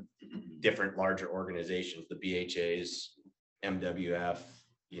 you know, different larger organizations, the BHAs, MWF,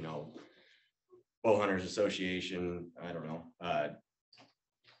 you know, Bow Hunters Association, I don't know,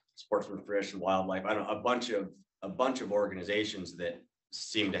 Sportsman Fish and Wildlife, I don't know, a bunch of organizations that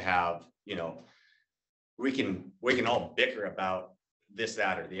seem to have, you know, we can all bicker about this,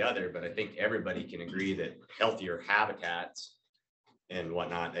 that, or the other, but I think everybody can agree that healthier habitats and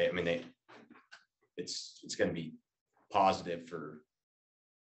whatnot, it's going to be positive for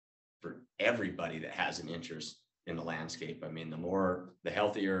everybody that has an interest in the landscape. I mean, the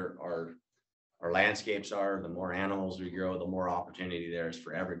healthier our landscapes are, the more animals we grow, the more opportunity there is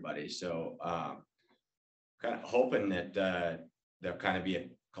for everybody. So kind of hoping that there'll kind of be a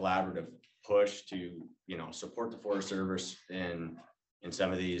collaborative push to, you know, support the Forest Service in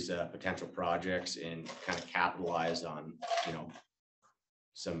some of these potential projects, and kind of capitalize on, you know,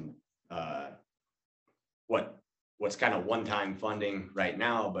 some what's kind of one-time funding right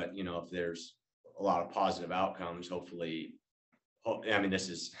now, but, you know, if there's a lot of positive outcomes, hopefully, I mean, this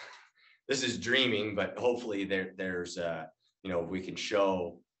is dreaming, but hopefully there's you know, we can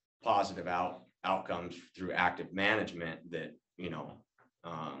show positive outcomes through active management that, you know,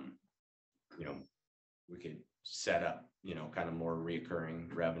 you know, we could set up, you know, kind of more recurring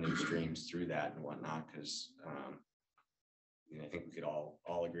revenue streams through that and whatnot, because you know, I think we could all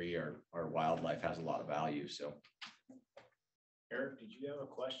agree our wildlife has a lot of value. So Eric, did you have a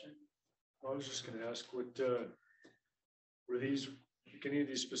question? I was just gonna ask, what, were these, any of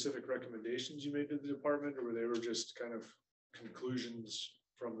these specific recommendations you made to the department, or they were just kind of conclusions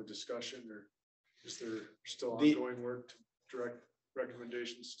from the discussion, or is there still ongoing work to direct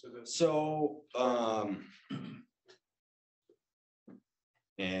recommendations to this? So,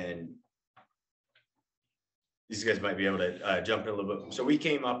 and these guys might be able to jump in a little bit. So we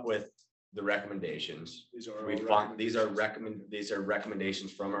came up with the recommendations. These are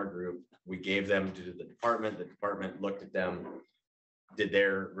recommendations from our group. We gave them to the department. The department looked at them, did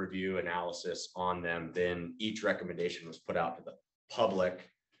their review analysis on them. Then each recommendation was put out to the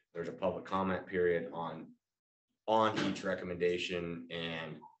public. There's a public comment period on each recommendation,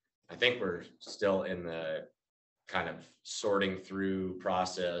 and I think we're still in the kind of sorting through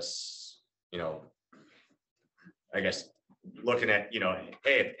process, you know, I guess looking at, you know,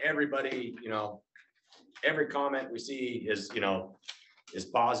 hey, if everybody, you know, every comment we see is, you know, is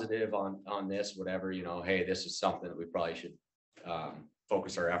positive on this, whatever, you know, hey, this is something that we probably should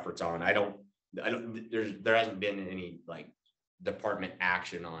focus our efforts on. There hasn't been any like department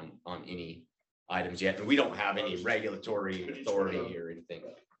action on any items yet, and we don't have any regulatory authority or anything.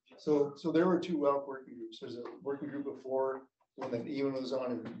 So there were two working groups. There's a working group before, one that Ewan was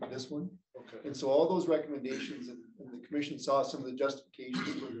on, and this one. Okay. And so all those recommendations, and the commission saw some of the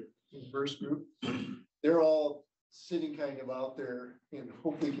justifications for the first group. They're all sitting kind of out there and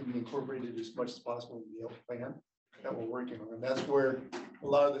hopefully can be incorporated as much as possible in the health plan that we're working on. And that's where a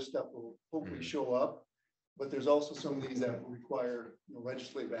lot of this stuff will hopefully show up. But there's also some of these that require, you know,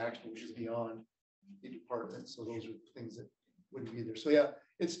 legislative action, which is beyond the department. So those are things that wouldn't be there. So yeah,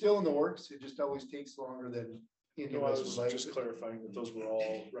 it's still in the works. It just always takes longer than any of No, I us was would like. just clarifying that those were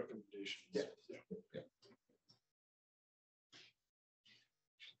all recommendations. Yeah.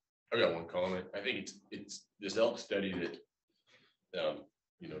 I've got one comment. I think it's this elk study that,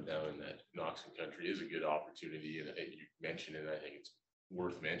 you know, down in that Knoxon country is a good opportunity. And you mentioned it, I think it's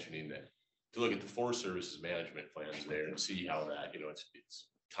worth mentioning that to look at the Forest Service's management plans there and see how that, you know, it's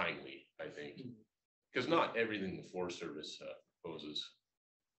timely, I think. Because not everything the Forest Service poses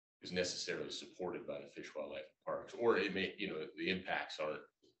is necessarily supported by the Fish Wildlife Parks, or it may, you know, the impacts aren't.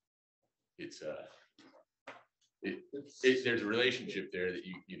 There's a relationship there that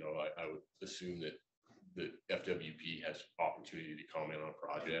you know, I would assume that the FWP has opportunity to comment on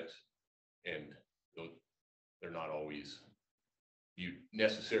projects, and they're not always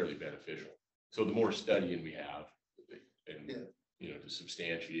necessarily beneficial. So the more studying we have, and you know, to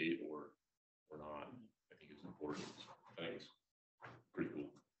substantiate or not, I think it's important. I think it's pretty cool.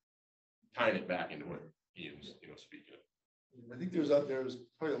 Tying it back into what Ian's, you know, speaking of. I think there's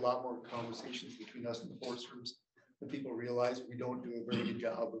probably a lot more conversations between us and the Forest Service than people realize. We don't do a very good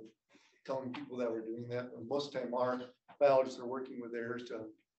job of telling people that we're doing that. And most of the time our biologists are working with theirs to,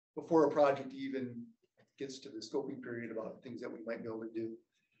 before a project even gets to the scoping period, about things that we might be able to do.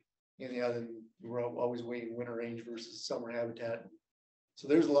 And yeah, then we're always weighing winter range versus summer habitat. So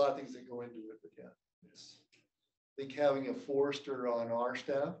there's a lot of things that go into it, but yeah, I think having a forester on our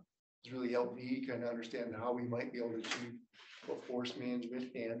staff has really helped me kind of understand how we might be able to achieve both forest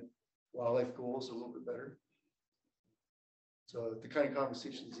management and wildlife goals a little bit better. So the kind of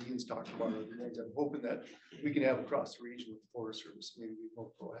conversations Ian's talking about are the things I'm hoping that we can have across the region with the Forest Service, maybe be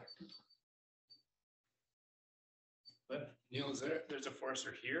more proactive. But Neil, there's a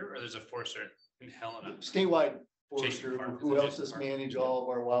forester here, or there's a forester in Helena? Statewide forester who helps us manage all of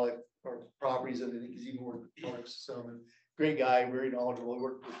our wildlife, our properties, and I think he's even worked with parks. So great guy, very knowledgeable. He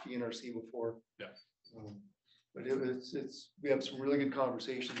worked with DNRC before. Yeah. But we have some really good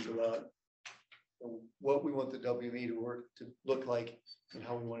conversations about what we want the WMA to look like and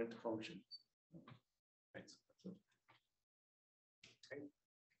how we want it to function. Thanks.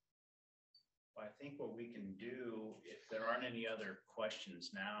 Well, I think what we can do, if there aren't any other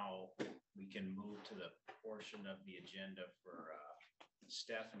questions now, we can move to the portion of the agenda for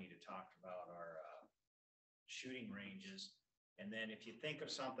Stephanie to talk about our shooting ranges. And then if you think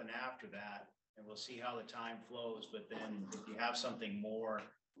of something after that, and we'll see how the time flows, but then if you have something more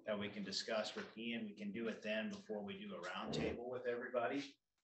that we can discuss with Ian, we can do it then before we do a roundtable with everybody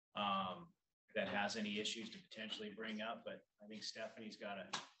that has any issues to potentially bring up. But I think Stephanie's got a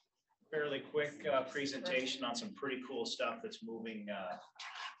fairly quick presentation on some pretty cool stuff that's moving,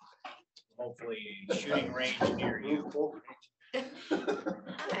 hopefully a shooting range near you.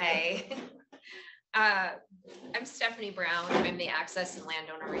 Hi. I I'm Stephanie Brown. I'm the Access and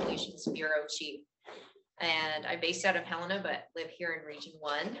Landowner Relations Bureau Chief. And I'm based out of Helena, but live here in Region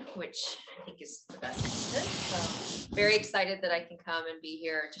 1, which I think is the best. So very excited that I can come and be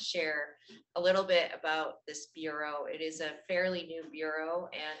here to share a little bit about this bureau. It is a fairly new bureau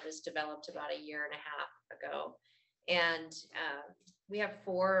and was developed about 1.5 years ago. And we have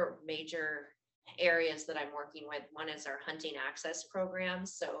 4 major areas that I'm working with. One is our hunting access program.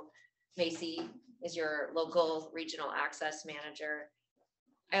 So Macy is your local regional access manager.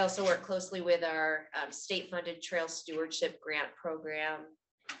 I also work closely with our state-funded trail stewardship grant program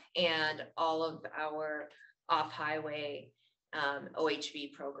and all of our off-highway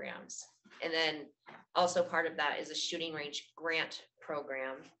OHV programs. And then also part of that is a shooting range grant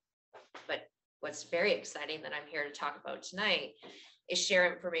program. But what's very exciting that I'm here to talk about tonight is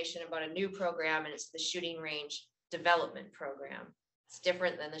share information about a new program, and it's the shooting range development program. It's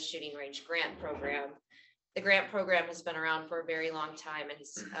different than the shooting range grant program. The grant program has been around for a very long time and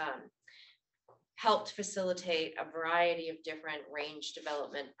has helped facilitate a variety of different range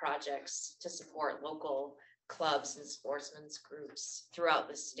development projects to support local clubs and sportsmen's groups throughout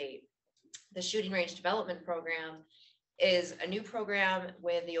the state. The shooting range development program is a new program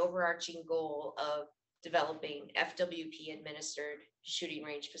with the overarching goal of developing FWP administered shooting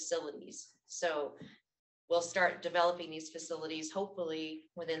range facilities. So we'll start developing these facilities hopefully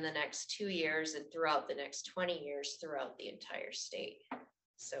within the next 2 years and throughout the next 20 years throughout the entire state.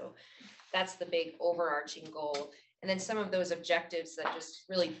 So that's the big overarching goal. And then some of those objectives that just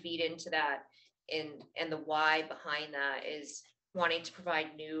really feed into that and the why behind that is wanting to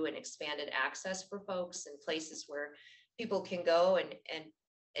provide new and expanded access for folks and places where people can go and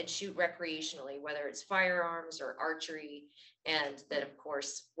shoot recreationally, whether it's firearms or archery, and then of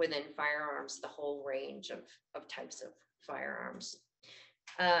course within firearms, the whole range of types of firearms.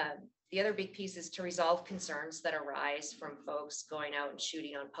 The other big piece is to resolve concerns that arise from folks going out and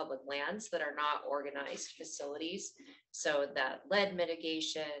shooting on public lands that are not organized facilities. So that lead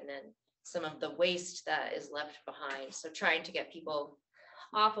mitigation and some of the waste that is left behind. So trying to get people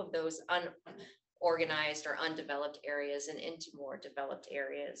off of those unorganized or undeveloped areas and into more developed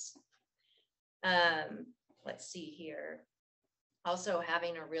areas. Let's see here. Also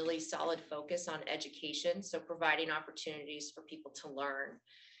having a really solid focus on education. So providing opportunities for people to learn,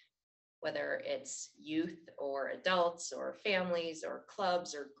 whether it's youth or adults or families or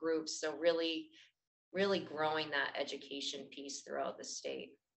clubs or groups. So really, really growing that education piece throughout the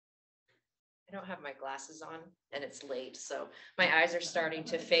state. I don't have my glasses on and it's late, so my eyes are starting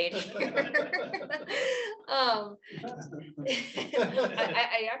to fade here. I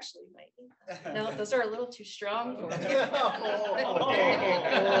actually might. No, those are a little too strong for me.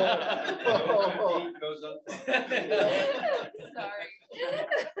 Sorry.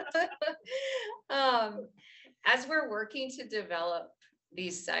 As we're working to develop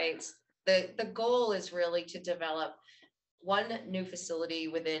these sites, the goal is really to develop one new facility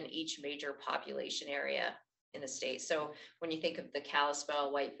within each major population area in the state. So when you think of the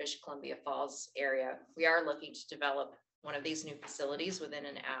Kalispell, Whitefish, Columbia Falls area, we are looking to develop one of these new facilities within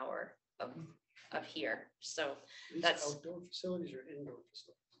an hour of here. So that's outdoor facilities or indoor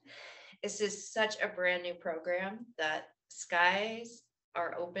facilities. This is such a brand new program that skies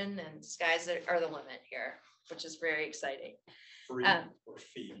are open and skies are the limit here, which is very exciting. Free or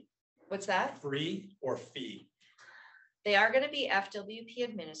fee? What's that? Free or fee? They are going to be FWP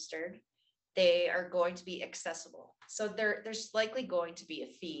administered. They are going to be accessible. So there's likely going to be a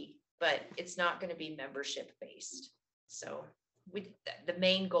fee, but it's not going to be membership based. So the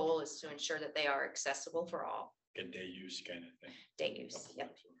main goal is to ensure that they are accessible for all. A day use kind of thing. Day use,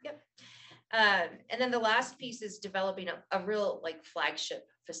 yep. And then the last piece is developing a real like flagship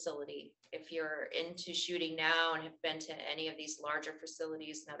facility. If you're into shooting now and have been to any of these larger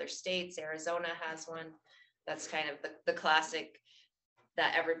facilities in other states, Arizona has one. That's kind of the classic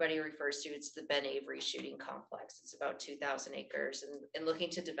that everybody refers to. It's the Ben Avery Shooting Complex. It's about 2,000 acres and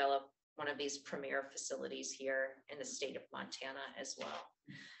looking to develop one of these premier facilities here in the state of Montana as well.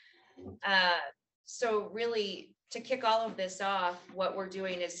 So really, to kick all of this off, what we're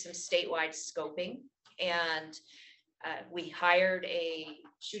doing is some statewide scoping, and we hired a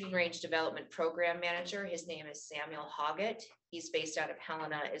shooting range development program manager. His name is Samuel Hoggett. He's based out of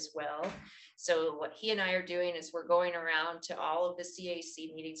Helena as well. So what he and I are doing is we're going around to all of the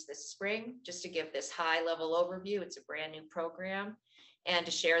CAC meetings this spring, just to give this high level overview. It's a brand new program, and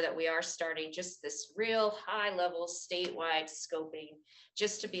to share that we are starting just this real high level statewide scoping,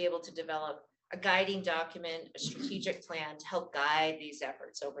 just to be able to develop a guiding document, a strategic plan to help guide these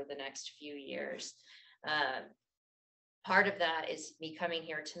efforts over the next few years. part of that is me coming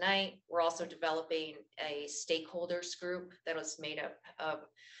here tonight. We're also developing a stakeholders group that was made up of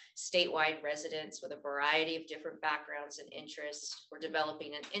statewide residents with a variety of different backgrounds and interests. We're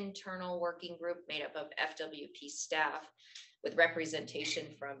developing an internal working group made up of FWP staff with representation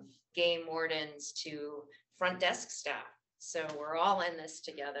from game wardens to front desk staff. So we're all in this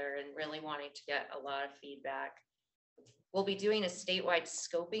together and really wanting to get a lot of feedback. We'll be doing a statewide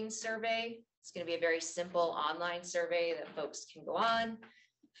scoping survey. It's going to be a very simple online survey that folks can go on,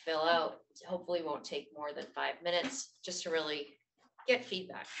 fill out. Hopefully won't take more than 5 minutes, just to really get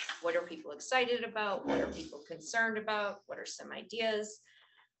feedback. What are people excited about? What are people concerned about? What are some ideas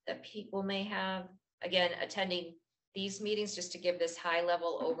that people may have? Again, attending these meetings just to give this high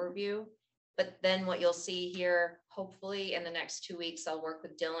level overview. But then what you'll see here, hopefully in the next 2 weeks, I'll work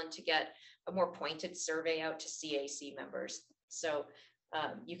with Dylan to get a more pointed survey out to CAC members. So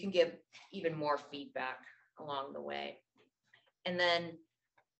you can give even more feedback along the way. And then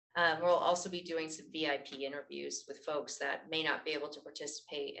we'll also be doing some VIP interviews with folks that may not be able to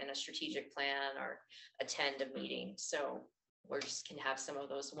participate in a strategic plan or attend a meeting. So we're just can have some of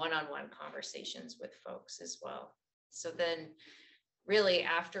those one-on-one conversations with folks as well. So then really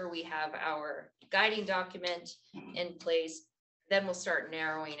after we have our guiding document in place, then we'll start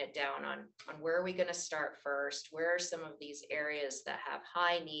narrowing it down on where are we going to start first? Where are some of these areas that have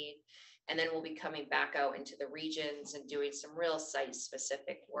high need? And then we'll be coming back out into the regions and doing some real site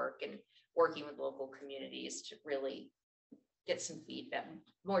specific work and working with local communities to really get some feedback,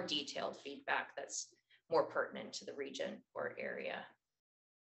 more detailed feedback that's more pertinent to the region or area.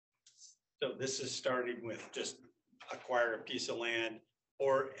 So this is starting with just acquire a piece of land,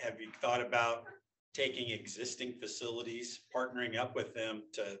 or have you thought about taking existing facilities, partnering up with them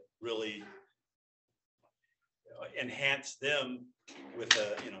to really enhance them with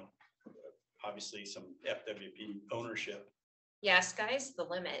obviously some FWP ownership? Yeah, sky's the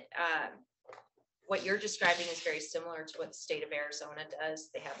limit. What you're describing is very similar to what the state of Arizona does.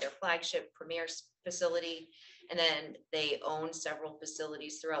 They have their flagship premier facility, and then they own several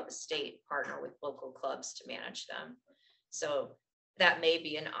facilities throughout the state, partner with local clubs to manage them. So that may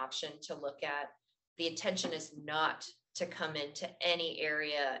be an option to look at. The intention is not to come into any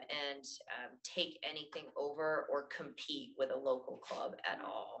area and take anything over or compete with a local club at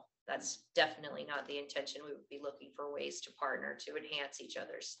all. That's definitely not the intention. We would be looking for ways to partner to enhance each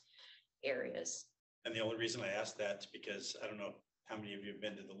other's areas. And the only reason I asked that is because I don't know how many of you have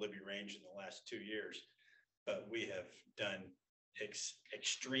been to the Libby Range in the last 2 years, but we have done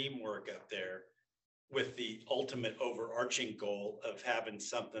extreme work up there with the ultimate overarching goal of having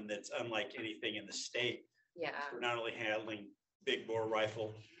something that's unlike anything in the state. Yeah. We're not only handling big bore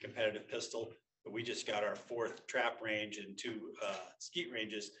rifle, competitive pistol, but we just got our 4th trap range and 2 skeet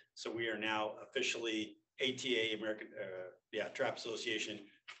ranges. So we are now officially ATA, American Trap Association,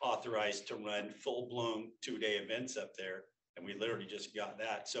 authorized to run full-blown 2-day events up there. And we literally just got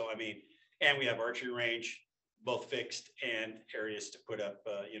that. So, I mean, and we have archery range, both fixed and areas to put up,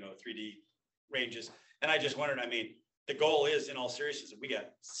 3D ranges. And I just wondered, I mean, the goal is, in all seriousness, we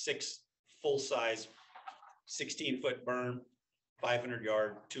got 6 full-size 16-foot berm, 500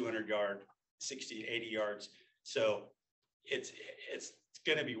 yard, 200 yard, 60, 80 yards. So it's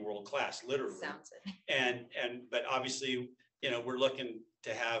going to be world-class, literally. Sounds it. But obviously, we're looking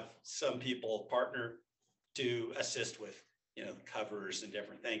to have some people partner to assist with, covers and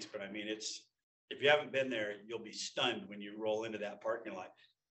different things. But I mean, if you haven't been there, you'll be stunned when you roll into that parking lot.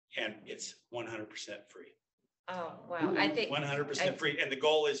 And it's 100% free. Oh, wow. I think 100% free. And the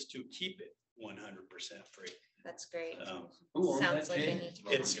goal is to keep it 100% free. That's great. Sounds like I need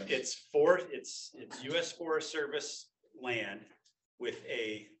to. It's US Forest Service land with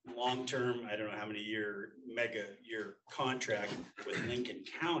a long-term, I don't know how many mega year contract with Lincoln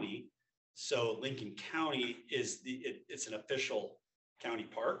County. So Lincoln County it's an official county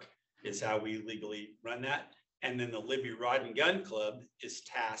park, is how we legally run that. And then the Libby Rod and Gun Club is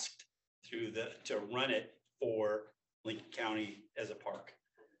tasked to run it for Lincoln County as a park.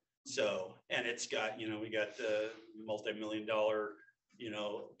 So, and it's got, we got the multi-million-dollar,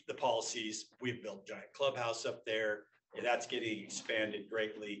 the policies. We've built giant clubhouse up there. That's getting expanded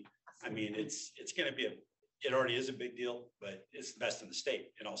greatly. I mean, it's going to be it already is a big deal, but it's the best in the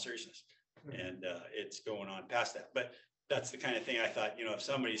state in all seriousness. And it's going on past that. But that's the kind of thing I thought, if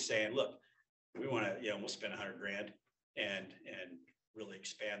somebody's saying, look, we want to, we'll spend $100 grand and really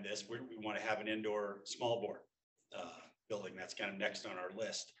expand this. We want to have an indoor small bore building. That's kind of next on our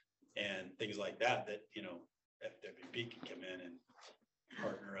list, and things like that FWP can come in and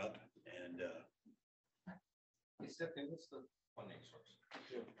partner up and Stephanie, what's the funding source?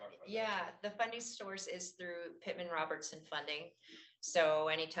 Yeah, the funding source is through Pittman Robertson funding. So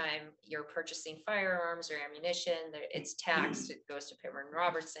anytime you're purchasing firearms or ammunition, it's taxed, it goes to Pittman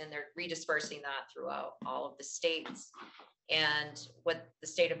Robertson. They're redispersing that throughout all of the states. And what the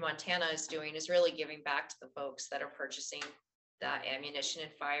state of Montana is doing is really giving back to the folks that are purchasing that ammunition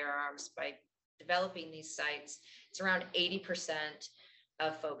and firearms by developing these sites. It's around 80%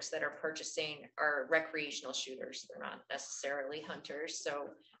 of folks that are purchasing are recreational shooters. They're not necessarily hunters. So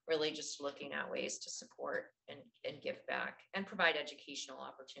really just looking at ways to support and give back and provide educational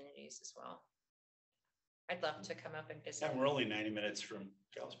opportunities as well. I'd love to come up and visit. And we're only 90 minutes from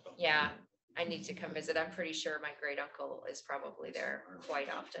Kalispell. Yeah, I need to come visit. I'm pretty sure my great uncle is probably there quite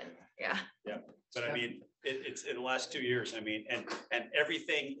often. Yeah. Yeah, but I mean, it's in the last 2 years, I mean, and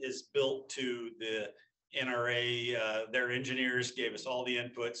everything is built to the NRA, their engineers gave us all the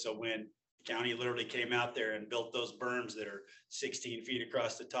input. So when the county literally came out there and built those berms that are 16 feet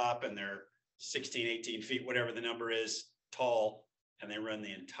across the top and they're 16, 18 feet, whatever the number is, tall, and they run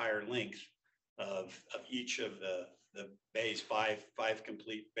the entire length of each of the bays, five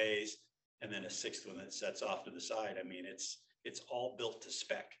complete bays, and then a sixth one that sets off to the side. I mean, it's all built to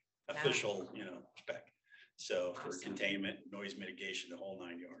spec, official, spec. So for containment, noise mitigation, the whole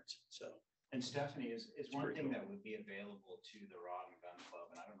 9 yards. So. And Stephanie, is one thing cool. that would be available to the Rod and Gun Club,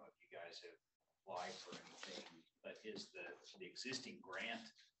 and I don't know if you guys have applied for anything, but is the existing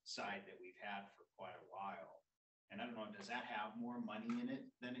grant side that we've had for quite a while. And I don't know, does that have more money in it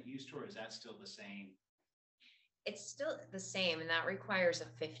than it used to, or is that still the same? It's still the same, and that requires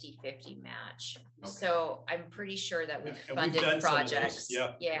a 50-50 match. Okay. So I'm pretty sure that we've And funded done some of those. projects.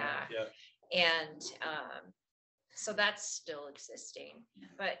 Yeah. And so that's still existing.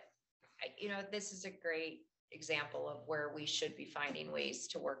 But this is a great example of where we should be finding ways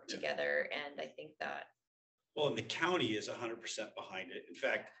to work together. And I think that. Well, and the county is 100% behind it. In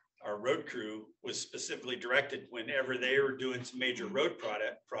fact, our road crew was specifically directed whenever they were doing some major road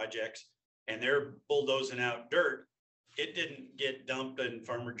projects and they're bulldozing out dirt, it didn't get dumped in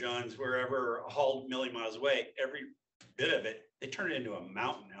Farmer John's, wherever, or hauled a million miles away. Every bit of it, they turned it into a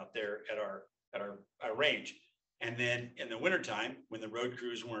mountain out there at our range. And then in the wintertime, when the road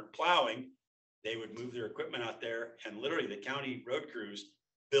crews weren't plowing, they would move their equipment out there, and literally the county road crews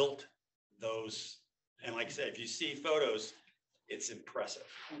built those. And like I said, if you see photos, it's impressive.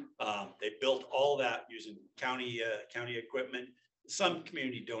 They built all that using county equipment, some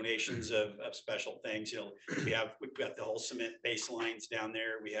community donations of special things. We've got the whole cement baselines down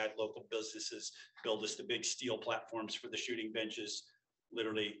there. We had local businesses build us the big steel platforms for the shooting benches,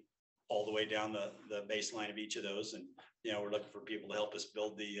 literally all the way down the baseline of each of those. And, we're looking for people to help us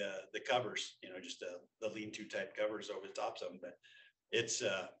build the covers, just the lean-to type covers over the tops of them. But it's,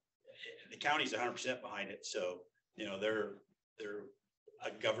 the county's 100% behind it. So, they're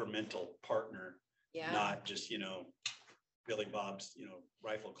a governmental partner, not just, Billy Bob's,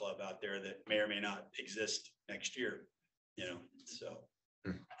 rifle club out there that may or may not exist next year, so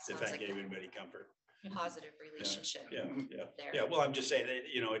if that gave anybody comfort. Positive relationship. Yeah. Well, I'm just saying that,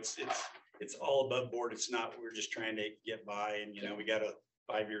 it's all above board. It's not, we're just trying to get by and, we got a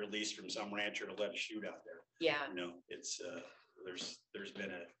 5-year lease from some rancher to let us shoot out there. Yeah. It's, there's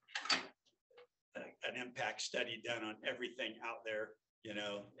been an impact study done on everything out there,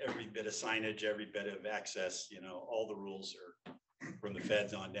 every bit of signage, every bit of access, all the rules are from the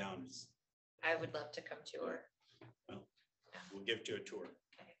feds on down. I would love to come tour. Well, we'll give you a tour.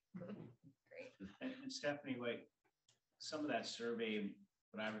 Great. And Stephanie, some of that survey,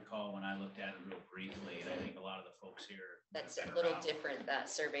 what I recall when I looked at it real briefly, and I think a lot of the folks here. That's a little different, that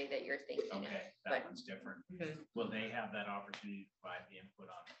survey that you're thinking of. Okay, that one's different. Will they have that opportunity to provide the input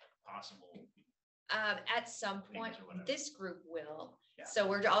on possible? At some point, this group will. Yeah. So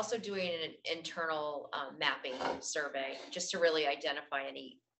we're also doing an internal mapping survey just to really identify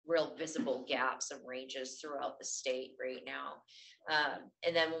any real visible gaps and ranges throughout the state right now.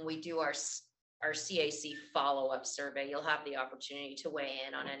 And then when we do our CAC follow-up survey, you'll have the opportunity to weigh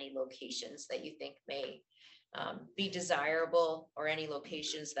in on any locations that you think may be desirable, or any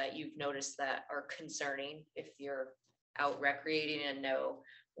locations that you've noticed that are concerning if you're out recreating and know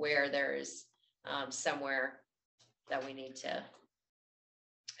where there's somewhere that we need to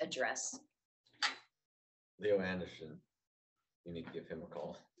address. Leo Anderson, you need to give him a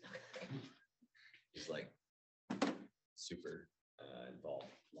call. He's like super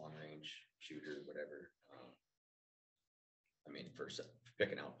involved, long range shooter, whatever. I mean, for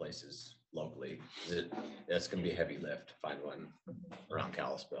picking out places locally, that's going to be a heavy lift to find one around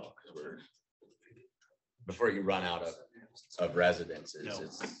Kalispell, because before you run out of of residences, No.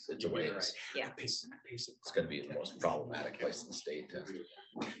 it's a ways. Yeah. It's gonna be the most problematic place in the state to.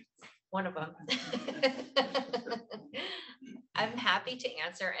 One of them. I'm happy to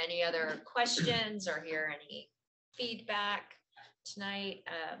answer any other questions or hear any feedback tonight.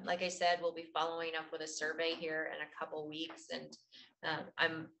 Like I said, we'll be following up with a survey here in a couple weeks, and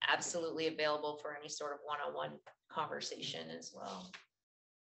I'm absolutely available for any sort of one-on-one conversation as well.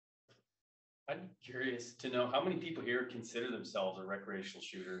 I'm curious to know how many people here consider themselves a recreational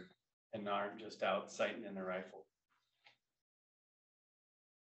shooter and aren't just out sighting in their rifle.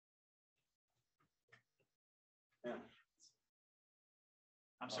 Yeah.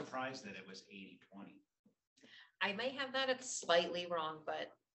 I'm surprised that it was 80-20. I may have that it's slightly wrong,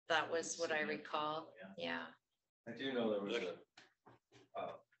 but that was what I recall. Yeah. I do know there was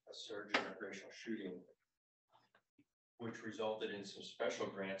a surge in recreational shooting, which resulted in some special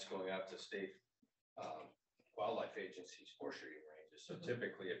grants going out to state wildlife agencies for shooting ranges. So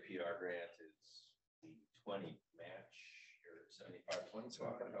typically a PR grant is 20 match or 75-20. So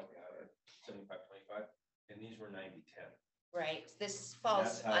I'm gonna help you out at 75-25, and these were 90-10. Right. This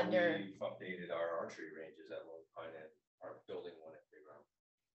falls That's how under. we've updated our archery ranges at Lone Pine and are building one at Big Round.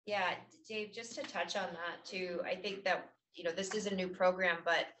 Yeah, Dave, just to touch on that too, I think that, you know, this is a new program,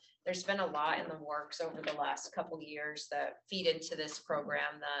 but there's been a lot in the works over the last couple of years that feed into this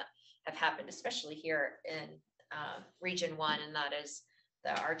program that have happened, especially here in Region 1, and that is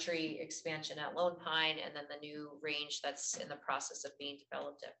the archery expansion at Lone Pine, and then the new range that's in the process of being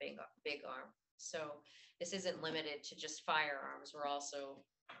developed at Big Arm. So this isn't limited to just firearms. We're also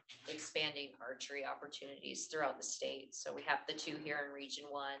expanding archery opportunities throughout the state. So we have the 2 here in Region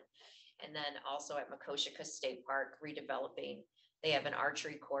 1, and then also at Makoshika State Park redeveloping. They have an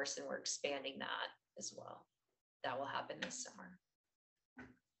archery course, and we're expanding that as well. That will happen this summer.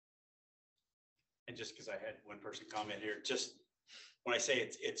 And just because I had one person comment here, just when I say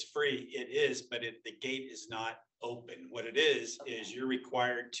it's free, it is, but the gate is not open. What it is you're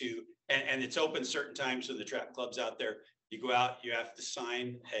required to, and it's open certain times when the trap club's out there. You go out, you have to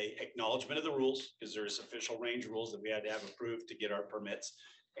sign a acknowledgement of the rules, because there's official range rules that we had to have approved to get our permits.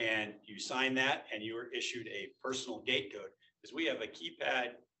 And you sign that, and you are issued a personal gate code, because we have a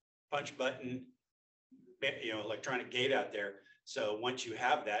keypad, punch button, electronic gate out there. So once you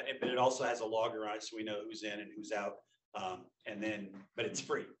have that, but it also has a logger on it, so we know who's in and who's out. But it's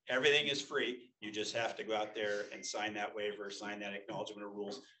free. Everything is free. You just have to go out there and sign that waiver, sign that acknowledgement of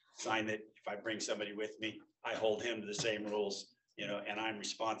rules, sign that if I bring somebody with me, I hold him to the same rules, and I'm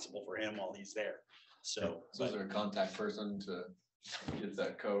responsible for him while he's there. So is there a contact person to get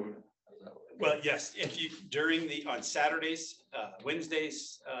that code? Well, yes, if you, on Saturdays,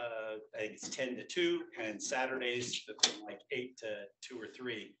 Wednesdays, I think it's 10 to 2, and Saturdays, from like 8 to 2 or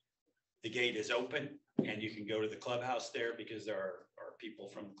 3, the gate is open, and you can go to the clubhouse there, because there are people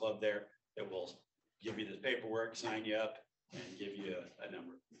from the club there that will give you the paperwork, sign you up, and give you a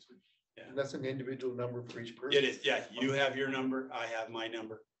number. Yeah. And that's an individual number for each person? It is, yeah. You have your number, I have my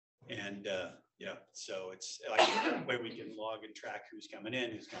number, and yeah, so it's like that way we can log and track who's coming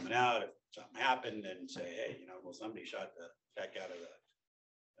in, who's coming out. If something happened, and say, hey, well, somebody shot the heck out of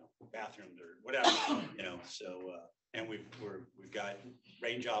the bathrooms or whatever, So and we've got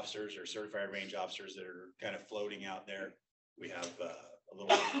range officers or certified range officers that are kind of floating out there. We have a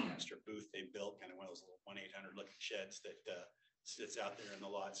little extra booth they built, kind of one of those little 1-800 looking sheds that sits out there in the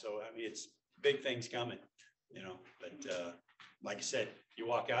lot. So I mean, it's big things coming, but like I said, you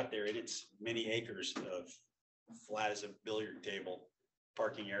walk out there and it's many acres of flat as a billiard table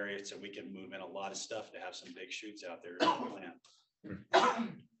parking area, so we can move in a lot of stuff to have some big shoots out there.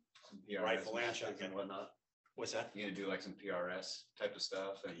 Rifle and shotgun and whatnot. What's that? You gonna do like some PRS type of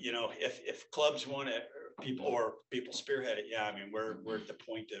stuff? And if clubs want to, people spearhead it, yeah. I mean, we're at the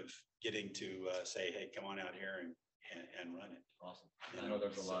point of getting to say, hey, come on out here and run it. Awesome. I know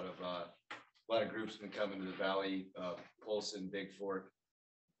there's a lot of groups been coming to the valley, Polson, Big Fork,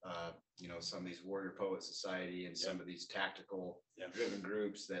 some of these Warrior Poet Society and some of these tactical driven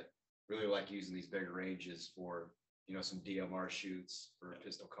groups that really like using these bigger ranges for, some DMR shoots for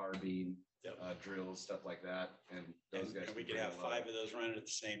pistol carbine, drills, stuff like that. And those guys. And we could have 5 of those running at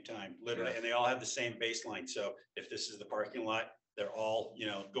the same time, literally, and they all have the same baseline. So if this is the parking lot, they're all,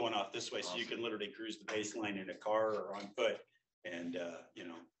 going off this way. So you can literally cruise the baseline in a car or on foot, and a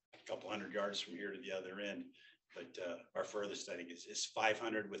couple 100 yards from here to the other end. But our furthest, I think, is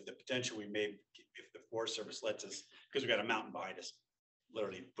 500, with the potential we may, if the Forest Service lets us, because we got a mountain behind us,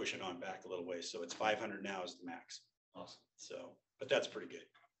 literally push it on back a little way. So it's 500 now is the max. Awesome. So, but that's pretty good.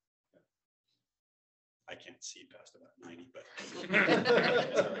 I can't see past about 90, but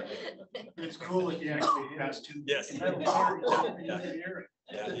it's cool. cool if you actually has two. Yes.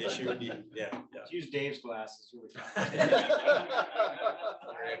 Yeah, the issue would be, yeah. Use Dave's glasses.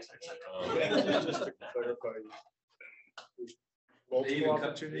 Just to clarify. They even Multiple come-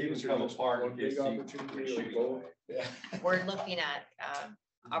 opportunities they or even come just apart one if they big see opportunity or shooting both? Yeah. We're looking at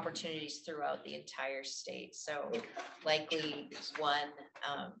opportunities throughout the entire state, so likely one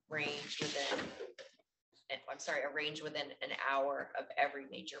range within, I'm sorry, a range within an hour of every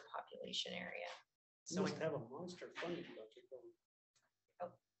major population area. So Must have a monster funding budget going.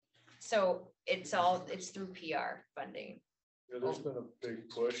 So it's through PR funding. Yeah, there's been a big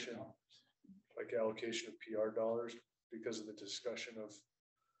push in like allocation of PR dollars because of the discussion of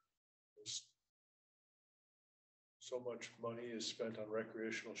so much money is spent on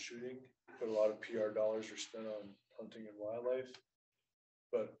recreational shooting, but a lot of PR dollars are spent on hunting and wildlife.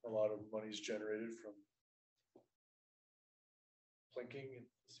 But a lot of money is generated from plinking and,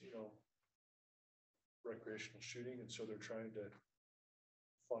 recreational shooting. And so they're trying to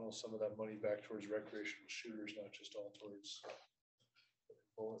funnel some of that money back towards recreational shooters, not just all towards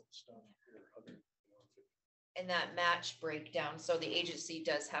bullet stuff or other. And that match breakdown, so the agency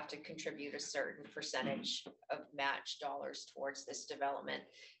does have to contribute a certain percentage of match dollars towards this development.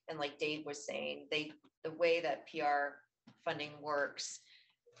 And like Dave was saying, the way that PR funding works,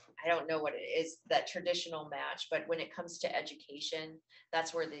 I don't know what it is, that traditional match, but when it comes to education,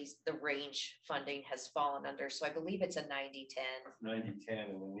 that's where the range funding has fallen under. So I believe it's a 90-10. 90-10,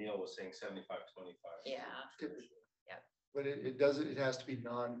 and then Neil was saying 75-25. Yeah. But it doesn't, it has to be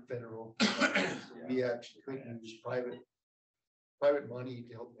non-federal. So we actually couldn't use private money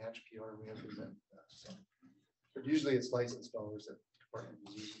to help match PR. We have to do that. So, but usually it's licensed dollars that the department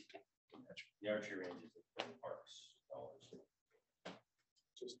is using to match. The archery range is the parks dollars.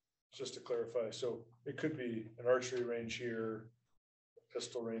 Just to clarify, so it could be an archery range here, a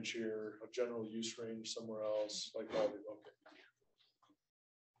pistol range here, a general use range somewhere else, like all the, okay.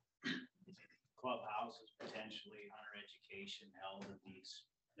 Clubhouses, potentially hunter education held at these,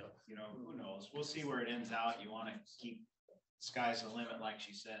 who knows? We'll see where it ends out. You want to keep sky's the limit, like she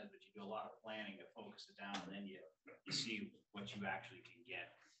said, but you do a lot of planning to focus it down, and then you see what you actually can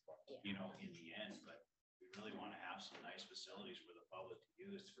get, in the end. But we really want to have some nice facilities for the public to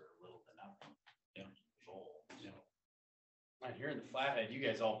use for little to nothing. Goal. Right here in the Flathead, you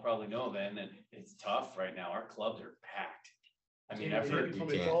guys all probably know then that it's tough right now. Our clubs are packed. I mean, I've heard.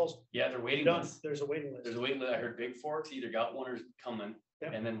 Yeah, they're waiting lists. There's a waiting list. There's a waiting list. I heard Big Fork's either got one or is coming,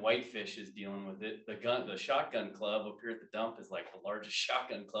 and then Whitefish is dealing with it. The shotgun club up here at the dump is like the largest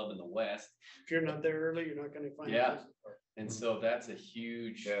shotgun club in the West. If you're not there early, you're not going to find. Yeah, and so that's a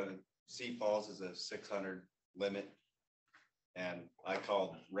huge. Yeah, the Sea Falls is a 600 limit. And I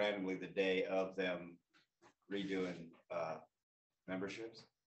called randomly the day of them redoing memberships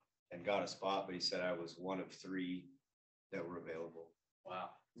and got a spot, but he said I was one of 3 that were available. Wow.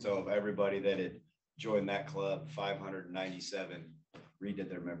 So of everybody that had joined that club, 597 redid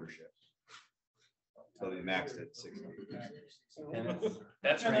their membership. So they maxed at 600. And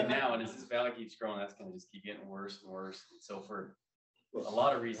that's right now, and as this valley keeps growing, that's gonna just keep getting worse and worse. So for a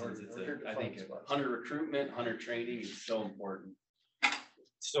lot of reasons, I think hunter recruitment, hunter training is so important.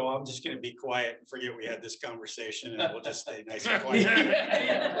 So I'm just gonna be quiet and forget we had this conversation, and we'll just stay nice and quiet.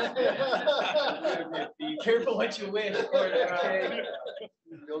 Be careful what you wish for.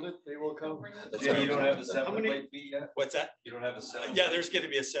 Build it, they will come. Yeah, you don't have the 7-plate fee yet? What's that? You don't have the 7? Yeah, there's gonna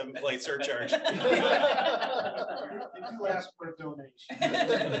be a 7-plate surcharge. You ask for a donation.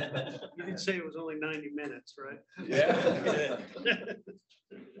 You did say it was only 90 minutes, right? Yeah.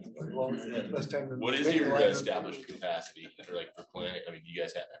 What is your established capacity for for planning? I mean, you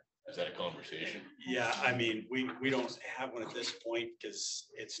guys have, is that a conversation? Yeah, I mean, we don't have one at this point because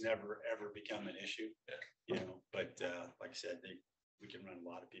it's never ever become an issue. But like I said, we can run a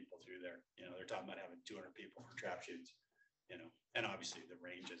lot of people through there. They're talking about having 200 people for trap shoots. And obviously the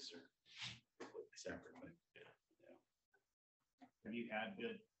ranges are completely separate. But Have you had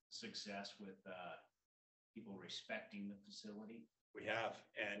good success with people respecting the facility? We have,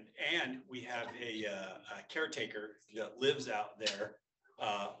 and we have a caretaker that lives out there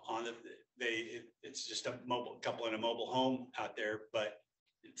it's just a couple in a mobile home out there, but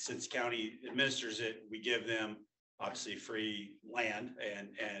since county administers it, we give them obviously free land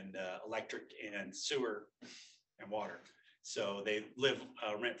and electric and sewer and water. So they live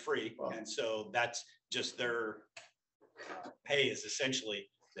rent free. Wow. And so that's just their pay is essentially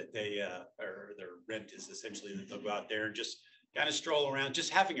that they, or their rent is essentially that they'll go out there and just kind of stroll around,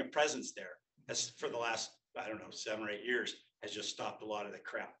 just having a presence there. That's for the last, I don't know, 7 or 8 years has just stopped a lot of the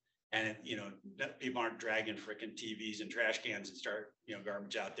crap. And, you know, people aren't dragging frickin' TVs and trash cans and start, you know,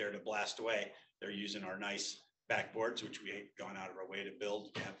 garbage out there to blast away. They're using our nice backboards, which we ain't gone out of our way to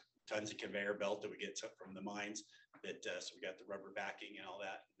build. We have tons of conveyor belt that we get from the mines that, so we got the rubber backing and all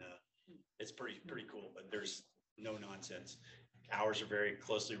that. And, it's pretty cool, but there's no nonsense. Hours are very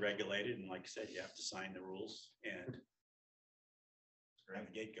closely regulated. And like I said, you have to sign the rules and have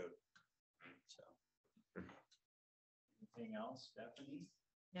a gate code. So. Anything else, Stephanie?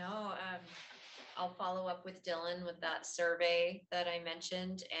 No, I'll follow up with Dylan with that survey that I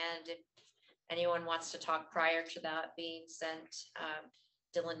mentioned, and if anyone wants to talk prior to that being sent,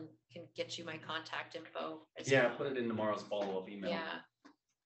 Dylan can get you my contact info. Yeah, put it in tomorrow's follow-up email. Yeah.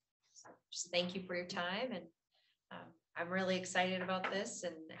 So just thank you for your time, and I'm really excited about this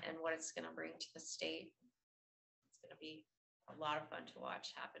and what it's gonna bring to the state. It's gonna be a lot of fun to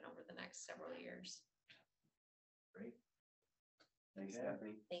watch happen over the next several years. Great. Thanks,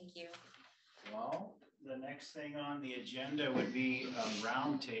 Stephanie. Thank you. Well, the next thing on the agenda would be a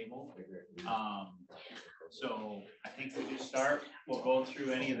roundtable. So I think we just start, we'll go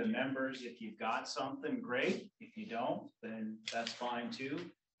through any of the members. If you've got something, great. If you don't, then that's fine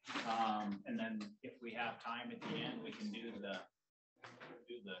too. And then if we have time at the end, we can do the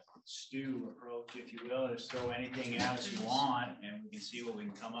stew approach, if you will, or throw anything else you want, and we can see what we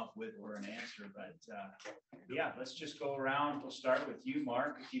can come up with for an answer. But yeah, let's just go around. We'll start with you,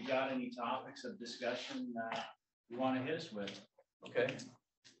 Mark. If you've got any topics of discussion you want to hit us with. Okay.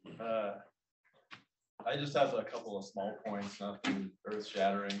 I just have a couple of small points, nothing earth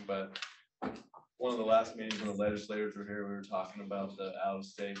shattering, but one of the last meetings when the legislators were here, we were talking about the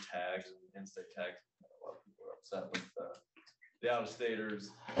out-of-state tags and in-state tags. A lot of people are upset with the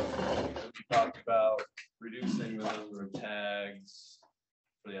out-of-staters. We talked about reducing the number of tags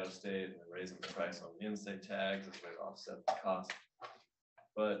for the out-of-state and raising the price on the in-state tags as a way to offset the cost.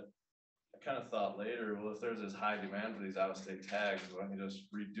 But I kind of thought later, well, if there's this high demand for these out-of-state tags, why don't you just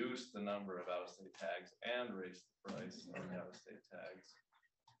reduce the number of out-of-state tags and raise the price on the out-of-state tags?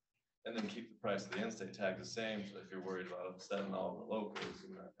 And then keep the price of the in-state tag the same, so if you're worried about upsetting all the locals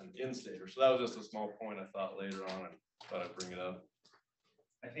and the in-staters. So that was just a small point I thought later on, and thought I'd bring it up.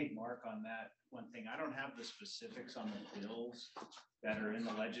 I think, Mark, on that one thing, I don't have the specifics on the bills that are in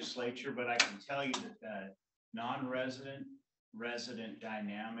the legislature, but I can tell you that the non-resident resident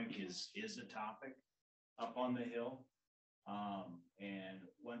dynamic is a topic up on the Hill. And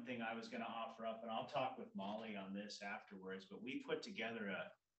one thing I was going to offer up, and I'll talk with Molly on this afterwards, but we put together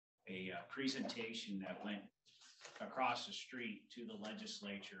a presentation that went across the street to the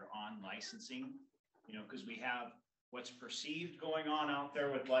legislature on licensing, you know, because we have what's perceived going on out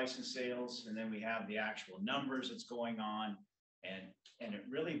there with license sales, and then we have the actual numbers that's going on, and it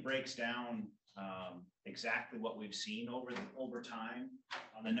really breaks down exactly what we've seen over time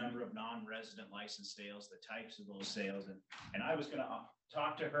on the number of non-resident license sales, the types of those sales, and I was going to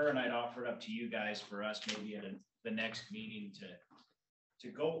talk to her, and I'd offer it up to you guys for us maybe at the next meeting to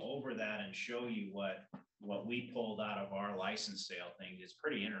go over that and show you what we pulled out of our license sale thing. Is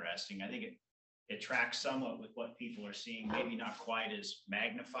pretty interesting. I think it tracks somewhat with what people are seeing, maybe not quite as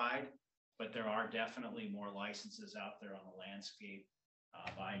magnified, but there are definitely more licenses out there on the landscape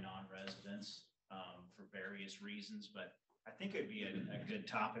by non-residents for various reasons. But I think it'd be a good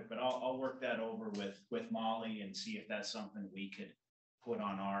topic, but I'll work that over with Molly and see if that's something we could put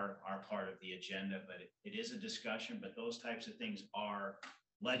on our part of the agenda. But it is a discussion, but those types of things are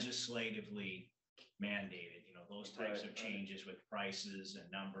legislatively mandated, you know, those types of changes with prices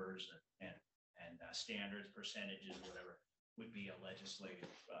and numbers and standards, percentages, whatever, would be a legislative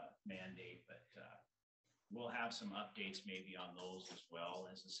mandate. But we'll have some updates maybe on those as well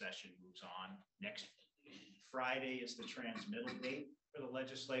as the session moves on. Next Friday is the transmittal date for the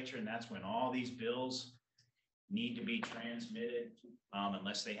legislature, and that's when all these bills need to be transmitted,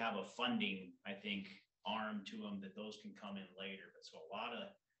 unless they have a funding, I think, arm to them, that those can come in later. But so a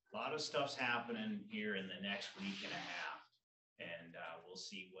lot of stuff's happening here in the next week and a half, and we'll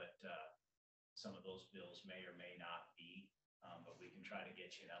see what some of those bills may or may not be, but we can try to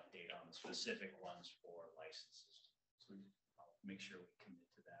get you an update on the specific ones for licenses. So I'll make sure we commit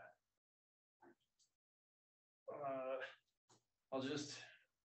to that. I'll just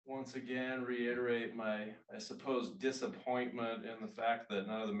once again reiterate my, I suppose, disappointment in the fact that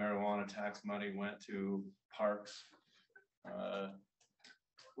none of the marijuana tax money went to parks.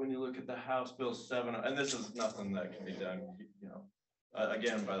 When you look at the House Bill 7, and this is nothing that can be done, you know,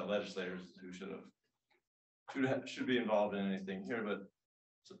 again, by the legislators who should be involved in anything here, but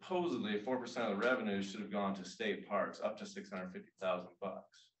supposedly 4% of the revenue should have gone to state parks, up to $650,000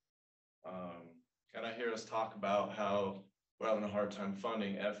 bucks. And I hear us talk about how we're having a hard time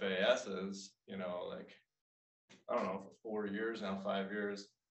funding FASs, you know, like, I don't know, for 4 years now, 5 years.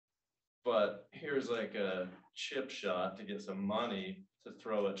 But here's like a chip shot to get some money to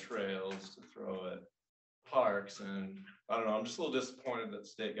throw at trails, to throw at parks. And I don't know, I'm just a little disappointed that the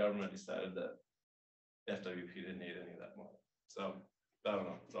state government decided that FWP didn't need any of that money. So I don't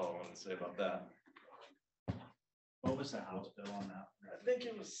know, that's all I wanted to say about that. What was the House bill on that? I think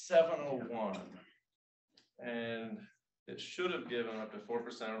it was 701. And it should have given up to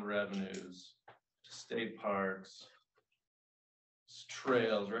 4% of revenues to state parks,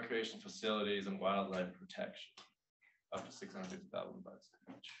 trails, recreation facilities, and wildlife protection, up to $650,000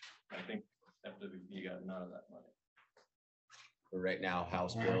 each. I think FWP got none of that money. But right now,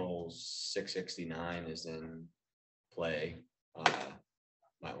 House Bill 669 is in play.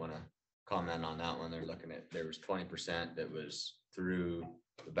 Might want to comment on that one. They're looking at, there was 20% that was through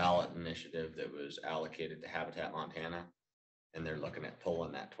the ballot initiative that was allocated to Habitat Montana, and they're looking at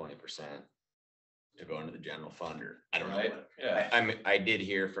pulling that 20% to go into the general fund. Or I don't know. Yeah. I did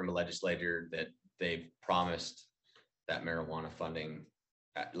hear from a legislator that they've promised that marijuana funding,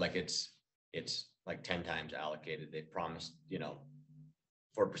 like it's like 10 times allocated. They promised, you know,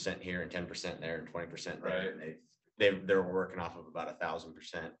 4% here and 10% there and 20% there. Right. And they're working off of about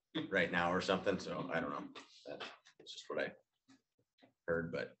 1,000% right now or something. So I don't know. That's just what I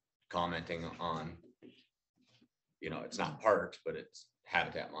heard, but commenting on, you know, it's not parks, but it's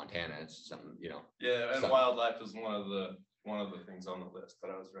Habitat Montana. It's something, you know. Yeah, and wildlife is one of the things on the list that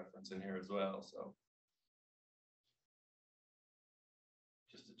I was referencing here as well. So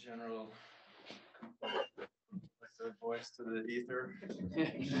just a general voice to the ether.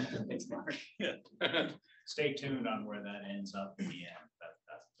 Thanks, Mark. Stay tuned on where that ends up in the end.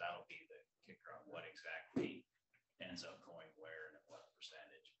 That'll be the kicker on what exactly ends up going where and at what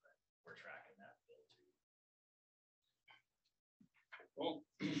percentage, but we're tracking that bill too. Cool.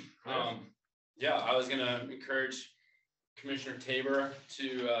 Yeah, I was gonna encourage Commissioner Tabor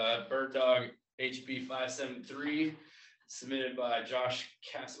to Bird Dog HB 573, submitted by Josh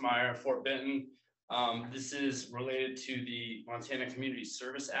Kassmeyer of Fort Benton. This is related to the Montana Community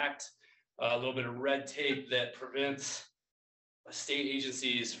Service Act, a little bit of red tape that prevents state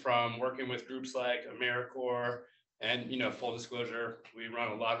agencies from working with groups like AmeriCorps. And, you know, full disclosure, we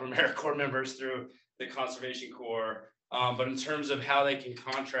run a lot of AmeriCorps members through the Conservation Corps. But in terms of how they can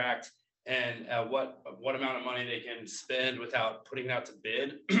contract and what amount of money they can spend without putting it out to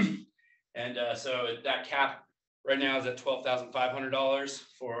bid. And so that cap right now is at $12,500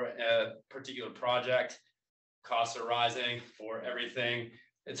 for a particular project. Costs are rising for everything.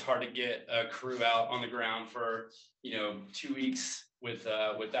 It's hard to get a crew out on the ground for, you know, 2 weeks with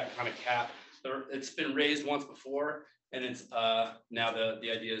that kind of cap. It's been raised once before, and it's now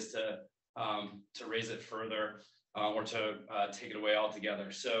the idea is to raise it further or to take it away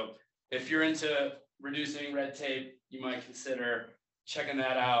altogether. So if you're into reducing red tape, you might consider checking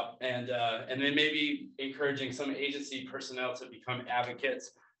that out, and then maybe encouraging some agency personnel to become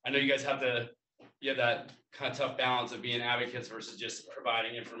advocates. I know you guys have that kind of tough balance of being advocates versus just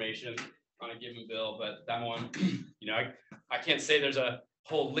providing information on a given bill, but that one, you know, I can't say there's a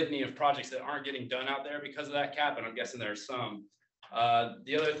whole litany of projects that aren't getting done out there because of that cap, and I'm guessing there's some.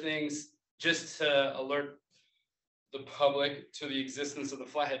 The other things, just to alert the public to the existence of the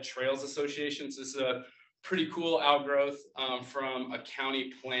Flathead Trails Associations. This is a pretty cool outgrowth from a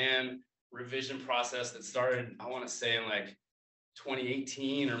county plan revision process that started, I want to say, in like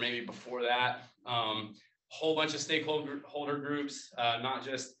 2018 or maybe before that. Whole bunch of stakeholder groups, not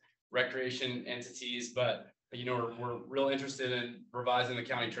just recreation entities, but you know, we're real interested in revising the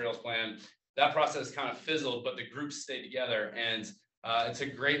county trails plan. That process kind of fizzled, but the groups stayed together, and it's a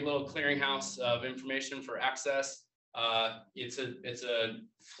great little clearinghouse of information for access. It's a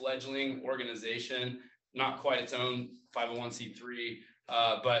fledgling organization, not quite its own 501c3,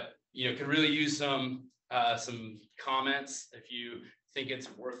 but you know, could really use some comments if you think it's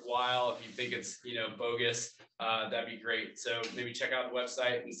worthwhile. If you think it's, you know, bogus, that'd be great. So maybe check out the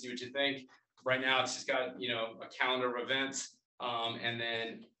website and see what you think. Right now, it's just got, you know, a calendar of events, and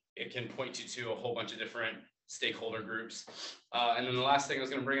then it can point you to a whole bunch of different stakeholder groups. And then the last thing I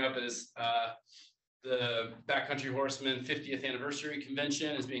was going to bring up is the Backcountry Horseman 50th anniversary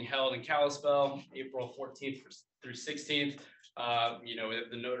convention is being held in Kalispell, April 14th through 16th. You know,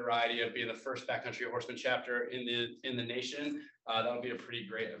 with the notoriety of being the first Backcountry Horseman chapter in the nation, that'll be a pretty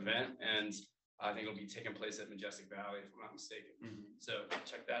great event, and I think it'll be taking place at Majestic Valley, if I'm not mistaken. So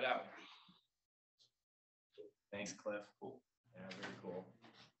check that out. Thanks, Cliff. Cool. Yeah, very cool.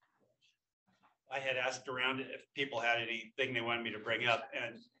 I had asked around if people had anything they wanted me to bring up,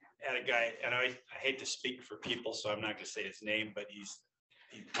 and had a guy, and I hate to speak for people, so I'm not gonna say his name, but he's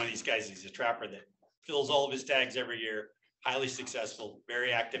one of these guys, he's a trapper that fills all of his tags every year, highly successful,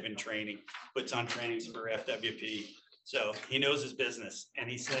 very active in training, puts on trainings for FWP. So he knows his business. And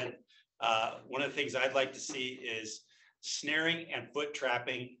he said, one of the things I'd like to see is snaring and foot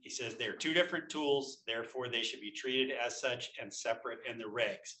trapping. He says they're two different tools, therefore they should be treated as such and separate in the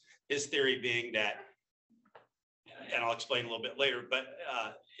regs. His theory being that, and I'll explain a little bit later, but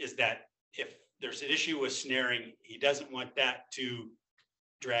is that if there's an issue with snaring, he doesn't want that to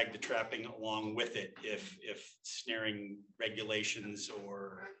drag the trapping along with it. If snaring regulations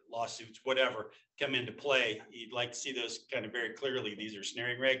or lawsuits, whatever, come into play, he'd like to see those kind of very clearly. These are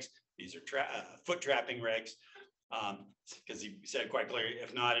snaring regs, these are foot trapping regs. Because he said quite clearly,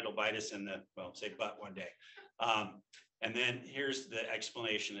 if not, it'll bite us in the, well, say butt one day. And then here's the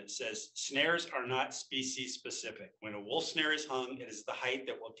explanation. It says, snares are not species specific. When a wolf snare is hung, it is the height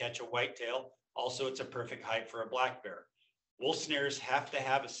that will catch a whitetail. Also, it's a perfect height for a black bear. Wolf snares have to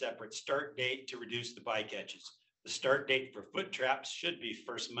have a separate start date to reduce the bycatches. The start date for foot traps should be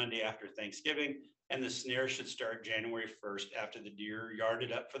first Monday after Thanksgiving, and the snare should start January 1st after the deer are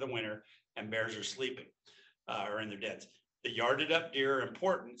yarded up for the winter and bears are sleeping or in their dens. The yarded up deer are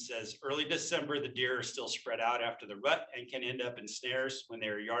important. Says early December, the deer are still spread out after the rut and can end up in snares. When they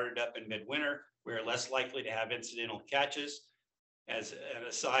are yarded up in midwinter, we are less likely to have incidental catches. As an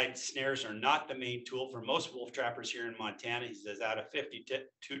aside, snares are not the main tool for most wolf trappers here in Montana. He says out of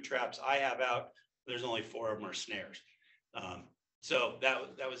 52 traps I have out, there's only 4 of them are snares. So that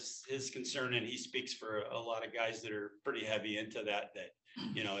was his concern, and he speaks for a lot of guys that are pretty heavy into that,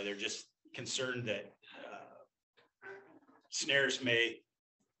 you know, they're just concerned that snares may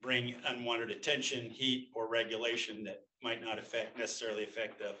bring unwanted attention, heat, or regulation that might not necessarily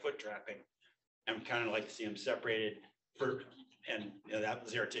affect the foot trapping. And kind of like to see them separated for, and you know, that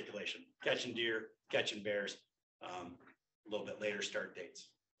was the articulation: catching deer, catching bears, a little bit later start dates.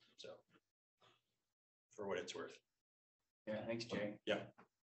 So, for what it's worth. Yeah, thanks, Jay. Yeah.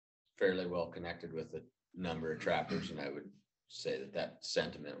 Fairly well connected with the number of trappers, and I would say that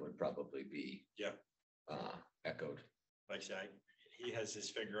sentiment would probably be echoed. Like I said, he has his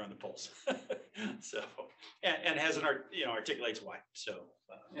finger on the pulse. So, and has an articulates why. So,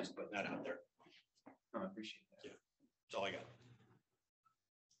 just putting that out there. I appreciate that. Yeah, that's all I got.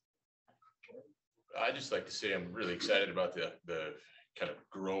 I'd just like to say I'm really excited about the kind of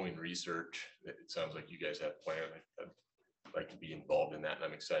growing research that it sounds like you guys have planned. I'd like to be involved in that, and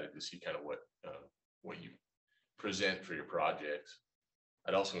I'm excited to see kind of what you present for your projects.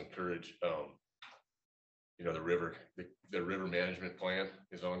 I'd also encourage, you know, the river management plan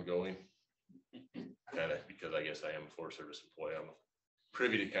is ongoing, kind of because I guess I am a Forest Service employee. I'm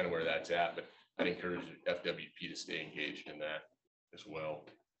privy to kind of where that's at, but I'd encourage FWP to stay engaged in that as well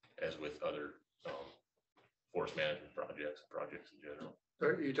as with other forest management projects in general.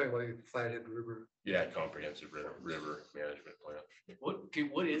 Are you talking about the Flathead River? Yeah, comprehensive river management plan.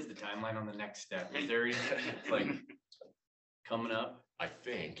 What is the timeline on the next step? Is there anything like coming up? I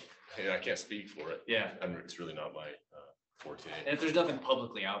think, and I can't speak for it. Yeah, it's really not my forte. And if there's nothing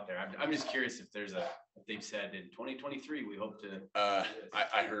publicly out there, I'm just curious if there's if they've said in 2023 we hope to.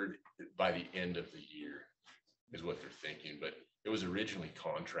 I heard by the end of the year is what they're thinking, but it was originally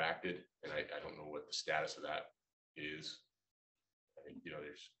contracted, and I don't know what the status of that is. I think, you know,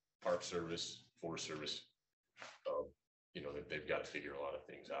 there's Park Service, Forest Service, you know, that they've got to figure a lot of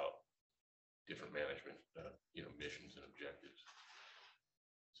things out, different management, you know, missions and objectives.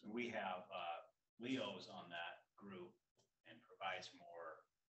 So we have Leo's on that group and provides more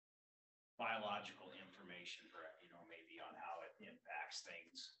biological information for, you know, maybe on how it impacts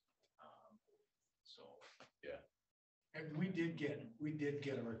things. So yeah. And we did get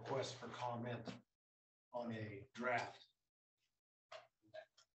a request for comment on a draft.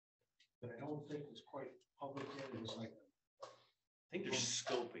 But I don't think it was quite public yet. It was like, I think there's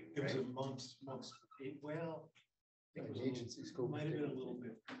scoping. It was a months, well. It was agency scope. Might have been a little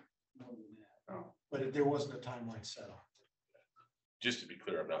bit more than that. Oh. But there wasn't a timeline set up. Just to be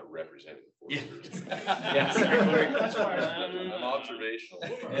clear, I'm not representing the Forest Service. Yeah, that's why I'm observational.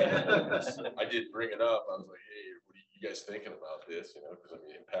 I did bring it up. I was like, hey, what are you guys thinking about this? You know, because I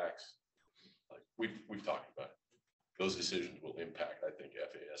mean, it impacts, like we've talked about it. Those decisions will impact, I think,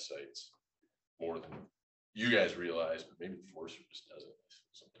 FAS sites more than you guys realize, but maybe the Forest Service doesn't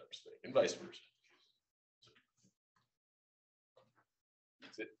sometimes think, and vice versa.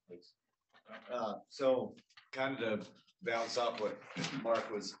 That's it. Thanks. So kind of to bounce off what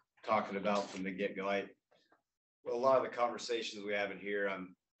Mark was talking about from the get-go, a lot of the conversations we have in here,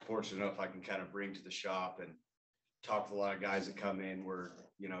 I'm fortunate enough I can kind of bring to the shop, and talked to a lot of guys that come in. We're,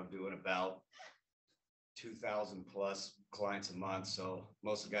 you know, doing about 2,000 plus clients a month. So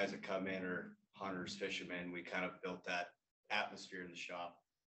most of the guys that come in are hunters, fishermen. We kind of built that atmosphere in the shop.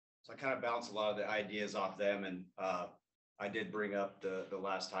 So I kind of bounced a lot of the ideas off them. And I did bring up the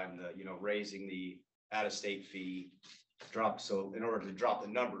last time, the, you know, raising the out-of-state fee drop. So in order to drop the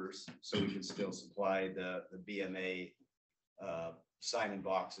numbers, so we can still supply the BMA sign-in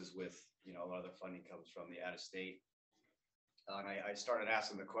boxes with, you know, a lot of the funding comes from the out-of-state. And I started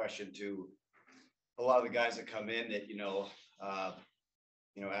asking the question to a lot of the guys that come in that, you know,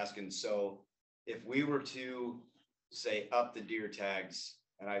 asking, so if we were to say up the deer tags,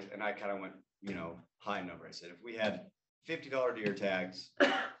 and I kind of went, you know, high number. I said, if we had $50 deer tags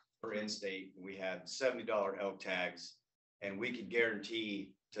for in-state, we had $70 elk tags, and we could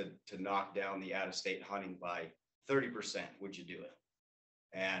guarantee to knock down the out-of-state hunting by 30%, would you do it?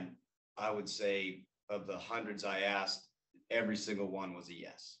 And I would say of the hundreds I asked, every single one was a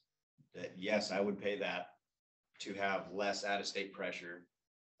yes. That yes, I would pay that to have less out-of-state pressure.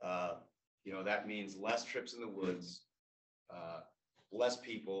 You know, that means less trips in the woods, less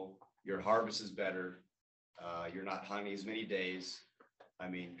people, your harvest is better, you're not hunting as many days. I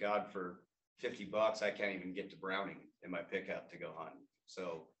mean, God, for $50, I can't even get to Browning in my pickup to go hunt.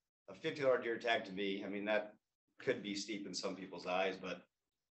 So a $50 deer tag to me, I mean, that could be steep in some people's eyes, but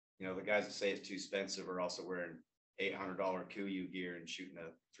you know, the guys that say it's too expensive are also wearing $800 KUIU gear and shooting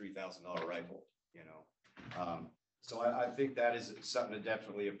a $3,000 rifle, you know. So I think that is something to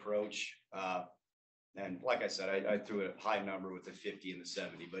definitely approach. And like I said, I threw a high number with the 50 and the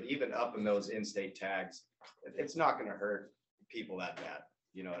 70, but even up in those in-state tags, it's not going to hurt people that bad.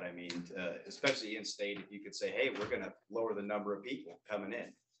 You know what I mean? Especially in-state, if you could say, hey, we're going to lower the number of people coming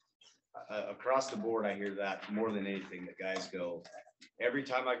in. Across the board, I hear that more than anything. The guys go, every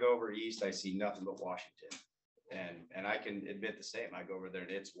time I go over east, I see nothing but Washington. And I can admit the same. I go over there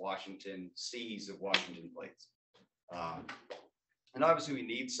and it's Washington, seas of Washington plates. And obviously we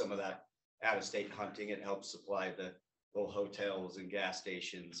need some of that out-of-state hunting. It helps supply the little hotels and gas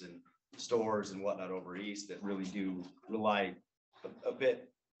stations and stores and whatnot over east that really do rely a bit,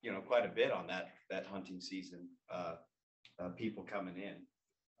 you know, quite a bit on that hunting season, people coming in.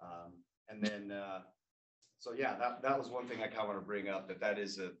 And then, so yeah, that was one thing I kind of want to bring up, that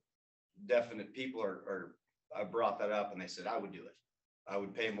is a definite, people are I brought that up and they said, I would do it. I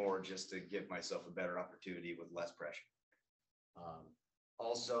would pay more just to give myself a better opportunity with less pressure.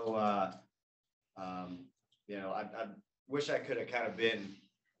 Also, you know, I wish I could have kind of been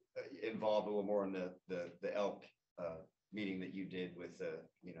involved a little more in the elk meeting that you did with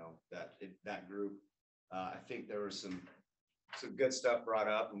you know, that group. I think there was some good stuff brought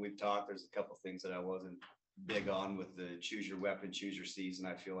up, and we've talked. There's a couple things that I wasn't big on with the choose your weapon, choose your season.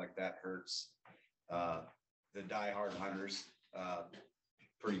 I feel like that hurts the diehard hunters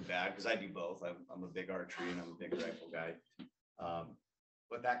pretty bad, because I do both. I'm a big archery and I'm a big rifle guy.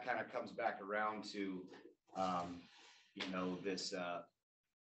 But that kind of comes back around to you know, this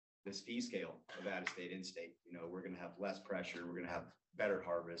fee scale of out-of-state, in-state. You know, we're going to have less pressure. We're going to have better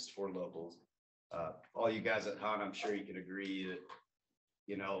harvest for locals. All you guys that hunt, I'm sure you can agree that,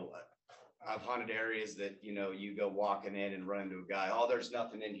 you know, I've hunted areas that, you know, you go walking in and run into a guy, oh, there's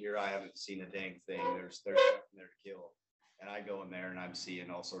nothing in here. I haven't seen a dang thing. There's nothing there to kill. And I go in there and I'm seeing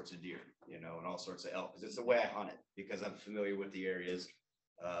all sorts of deer, you know, and all sorts of elk, because it's the way I hunt it, because I'm familiar with the areas.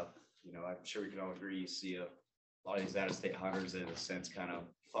 You know, I'm sure we can all agree, you see a lot of these out-of-state hunters that in a sense kind of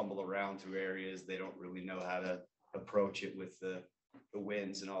fumble around through areas. They don't really know how to approach it with the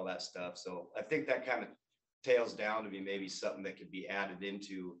winds and all that stuff. So I think that kind of tails down to be maybe something that could be added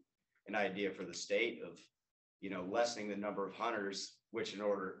into an idea for the state of, you know, lessening the number of hunters, which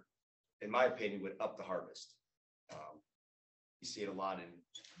in my opinion, would up the harvest. You see it a lot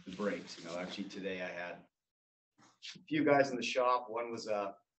in the breaks. You know, actually today I had a few guys in the shop. One was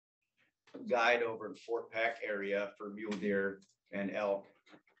a guide over in Fort Peck area for mule deer and elk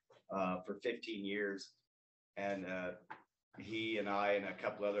for 15 years. And he and I and a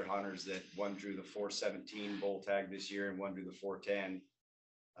couple other hunters, that one drew the 417 bull tag this year and one drew the 410.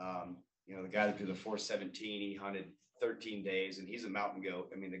 You know, the guy that drew the 417, he hunted 13 days and he's a mountain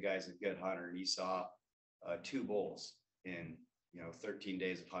goat. I mean, the guy's a good hunter, and he saw 2 bulls in, you know, 13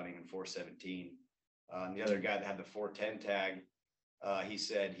 days of hunting in 417. And the other guy that had the 410 tag, he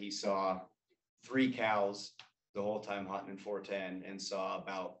said he saw 3 cows the whole time hunting in 410 and saw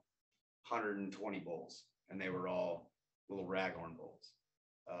about 120 bulls, and they were all little raghorn bulls.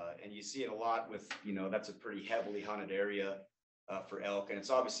 And you see it a lot with, you know, that's a pretty heavily hunted area for elk. And it's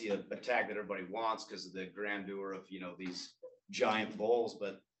obviously a tag that everybody wants because of the grandeur of, you know, these giant bulls,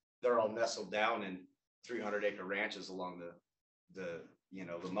 but they're all nestled down in 300-acre ranches along the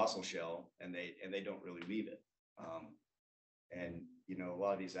mussel shell, and they don't really leave it. And a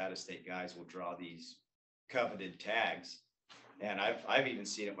lot of these out-of-state guys will draw these coveted tags. And I've even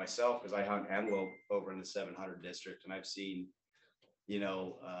seen it myself because I hunt antelope over in the 700 district, and I've seen,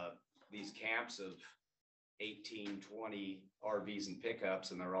 these camps of 18, 20 RVs and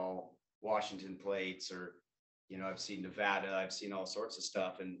pickups, and they're all Washington plates, or, I've seen Nevada, I've seen all sorts of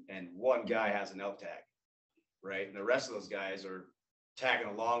stuff, and one guy has an elk tag, right? And the rest of those guys are tagging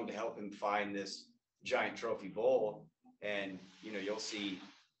along to help him find this giant trophy bull. And, you'll see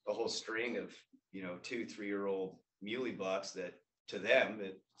a whole string of, 2-3-year-old muley bucks that to them,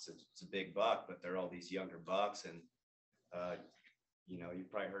 it's a big buck, but they're all these younger bucks. And, you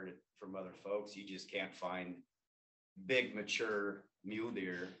probably heard it from other folks. You just can't find big, mature mule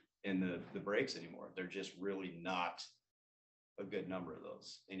deer in the breaks anymore. They're just really not a good number of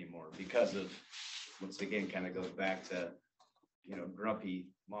those anymore because of, once again, kind of goes back to, grumpy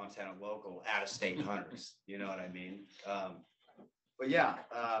Montana local out-of-state hunters. You know what I mean? But yeah,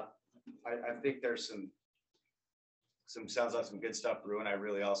 I think there's some sounds like some good stuff brewing. I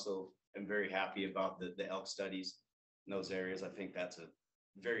really also am very happy about the elk studies in those areas. I think that's a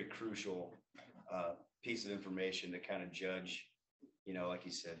very crucial piece of information to kind of judge, like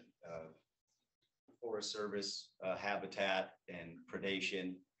you said, Forest Service habitat and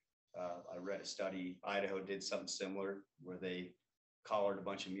predation. I read a study, Idaho did something similar where they collared a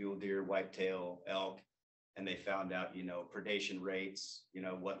bunch of mule deer, whitetail, elk, and they found out, predation rates,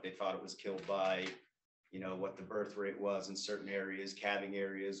 what they thought it was killed by, what the birth rate was in certain areas, calving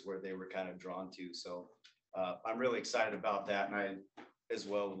areas where they were kind of drawn to. So I'm really excited about that. And I as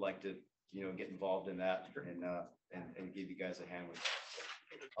well would like to, get involved in that and give you guys a hand with it.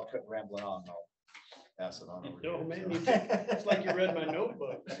 I'll quit rambling on. I'll pass it on over. No, man, it's like you read my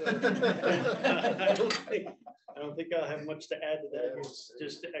notebook. So. I don't think I'll have much to add to that. It's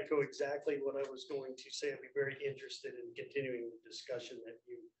just to echo exactly what I was going to say. I'd be very interested in continuing the discussion that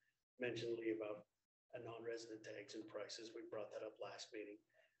you mentioned, Lee, about non-resident tags and prices. We brought that up last meeting.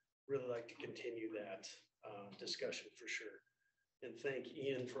 Really like to continue that discussion for sure. And thank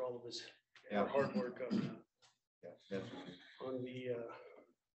Ian for all of his hard work on the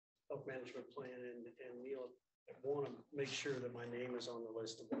elk management plan. And Neil, I want to make sure that my name is on the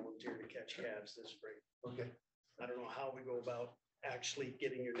list to volunteer to catch calves this spring. Okay. I don't know how we go about actually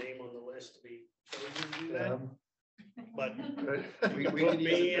getting your name on the list to be able to do that. But we put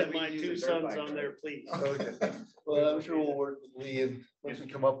me and my two sons on there, please. Okay. Well, I'm sure we'll work with Lee, and once we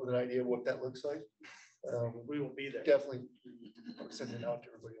come up with an idea of what that looks like, we will be there. Definitely send it out to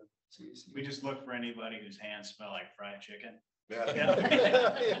everybody. We just look for anybody whose hands smell like fried chicken. Yeah.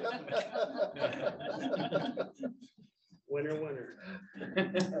 Winner.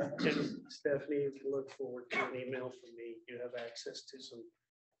 And Stephanie, you can look forward to an email from me. You have access to some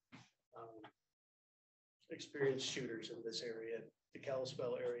experienced shooters in this area. The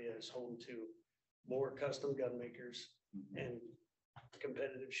Kalispell area is home to more custom gun makers and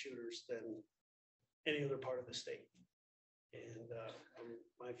competitive shooters than any other part of the state. And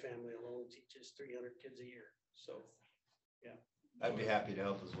my family alone teaches 300 kids a year. So, yeah. I'd be happy to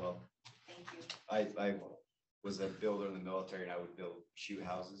help as well. Thank you. I was a builder in the military, and I would build shoot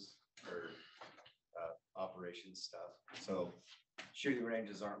houses for operations stuff. So shooting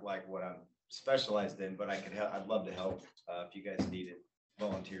ranges aren't like what I'm specialized in, but I could help. I'd love to help if you guys needed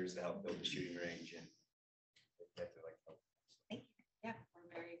volunteers to help build the shooting range. And definitely like help. Thank you. Yeah, we're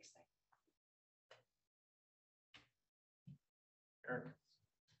very excited. Eric,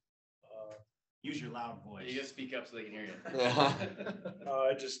 use your loud voice. You gotta speak up so they can hear you.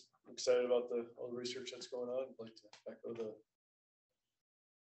 I just excited about all the research that's going on. I'd like to echo the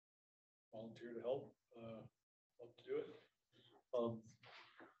volunteer to help to do it.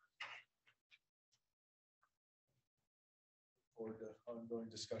 Forward to ongoing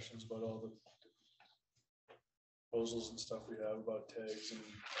discussions about all the proposals and stuff we have about tags and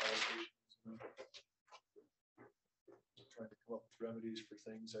allocations. And trying to come up with remedies for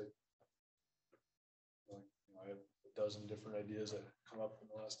things. I have a dozen different ideas that come up in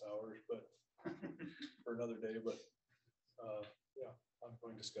the last hour, but for another day. But yeah,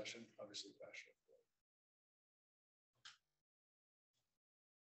 ongoing discussion. Obviously passionate.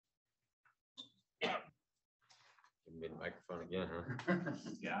 Mid microphone again, huh?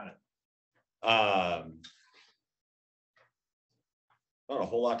 Got it. Not a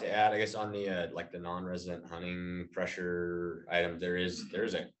whole lot to add, I guess, on the like the non-resident hunting pressure item. There's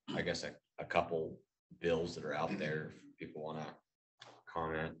a couple bills that are out there. If people want to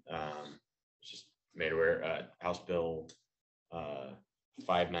comment, just made aware. House Bill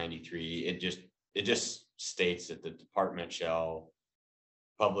 593. It just it just states that the department shall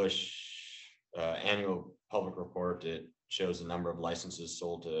publish annual public report that shows the number of licenses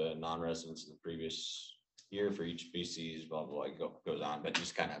sold to non-residents in the previous year for each species, blah, blah, blah, goes on, but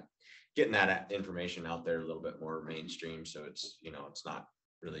just kind of getting that information out there a little bit more mainstream. So it's, you know, it's not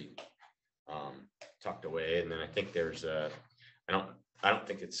really tucked away. And then I think there's I don't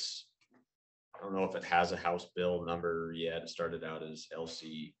think it's, I don't know if it has a House bill number yet. It started out as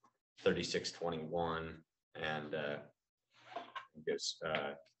LC 3621 and I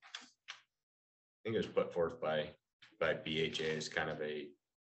think it was put forth by BHA as kind of a,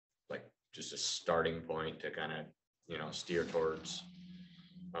 like, just a starting point to kind of, you know, steer towards,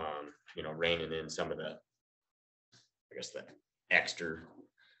 you know, reining in some of the, I guess, the extra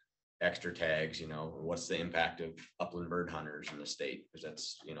tags, you know, what's the impact of upland bird hunters in the state, because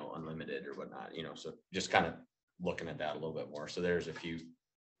that's, you know, unlimited or whatnot, you know, so just kind of looking at that a little bit more. So there's a few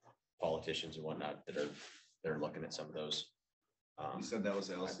politicians and whatnot that are looking at some of those. You said that was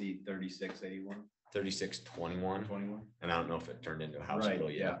LC 3681? 3621. And I don't know if it turned into a House bill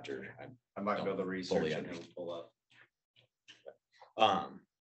yet, or I might be able to research it and pull up. I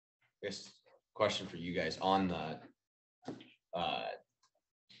guess question for you guys on the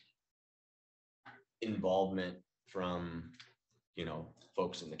involvement from, you know,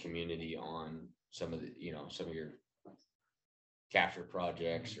 folks in the community on some of the, you know, some of your capture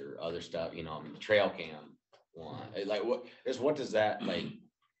projects or other stuff, you know, I mean, the trail cam one, like what does that, like,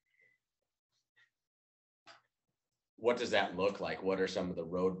 what does that look like? What are some of the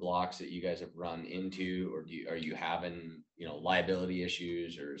roadblocks that you guys have run into, or are you having, you know, liability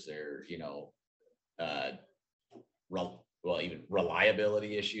issues, or is there, you know, even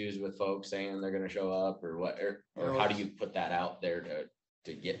reliability issues with folks saying they're going to show up, or what, or how do you put that out there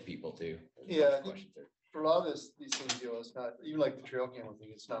to get people to? Yeah, I think for a lot of these things, you know, it's not even like the trail camera thing.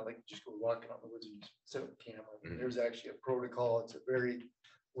 It's not like you just go walking out in the woods and set up a camera. There's actually a protocol. It's a very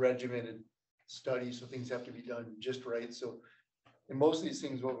regimented study, so things have to be done just right. So in most of these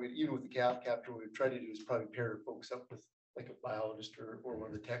things, what we, even with the capture, what we try to do is probably pair folks up with like a biologist or one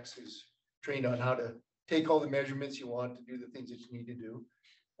of the techs who's trained on how to take all the measurements you want to do the things that you need to do,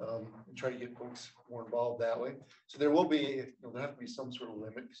 and try to get folks more involved that way. So there will be, you know, there have to be some sort of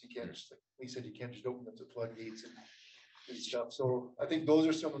limit, because you can't just, like we said, you can't just open up the floodgates and stuff. So I think those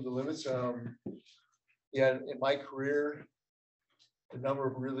are some of the limits. Yeah, in my career, the number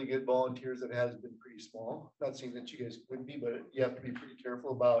of really good volunteers I've had has been pretty small. Not saying that you guys wouldn't be, but you have to be pretty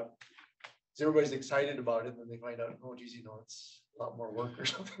careful about, because everybody's excited about it, and then they find out, oh geez, you know, it's a lot more work or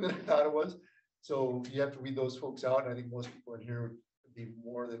something than I thought it was. So you have to weed those folks out, and I think most people in here would be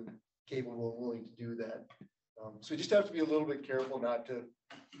more than capable and willing to do that. So you just have to be a little bit careful not to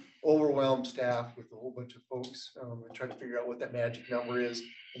overwhelm staff with a whole bunch of folks, and try to figure out what that magic number is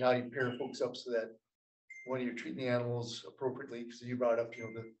and how you pair folks up so that when you're treating the animals appropriately, because you brought up, you know,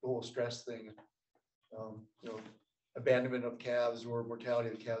 the whole stress thing, you know, abandonment of calves or mortality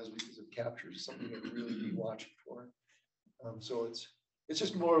of calves because of capture is something that we really be watching for. So it's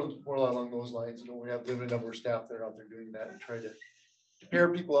just more along those lines. You know, we have limited number of staff that are out there doing that and try to pair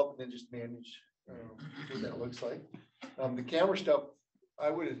people up and then just manage what that looks like. The camera stuff,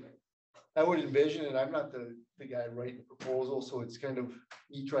 I would envision, and I'm not the guy writing the proposal, so it's kind of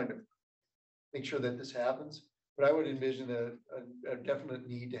me trying to make sure that this happens. But I would envision a definite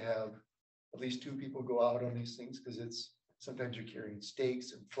need to have at least 2 people go out on these things, because it's sometimes you're carrying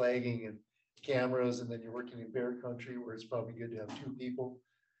stakes and flagging and cameras, and then you're working in bear country where it's probably good to have 2 people.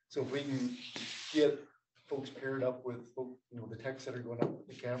 So if we can get folks paired up with, you know, the techs that are going up with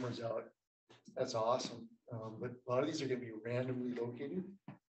the cameras out, that's awesome. But a lot of these are going to be randomly located.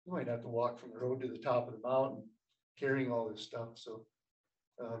 You might have to walk from the road to the top of the mountain carrying all this stuff. So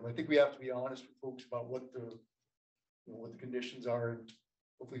I think we have to be honest with folks about what the, you know, what the conditions are, and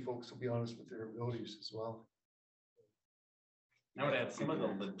hopefully folks will be honest with their abilities as well. I would add some of the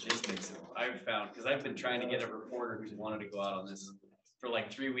logistics I've found, because I've been trying to get a reporter who's wanted to go out on this for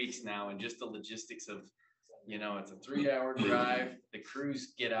like 3 weeks now, and just the logistics of, you know, it's a 3-hour drive. The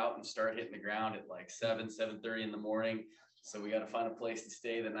crews get out and start hitting the ground at like 7:30 in the morning. So we got to find a place to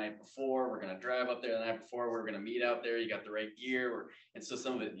stay the night before. We're going to drive up there the night before. We're going to meet out there. You got the right gear. And so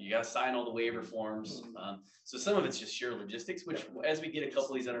some of it, you got to sign all the waiver forms. So some of it's just sheer logistics, which as we get a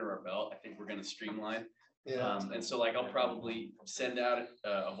couple of these under our belt, I think we're going to streamline. Yeah. And so like, I'll probably send out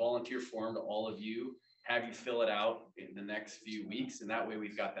a volunteer form to all of you, have you fill it out in the next few weeks. And that way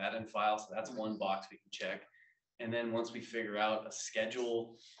we've got that in file. So that's one box we can check. And then once we figure out a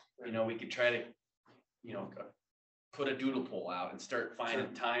schedule, you know, we could try to, you know, put a doodle poll out and start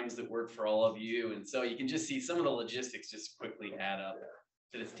finding times that work for all of you. And so you can just see some of the logistics just quickly add up.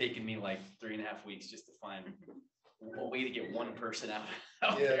 that it's taken me like 3.5 weeks just to find a way to get one person out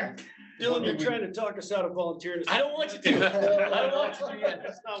Yeah. there. Dylan, you're trying to talk us out of volunteering. I don't want you to. I don't want you to yet.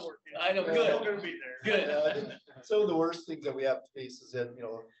 It's not working. I know, We're good. still gonna be there. Good. Yeah, I think some of the worst things that we have to face is that,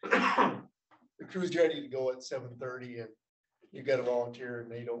 the crew's ready to go at 7:30 and you got a volunteer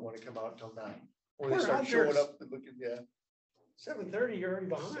and they don't want to come out until 9. Or they We're start out there showing up and looking, 7:30, you're already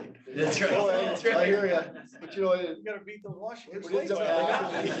behind. That's right. Oh, That's right. I hear you, but You gotta beat the Washington. What ends up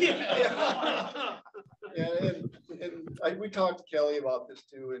happening- we talked to Kelly about this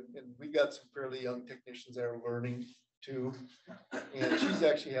too, and we've got some fairly young technicians that are learning too. And she's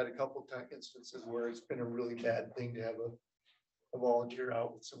actually had a couple of instances where it's been a really bad thing to have a volunteer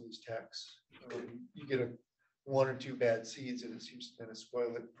out with some of these techs. You get 1 or 2 bad seeds and it seems to kind of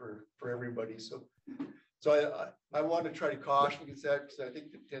spoil it for everybody. So I want to try to caution against that, because I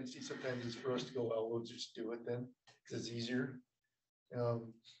think the tendency sometimes is for us to go, well, we'll just do it then, because it's easier.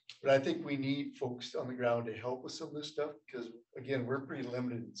 But I think we need folks on the ground to help with some of this stuff, because again, we're pretty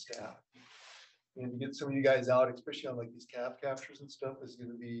limited in staff. And to get some of you guys out, especially on like these captures and stuff, is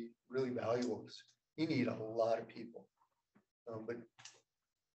going to be really valuable, because you need a lot of people. But it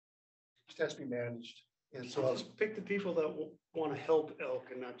just has to be managed. And so Let's pick the people that want to help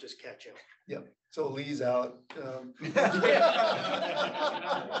elk and not just catch elk. Yep. So Lee's out. Hey,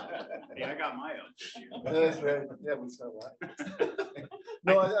 I got my own this year. That's right. Yeah, we saw that.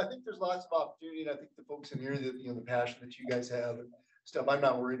 No, I think there's lots of opportunity, and I think the folks in here that, the passion that you guys have and stuff, I'm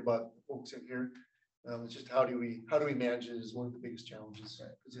not worried about the folks in here. It's just how do we manage it is one of the biggest challenges.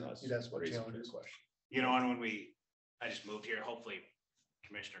 That's what challenges. And I just moved here, hopefully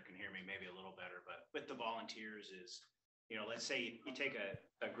Commissioner can hear me maybe a little better, but with the volunteers is, let's say you take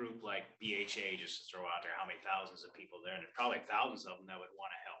a group like BHA, just to throw out there how many thousands of people there, and there's probably thousands of them that would want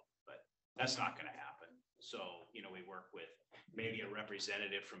to help, but that's not going to happen. So, we work with maybe a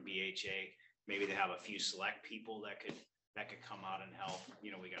representative from BHA, maybe they have a few select people that could come out and help. We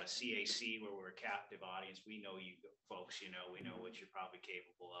got a CAC where we're a captive audience. We know you folks, we know what you're probably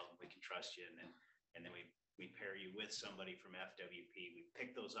capable of. We can trust you. And then we pair you with somebody from FWP. We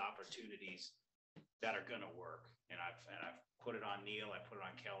pick those opportunities that are going to work. And I've put it on Neil, I put it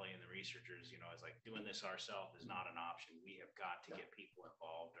on Kelly and the researchers, it's like doing this ourselves is not an option. We have got to get people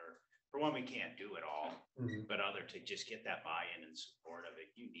involved, or for one, we can't do it all, but other to just get that buy-in and support of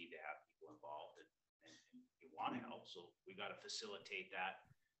it, you need to have people involved and you want to help. So we got to facilitate that.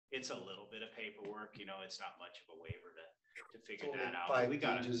 It's a little bit of paperwork, it's not much of a waiver to figure that out. 5 We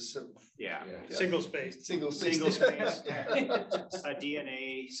got pages of- Single space. Single space, a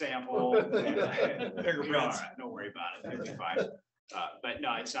DNA sample. Fingerprints. Don't worry about it. It'll be fine. But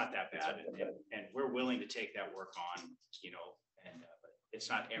no, it's not that bad. And we're willing to take that work on, but it's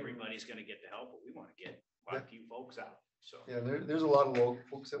not everybody's going to get the help, but we want to get quite a few folks out. So Yeah, there's a lot of local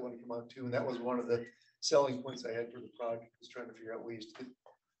folks that want to come out too, and that was one of the selling points I had for the project, was trying to figure out ways to get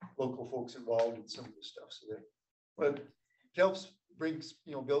local folks involved in some of this stuff. So but it helps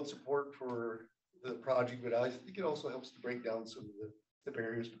build support for the project, but I think it also helps to break down some of the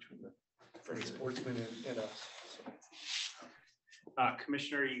barriers between the sportsmen and us. So.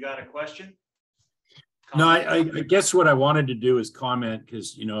 Commissioner, you got a question? No, I guess what I wanted to do is comment,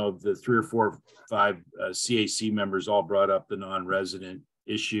 because the 3 or 4 or 5 CAC members all brought up the non-resident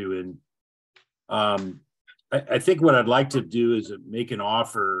issue, and I think what I'd like to do is make an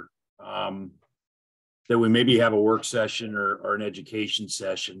offer that we maybe have a work session or an education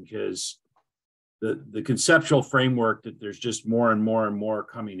session, because the conceptual framework that there's just more and more and more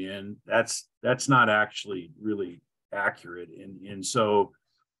coming in, that's not actually really accurate, and so.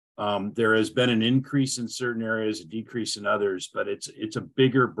 There has been an increase in certain areas, a decrease in others, but it's a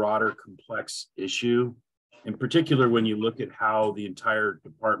bigger, broader, complex issue. In particular, when you look at how the entire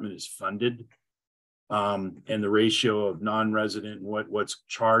department is funded, and the ratio of non-resident and what's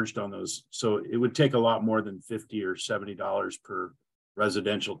charged on those. So it would take a lot more than $50 or $70 per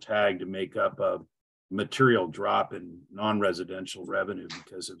residential tag to make up a material drop in non-residential revenue,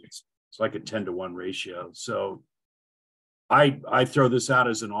 because it's like a 10-to-1 ratio. So I throw this out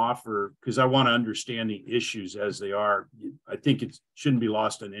as an offer because I want to understand the issues as they are. I think it shouldn't be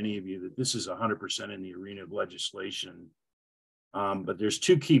lost on any of you that this is 100% in the arena of legislation. But there's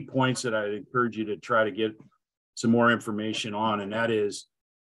 2 key points that I encourage you to try to get some more information on, and that is,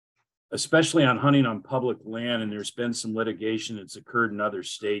 especially on hunting on public land, and there's been some litigation that's occurred in other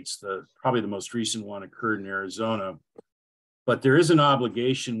states. Probably the most recent one occurred in Arizona. But there is an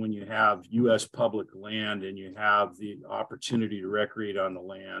obligation when you have U.S. public land and you have the opportunity to recreate on the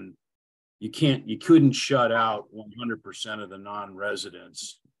land. You couldn't shut out 100% of the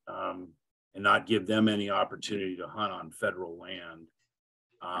non-residents and not give them any opportunity to hunt on federal land.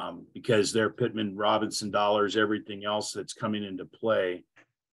 because they're Pittman Robinson dollars, everything else that's coming into play.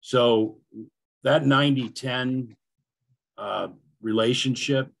 So that 90-10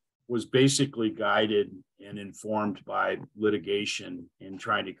 relationship was basically guided and informed by litigation in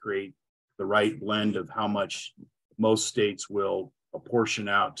trying to create the right blend of how much most states will apportion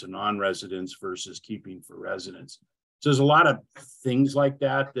out to non-residents versus keeping for residents. So there's a lot of things like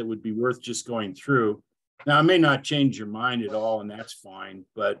that that would be worth just going through. Now, it may not change your mind at all, and that's fine,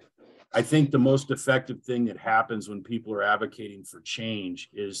 but I think the most effective thing that happens when people are advocating for change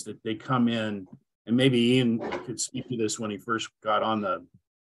is that they come in, and maybe Ian could speak to this when he first got on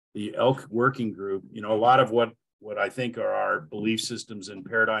the elk working group. You know, a lot of what I think are our belief systems and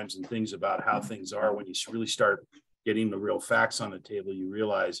paradigms and things about how things are, when you really start getting the real facts on the table, you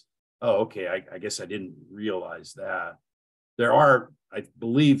realize, oh, okay, I guess I didn't realize that. There are, I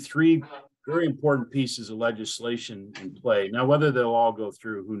believe, 3 very important pieces of legislation in play. Now, whether they'll all go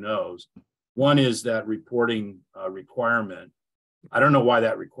through, who knows? One is that reporting requirement. I don't know why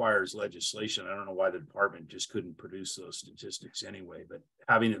that requires legislation. I don't know why the department just couldn't produce those statistics anyway, but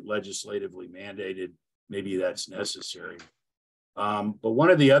having it legislatively mandated, maybe that's necessary. But one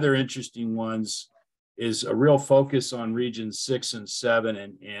of the other interesting ones is a real focus on regions 6 and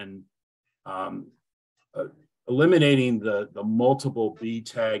 7 and eliminating the multiple B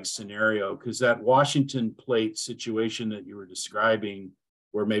tag scenario, because that Washington plate situation that you were describing,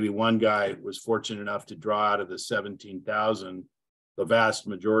 where maybe one guy was fortunate enough to draw out of the 17,000, the vast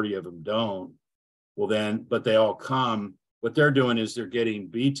majority of them don't. Well then, but they all come, what they're doing is they're getting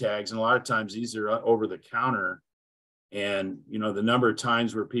B tags, and a lot of times these are over the counter. And, you know, the number of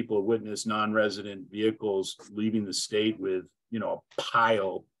times where people have witnessed non-resident vehicles leaving the state with, you know, a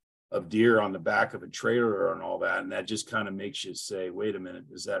pile of deer on the back of a trailer and all that. And that just kind of makes you say, wait a minute,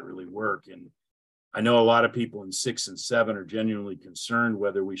 does that really work? And I know a lot of people in 6 and 7 are genuinely concerned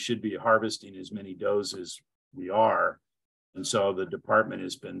whether we should be harvesting as many does as we are. And so the department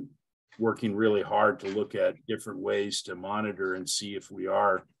has been working really hard to look at different ways to monitor and see if we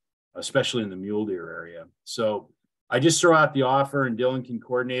are, especially in the mule deer area. So I just throw out the offer and Dylan can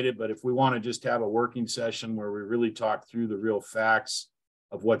coordinate it, but if we want to just have a working session where we really talk through the real facts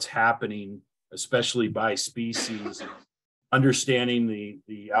of what's happening, especially by species, understanding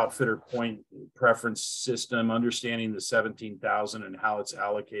the outfitter point preference system, understanding the 17,000 and how it's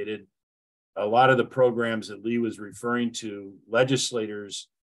allocated. A lot of the programs that Lee was referring to, legislators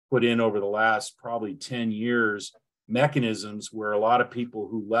put in over the last probably 10 years, mechanisms where a lot of people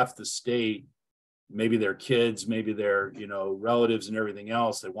who left the state, maybe their kids, maybe their, you know, relatives and everything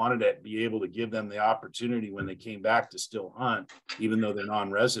else, they wanted to be able to give them the opportunity when they came back to still hunt, even though they're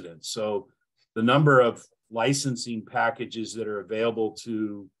non-residents. So the number of licensing packages that are available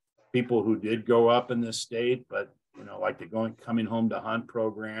to people who did grow up in this state, but, you know, like the coming home to hunt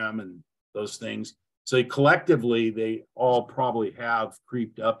program and those things. So collectively, they all probably have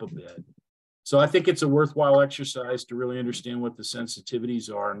creeped up a bit. So I think it's a worthwhile exercise to really understand what the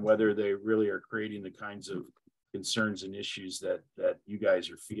sensitivities are and whether they really are creating the kinds of concerns and issues that you guys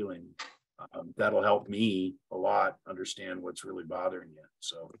are feeling. That'll help me a lot understand what's really bothering you.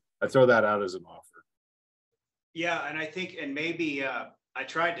 So I throw that out as an offer. Yeah, and I think, and maybe I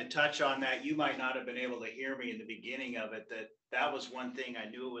tried to touch on that. You might not have been able to hear me in the beginning of it, that was one thing I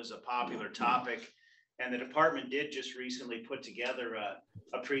knew was a popular topic. And the department did just recently put together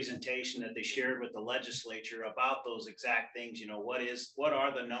a presentation that they shared with the legislature about those exact things. You know, what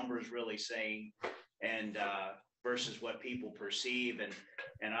are the numbers really saying, and versus what people perceive.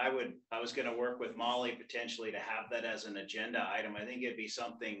 And I was going to work with Molly potentially to have that as an agenda item. I think it'd be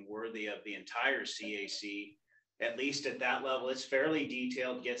something worthy of the entire CAC, at least at that level. It's fairly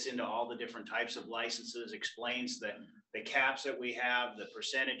detailed, gets into all the different types of licenses, explains the caps that we have, the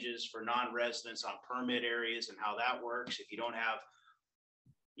percentages for non-residents on permit areas and how that works. If you don't have,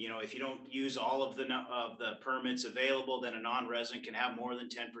 you know, if you don't use all of the permits available, then a non-resident can have more than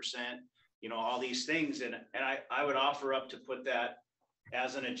 10%, you know, all these things. And I would offer up to put that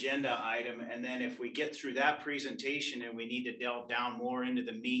as an agenda item. And then if we get through that presentation and we need to delve down more into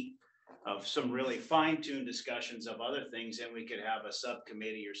the meat of some really fine-tuned discussions of other things, then we could have a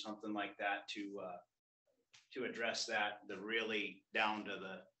subcommittee or something like that to address that, the really down to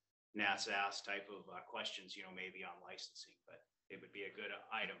the gnat's ass type of questions, you know, maybe on licensing, but it would be a good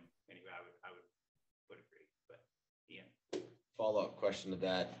item. Anyway, I would agree, but Ian. Follow-up question to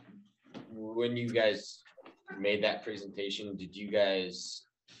that. When you guys made that presentation,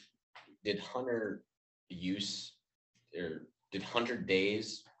 did hunter use, or did hunter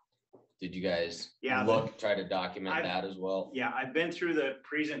days Did you guys Yeah, try to document that as well? Yeah, I've been through the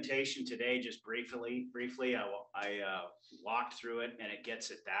presentation today, just briefly. I walked through it, and it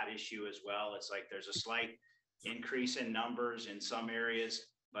gets at that issue as well. It's like there's a slight increase in numbers in some areas,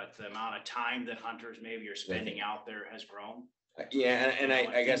 but the amount of time that hunters maybe are spending out there has grown. Yeah, and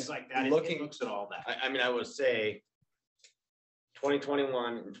I guess like that, looking it looks at all that. I mean, I would say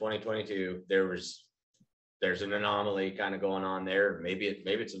 2021 and 2022, there's an anomaly kind of going on there. Maybe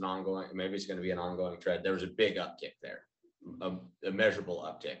it's an ongoing, maybe it's going to be an ongoing trend. There was a big uptick there, a measurable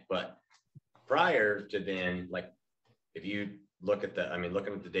uptick. But prior to then, like if you look at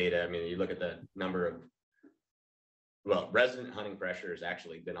looking at the data, I mean, you look at the number of, well, resident hunting pressure has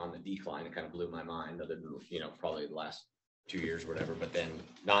actually been on the decline. It kind of blew my mind, other than, probably the last 2 years or whatever. But then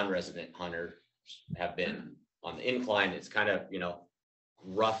non-resident hunters have been on the incline. It's kind of,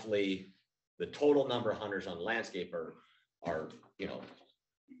 roughly the total number of hunters on the landscape are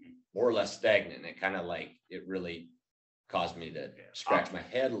more or less stagnant. And it kind of like, it really caused me to scratch my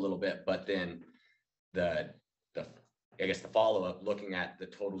head a little bit. But then I guess the follow-up, looking at the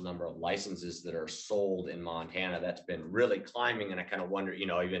total number of licenses that are sold in Montana, that's been really climbing. And I kind of wonder,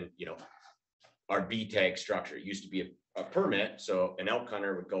 our B tag structure, it used to be a permit. So an elk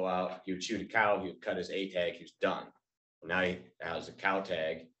hunter would go out, he would shoot a cow, he would cut his A tag, he was done. Now he has a cow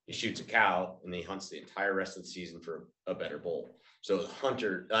tag, he shoots a cow, and he hunts the entire rest of the season for a better bull. So the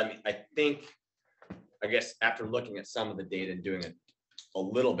hunter, I guess after looking at some of the data and doing a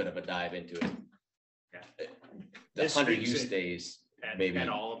little bit of a dive into it, the hunter use days, maybe. And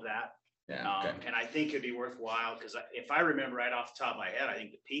all of that. Yeah, okay. And I think it'd be worthwhile, because if I remember right off the top of my head, I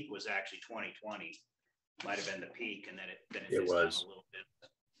think the peak was actually 2020. Might have been the peak, and then it was a little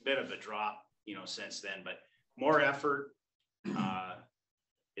bit of a drop, since then. But more effort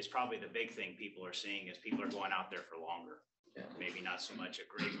is probably the big thing people are seeing, is people are going out there for longer. Yeah. Maybe not so much a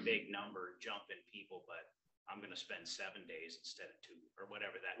great big number jump in people, but I'm going to spend 7 days instead of 2 or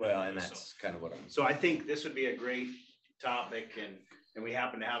whatever that. Well, and that's kind of what I'm. So I think this would be a great topic, and we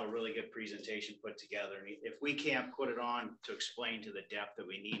happen to have a really good presentation put together. And if we can't put it on to explain to the depth that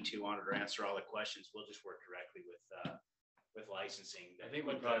we need to on it or answer all the questions, we'll just work directly with licensing. I think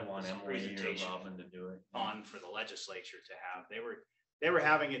we probably want Emily or Robin to do it on for the legislature to have. They were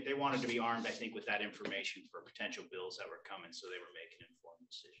having it. They wanted to be armed, I think, with that information for potential bills that were coming. So they were making informed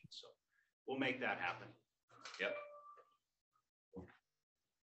decisions. So we'll make that happen. Yep.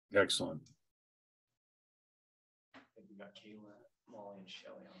 Excellent. I think we got Kayla, Molly, and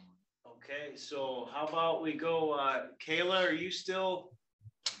Shelley on. Okay, so how about we go, Kayla, are you still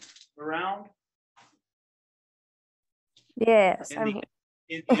around? Yes, I'm here.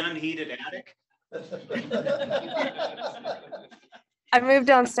 In the unheated attic? I moved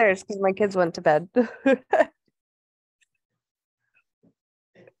downstairs because my kids went to bed.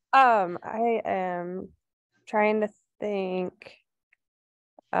 I am trying to think.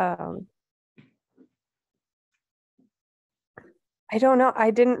 I don't know.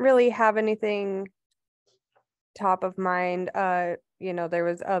 I didn't really have anything top of mind. There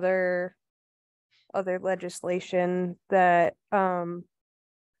was other legislation that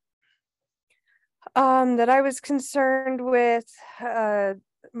that I was concerned with,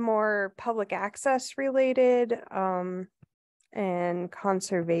 more public access related, and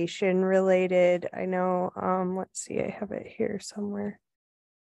conservation related. I know, let's see, I have it here somewhere.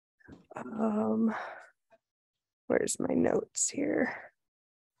 Where's my notes here?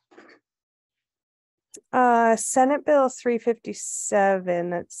 Senate Bill 357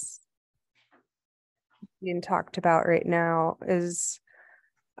 that's being talked about right now is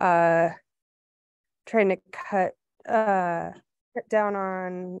trying to cut down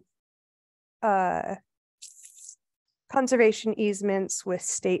on conservation easements with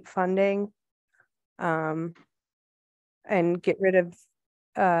state funding, and get rid of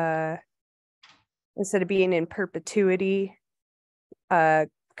instead of being in perpetuity,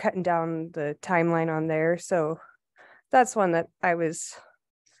 cutting down the timeline on there. So that's one that I was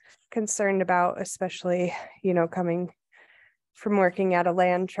concerned about, especially, coming from working at a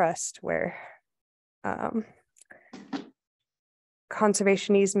land trust where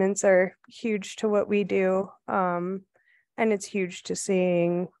conservation easements are huge to what we do. And it's huge to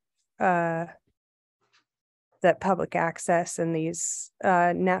seeing that public access and these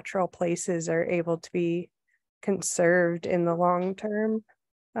natural places are able to be conserved in the long term,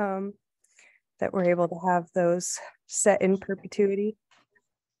 that we're able to have those set in perpetuity.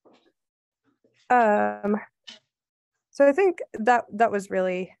 So I think that was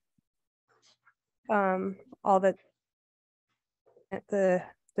really all that at the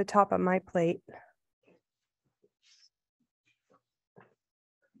top of my plate.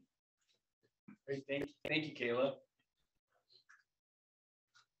 Great, thank you, Kayla.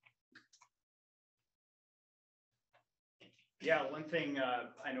 Yeah, one thing,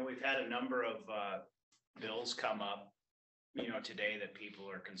 I know we've had a number of bills come up, today that people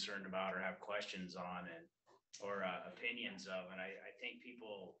are concerned about or have questions on or opinions of, and I think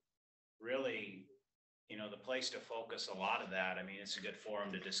people really, the place to focus a lot of that, I mean, it's a good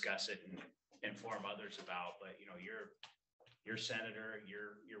forum to discuss it and inform others about, but your senator,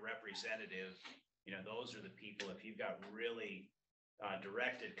 your representative, those are the people, if you've got really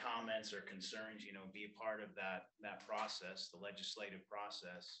directed comments or concerns, be a part of that process, the legislative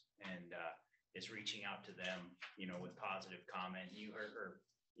process, and it's reaching out to them, with positive comment. You heard, or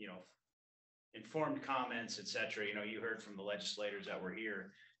informed comments, etc. You heard from the legislators that were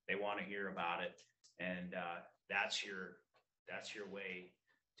here; they want to hear about it, and that's your way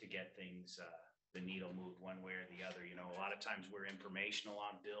to get things. The needle moved one way or the other. A lot of times we're informational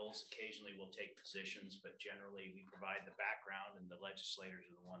on bills. Occasionally we'll take positions, but generally we provide the background and the legislators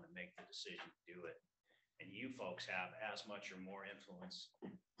are the one that make the decision to do it. And you folks have as much or more influence,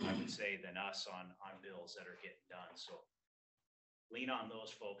 I would say, than us on bills that are getting done. So lean on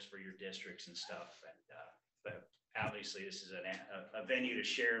those folks for your districts and stuff. And but obviously this is a venue to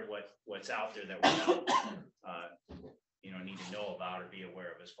share what's out there that we don't need to know about or be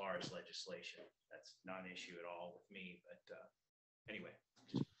aware of as far as legislation. That's not an issue at all with me, but anyway,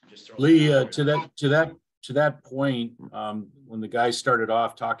 just throw Lee, to that point, when the guys started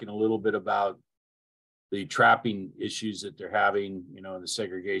off talking a little bit about the trapping issues that they're having, the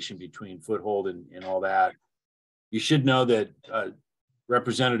segregation between foothold and all that, you should know that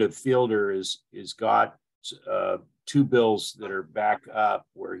Representative Fielder is got two bills that are back up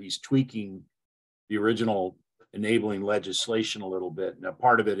where he's tweaking the original enabling legislation a little bit. Now,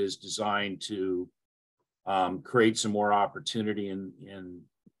 part of it is designed to create some more opportunity in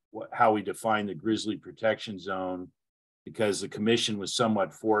how we define the grizzly protection zone, because the commission was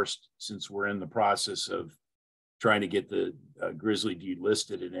somewhat forced, since we're in the process of trying to get the grizzly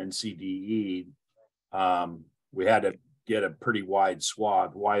delisted in NCDE. We had to get a pretty wide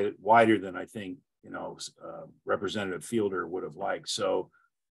swath, wider than I think Representative Fielder would have liked. So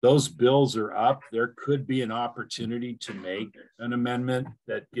those bills are up. There could be an opportunity to make an amendment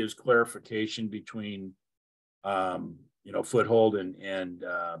that gives clarification between, foothold and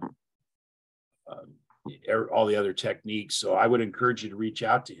all the other techniques. So I would encourage you to reach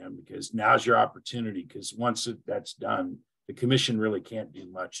out to him, because now's your opportunity. Because once that's done, the commission really can't do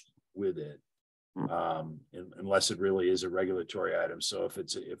much with it, unless it really is a regulatory item. So if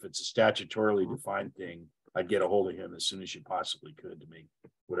it's a statutorily defined thing, I'd get a hold of him as soon as you possibly could to make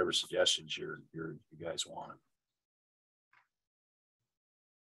whatever suggestions you guys want.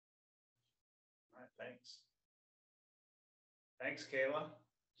 All right, thanks. Thanks, Kayla.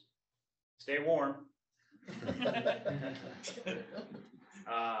 Stay warm.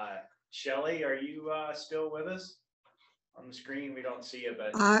 Shelley, are you still with us? On the screen, we don't see you,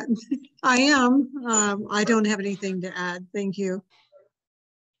 but I am. I don't have anything to add. Thank you.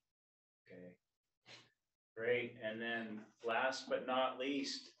 okay, great. And then last but not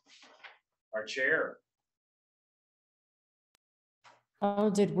least, our chair.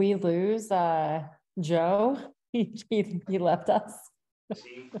 Oh, did we lose Joe? He left us.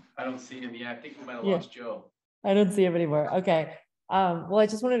 I don't see him. Yeah, I think we might have Yeah. lost Joe. I don't see him anymore. Okay. Well, I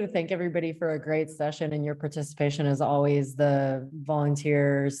just wanted to thank everybody for a great session and your participation, as always, the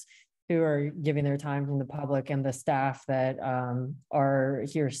volunteers who are giving their time from the public and the staff that are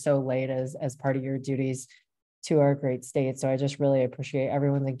here so late as part of your duties to our great state. So I just really appreciate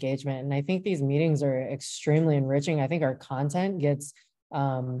everyone's engagement. And I think these meetings are extremely enriching. I think our content gets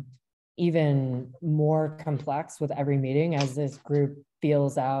even more complex with every meeting as this group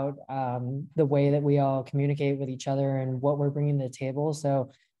feels out the way that we all communicate with each other and what we're bringing to the table. So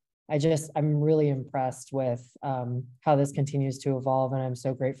I'm really impressed with how this continues to evolve, and I'm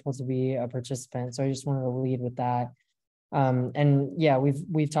so grateful to be a participant. So I just wanted to lead with that. And yeah,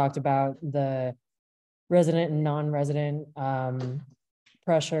 we've talked about the resident and non-resident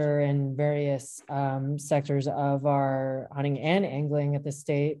pressure in various sectors of our hunting and angling at the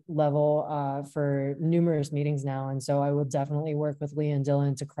state level for numerous meetings now. And so I will definitely work with Lee and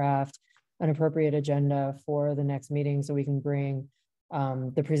Dylan to craft an appropriate agenda for the next meeting so we can bring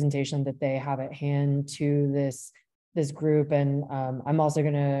the presentation that they have at hand to this group. And I'm also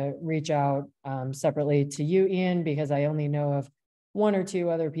going to reach out separately to you, Ian, because I only know of one or two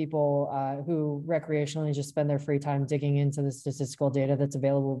other people who recreationally just spend their free time digging into the statistical data that's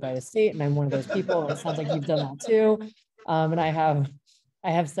available by the state. And I'm one of those people. And it sounds like you've done that too. And I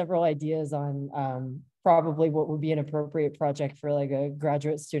have several ideas on probably what would be an appropriate project for like a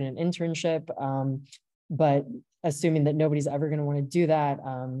graduate student internship. But assuming that nobody's ever going to want to do that,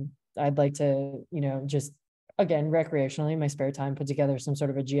 I'd like to, just again, recreationally, in my spare time, put together some sort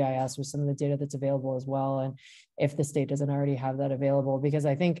of a GIS with some of the data that's available as well. And if the state doesn't already have that available, because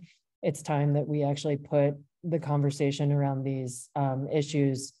I think it's time that we actually put the conversation around these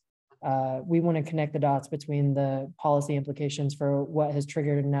issues. We want to connect the dots between the policy implications for what has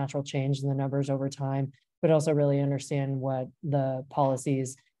triggered a natural change in the numbers over time, but also really understand what the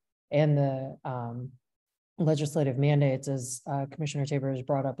policies and the legislative mandates, as Commissioner Tabor has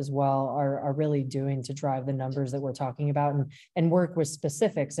brought up as well, are really doing to drive the numbers that we're talking about, and work with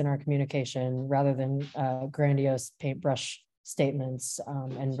specifics in our communication rather than grandiose paintbrush statements,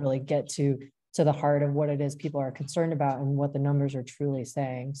 and really get to the heart of what it is people are concerned about and what the numbers are truly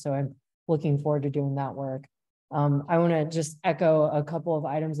saying. So I'm looking forward to doing that work. I want to just echo a couple of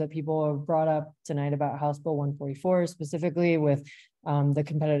items that people have brought up tonight about House Bill 144, specifically with the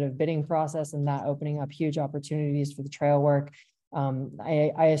competitive bidding process and that opening up huge opportunities for the trail work.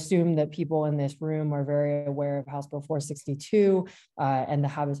 I assume that people in this room are very aware of House Bill 462 and the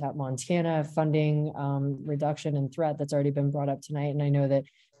Habitat Montana funding reduction and threat that's already been brought up tonight. And I know that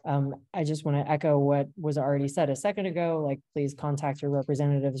I just want to echo what was already said a second ago, like please contact your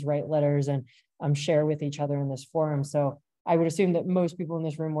representatives, write letters, and share with each other in this forum. So I would assume that most people in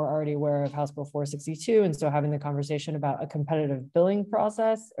this room were already aware of House Bill 462. And so having the conversation about a competitive billing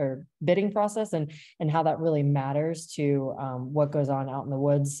process or bidding process and how that really matters to what goes on out in the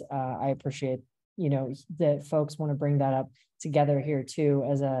woods. I appreciate, that folks want to bring that up together here too,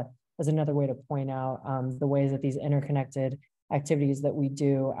 as another way to point out the ways that these interconnected activities that we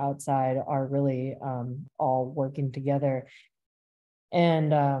do outside are really all working together.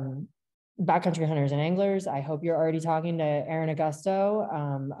 And backcountry hunters and anglers, I hope you're already talking to Aaron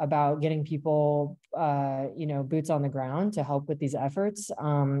Augusto about getting people, boots on the ground to help with these efforts.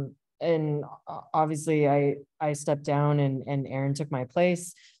 And obviously I stepped down and Aaron took my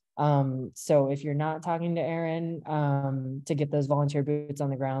place. So if you're not talking to Aaron to get those volunteer boots on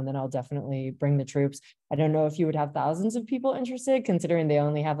the ground, then I'll definitely bring the troops. I don't know if you would have thousands of people interested, considering they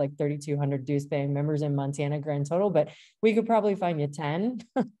only have like 3,200 dues paying members in Montana grand total, but we could probably find you 10.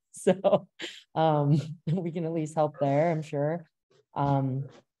 So we can at least help there, I'm sure. And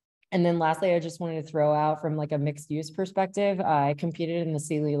then lastly, I just wanted to throw out from like a mixed use perspective, I competed in the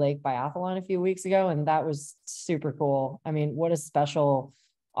Seeley Lake Biathlon a few weeks ago, and that was super cool. I mean, what a special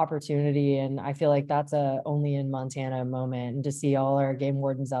opportunity. And I feel like that's a only in Montana moment, and to see all our game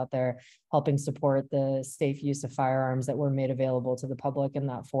wardens out there helping support the safe use of firearms that were made available to the public in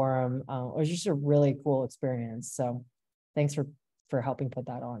that forum. It was just a really cool experience. So thanks for helping put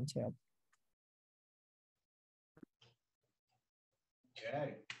that on too.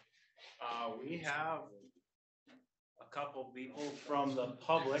 Okay. We have a couple people from the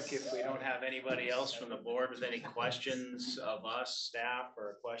public. If we don't have anybody else from the board with any questions of us, staff,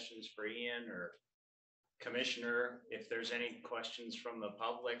 or questions for Ian or Commissioner, if there's any questions from the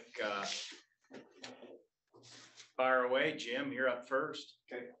public, fire away. Jim, you're up first.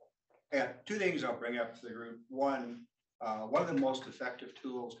 Okay. Yeah, two things I'll bring up to the group. One of the most effective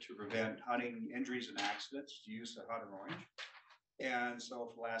tools to prevent hunting injuries and accidents is to use the hunter orange. And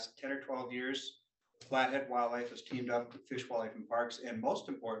so for the last 10 or 12 years, Flathead Wildlife has teamed up with Fish, Wildlife and Parks, and most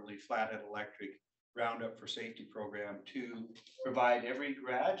importantly, Flathead Electric Roundup for Safety program to provide every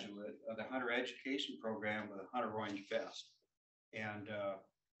graduate of the hunter education program with a hunter orange vest. And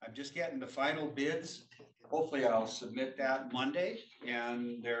I'm just getting the final bids. Hopefully I'll submit that Monday,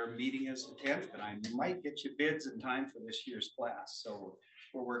 and their meeting is the 10th, and I might get you bids in time for this year's class. So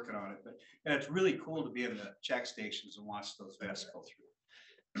we're working on it, and it's really cool to be in the check stations and watch those vests go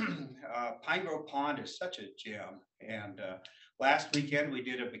through. Pine Grove Pond is such a gem, and last weekend we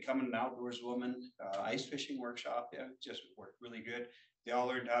did a Becoming an Outdoors Woman ice fishing workshop. Yeah, it just worked really good. They all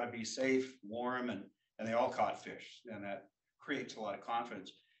learned how to be safe, warm, and they all caught fish, and that creates a lot of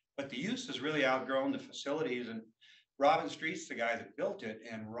confidence. But the use has really outgrown the facilities, and Robin Street's the guy that built it,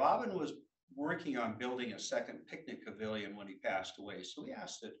 and Robin was working on building a second picnic pavilion when he passed away. So we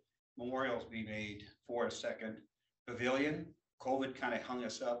asked that memorials be made for a second pavilion. COVID kind of hung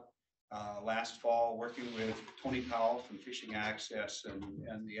us up last fall, working with Tony Powell from Fishing Access and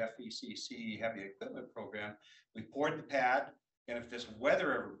the FECC Heavy Equipment Program. We poured the pad, and if this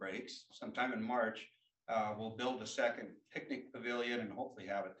weather ever breaks, sometime in March, we'll build a second picnic pavilion and hopefully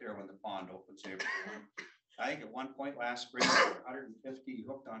have it there when the pond opens April. I think at one point last spring, there were 150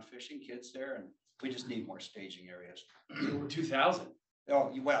 hooked on fishing kids there, and we just need more staging areas. 2,000.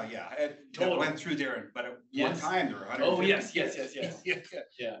 Oh, well, yeah, it Total. went through there, but at one Yes. time there were 150. Oh, yes, yes.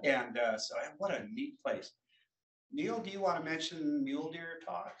 Yeah. And so what a neat place. Neil, do you want to mention mule deer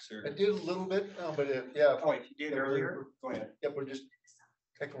talks or? I did a little bit, but yeah. Oh, if you did earlier, go ahead. Yep, we're just,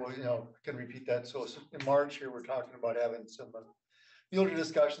 can repeat that. So in March here, we're talking about having some mule deer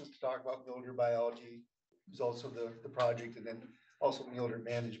discussions to talk about mule deer biology. Is also the project, and then also mule deer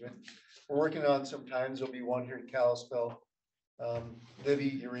management. We're working on some times. There'll be one here in Kalispell, Libby,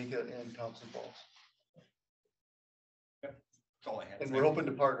 Eureka, and Thompson Falls. That's all I had. And we're hoping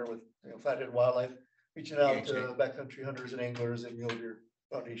to partner with Flathead Wildlife, reaching out to backcountry hunters and anglers and Mule Deer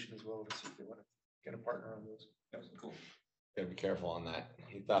Foundation as well to see if they want to get a partner on those. That was cool. Gotta be careful on that.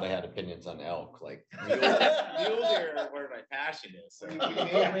 He thought I had opinions on elk, like mule deer are where my passion is. So. We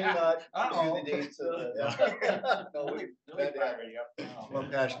may not do the dates of more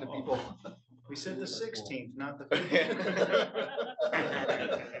passionate people. We said the 16th, not the 15th.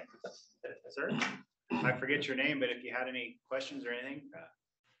 Sir, I forget your name, but if you had any questions or anything,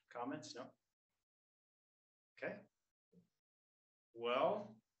 comments, no? Okay.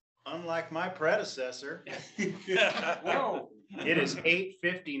 Well, unlike my predecessor, Whoa. it is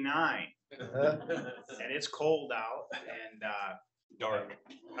 8:59 and it's cold out and dark.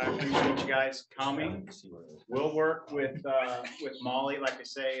 I appreciate you guys coming. We'll work with Molly, like I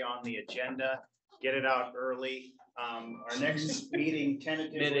say, on the agenda, get it out early. Our next meeting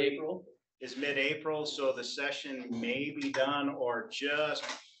tentatively Mid-April. is mid-April, so the session may be done or just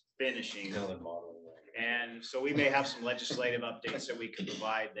finishing. And so we may have some legislative updates that we can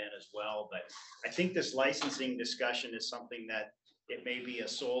provide then as well, but I think this licensing discussion is something that it may be a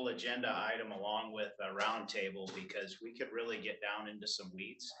sole agenda item along with a roundtable, because we could really get down into some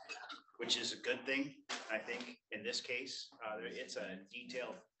weeds, which is a good thing, I think, in this case. It's a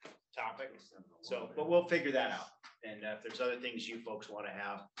detailed topic, so, but we'll figure that out. And if there's other things you folks want to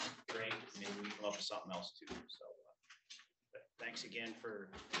have, great, maybe we can come up with something else too, so. But thanks again for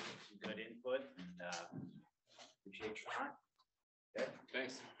some good input, and appreciate your time. Okay,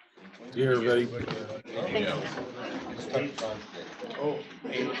 Thanks. See you, everybody. Oh,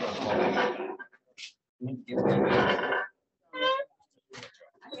 hey.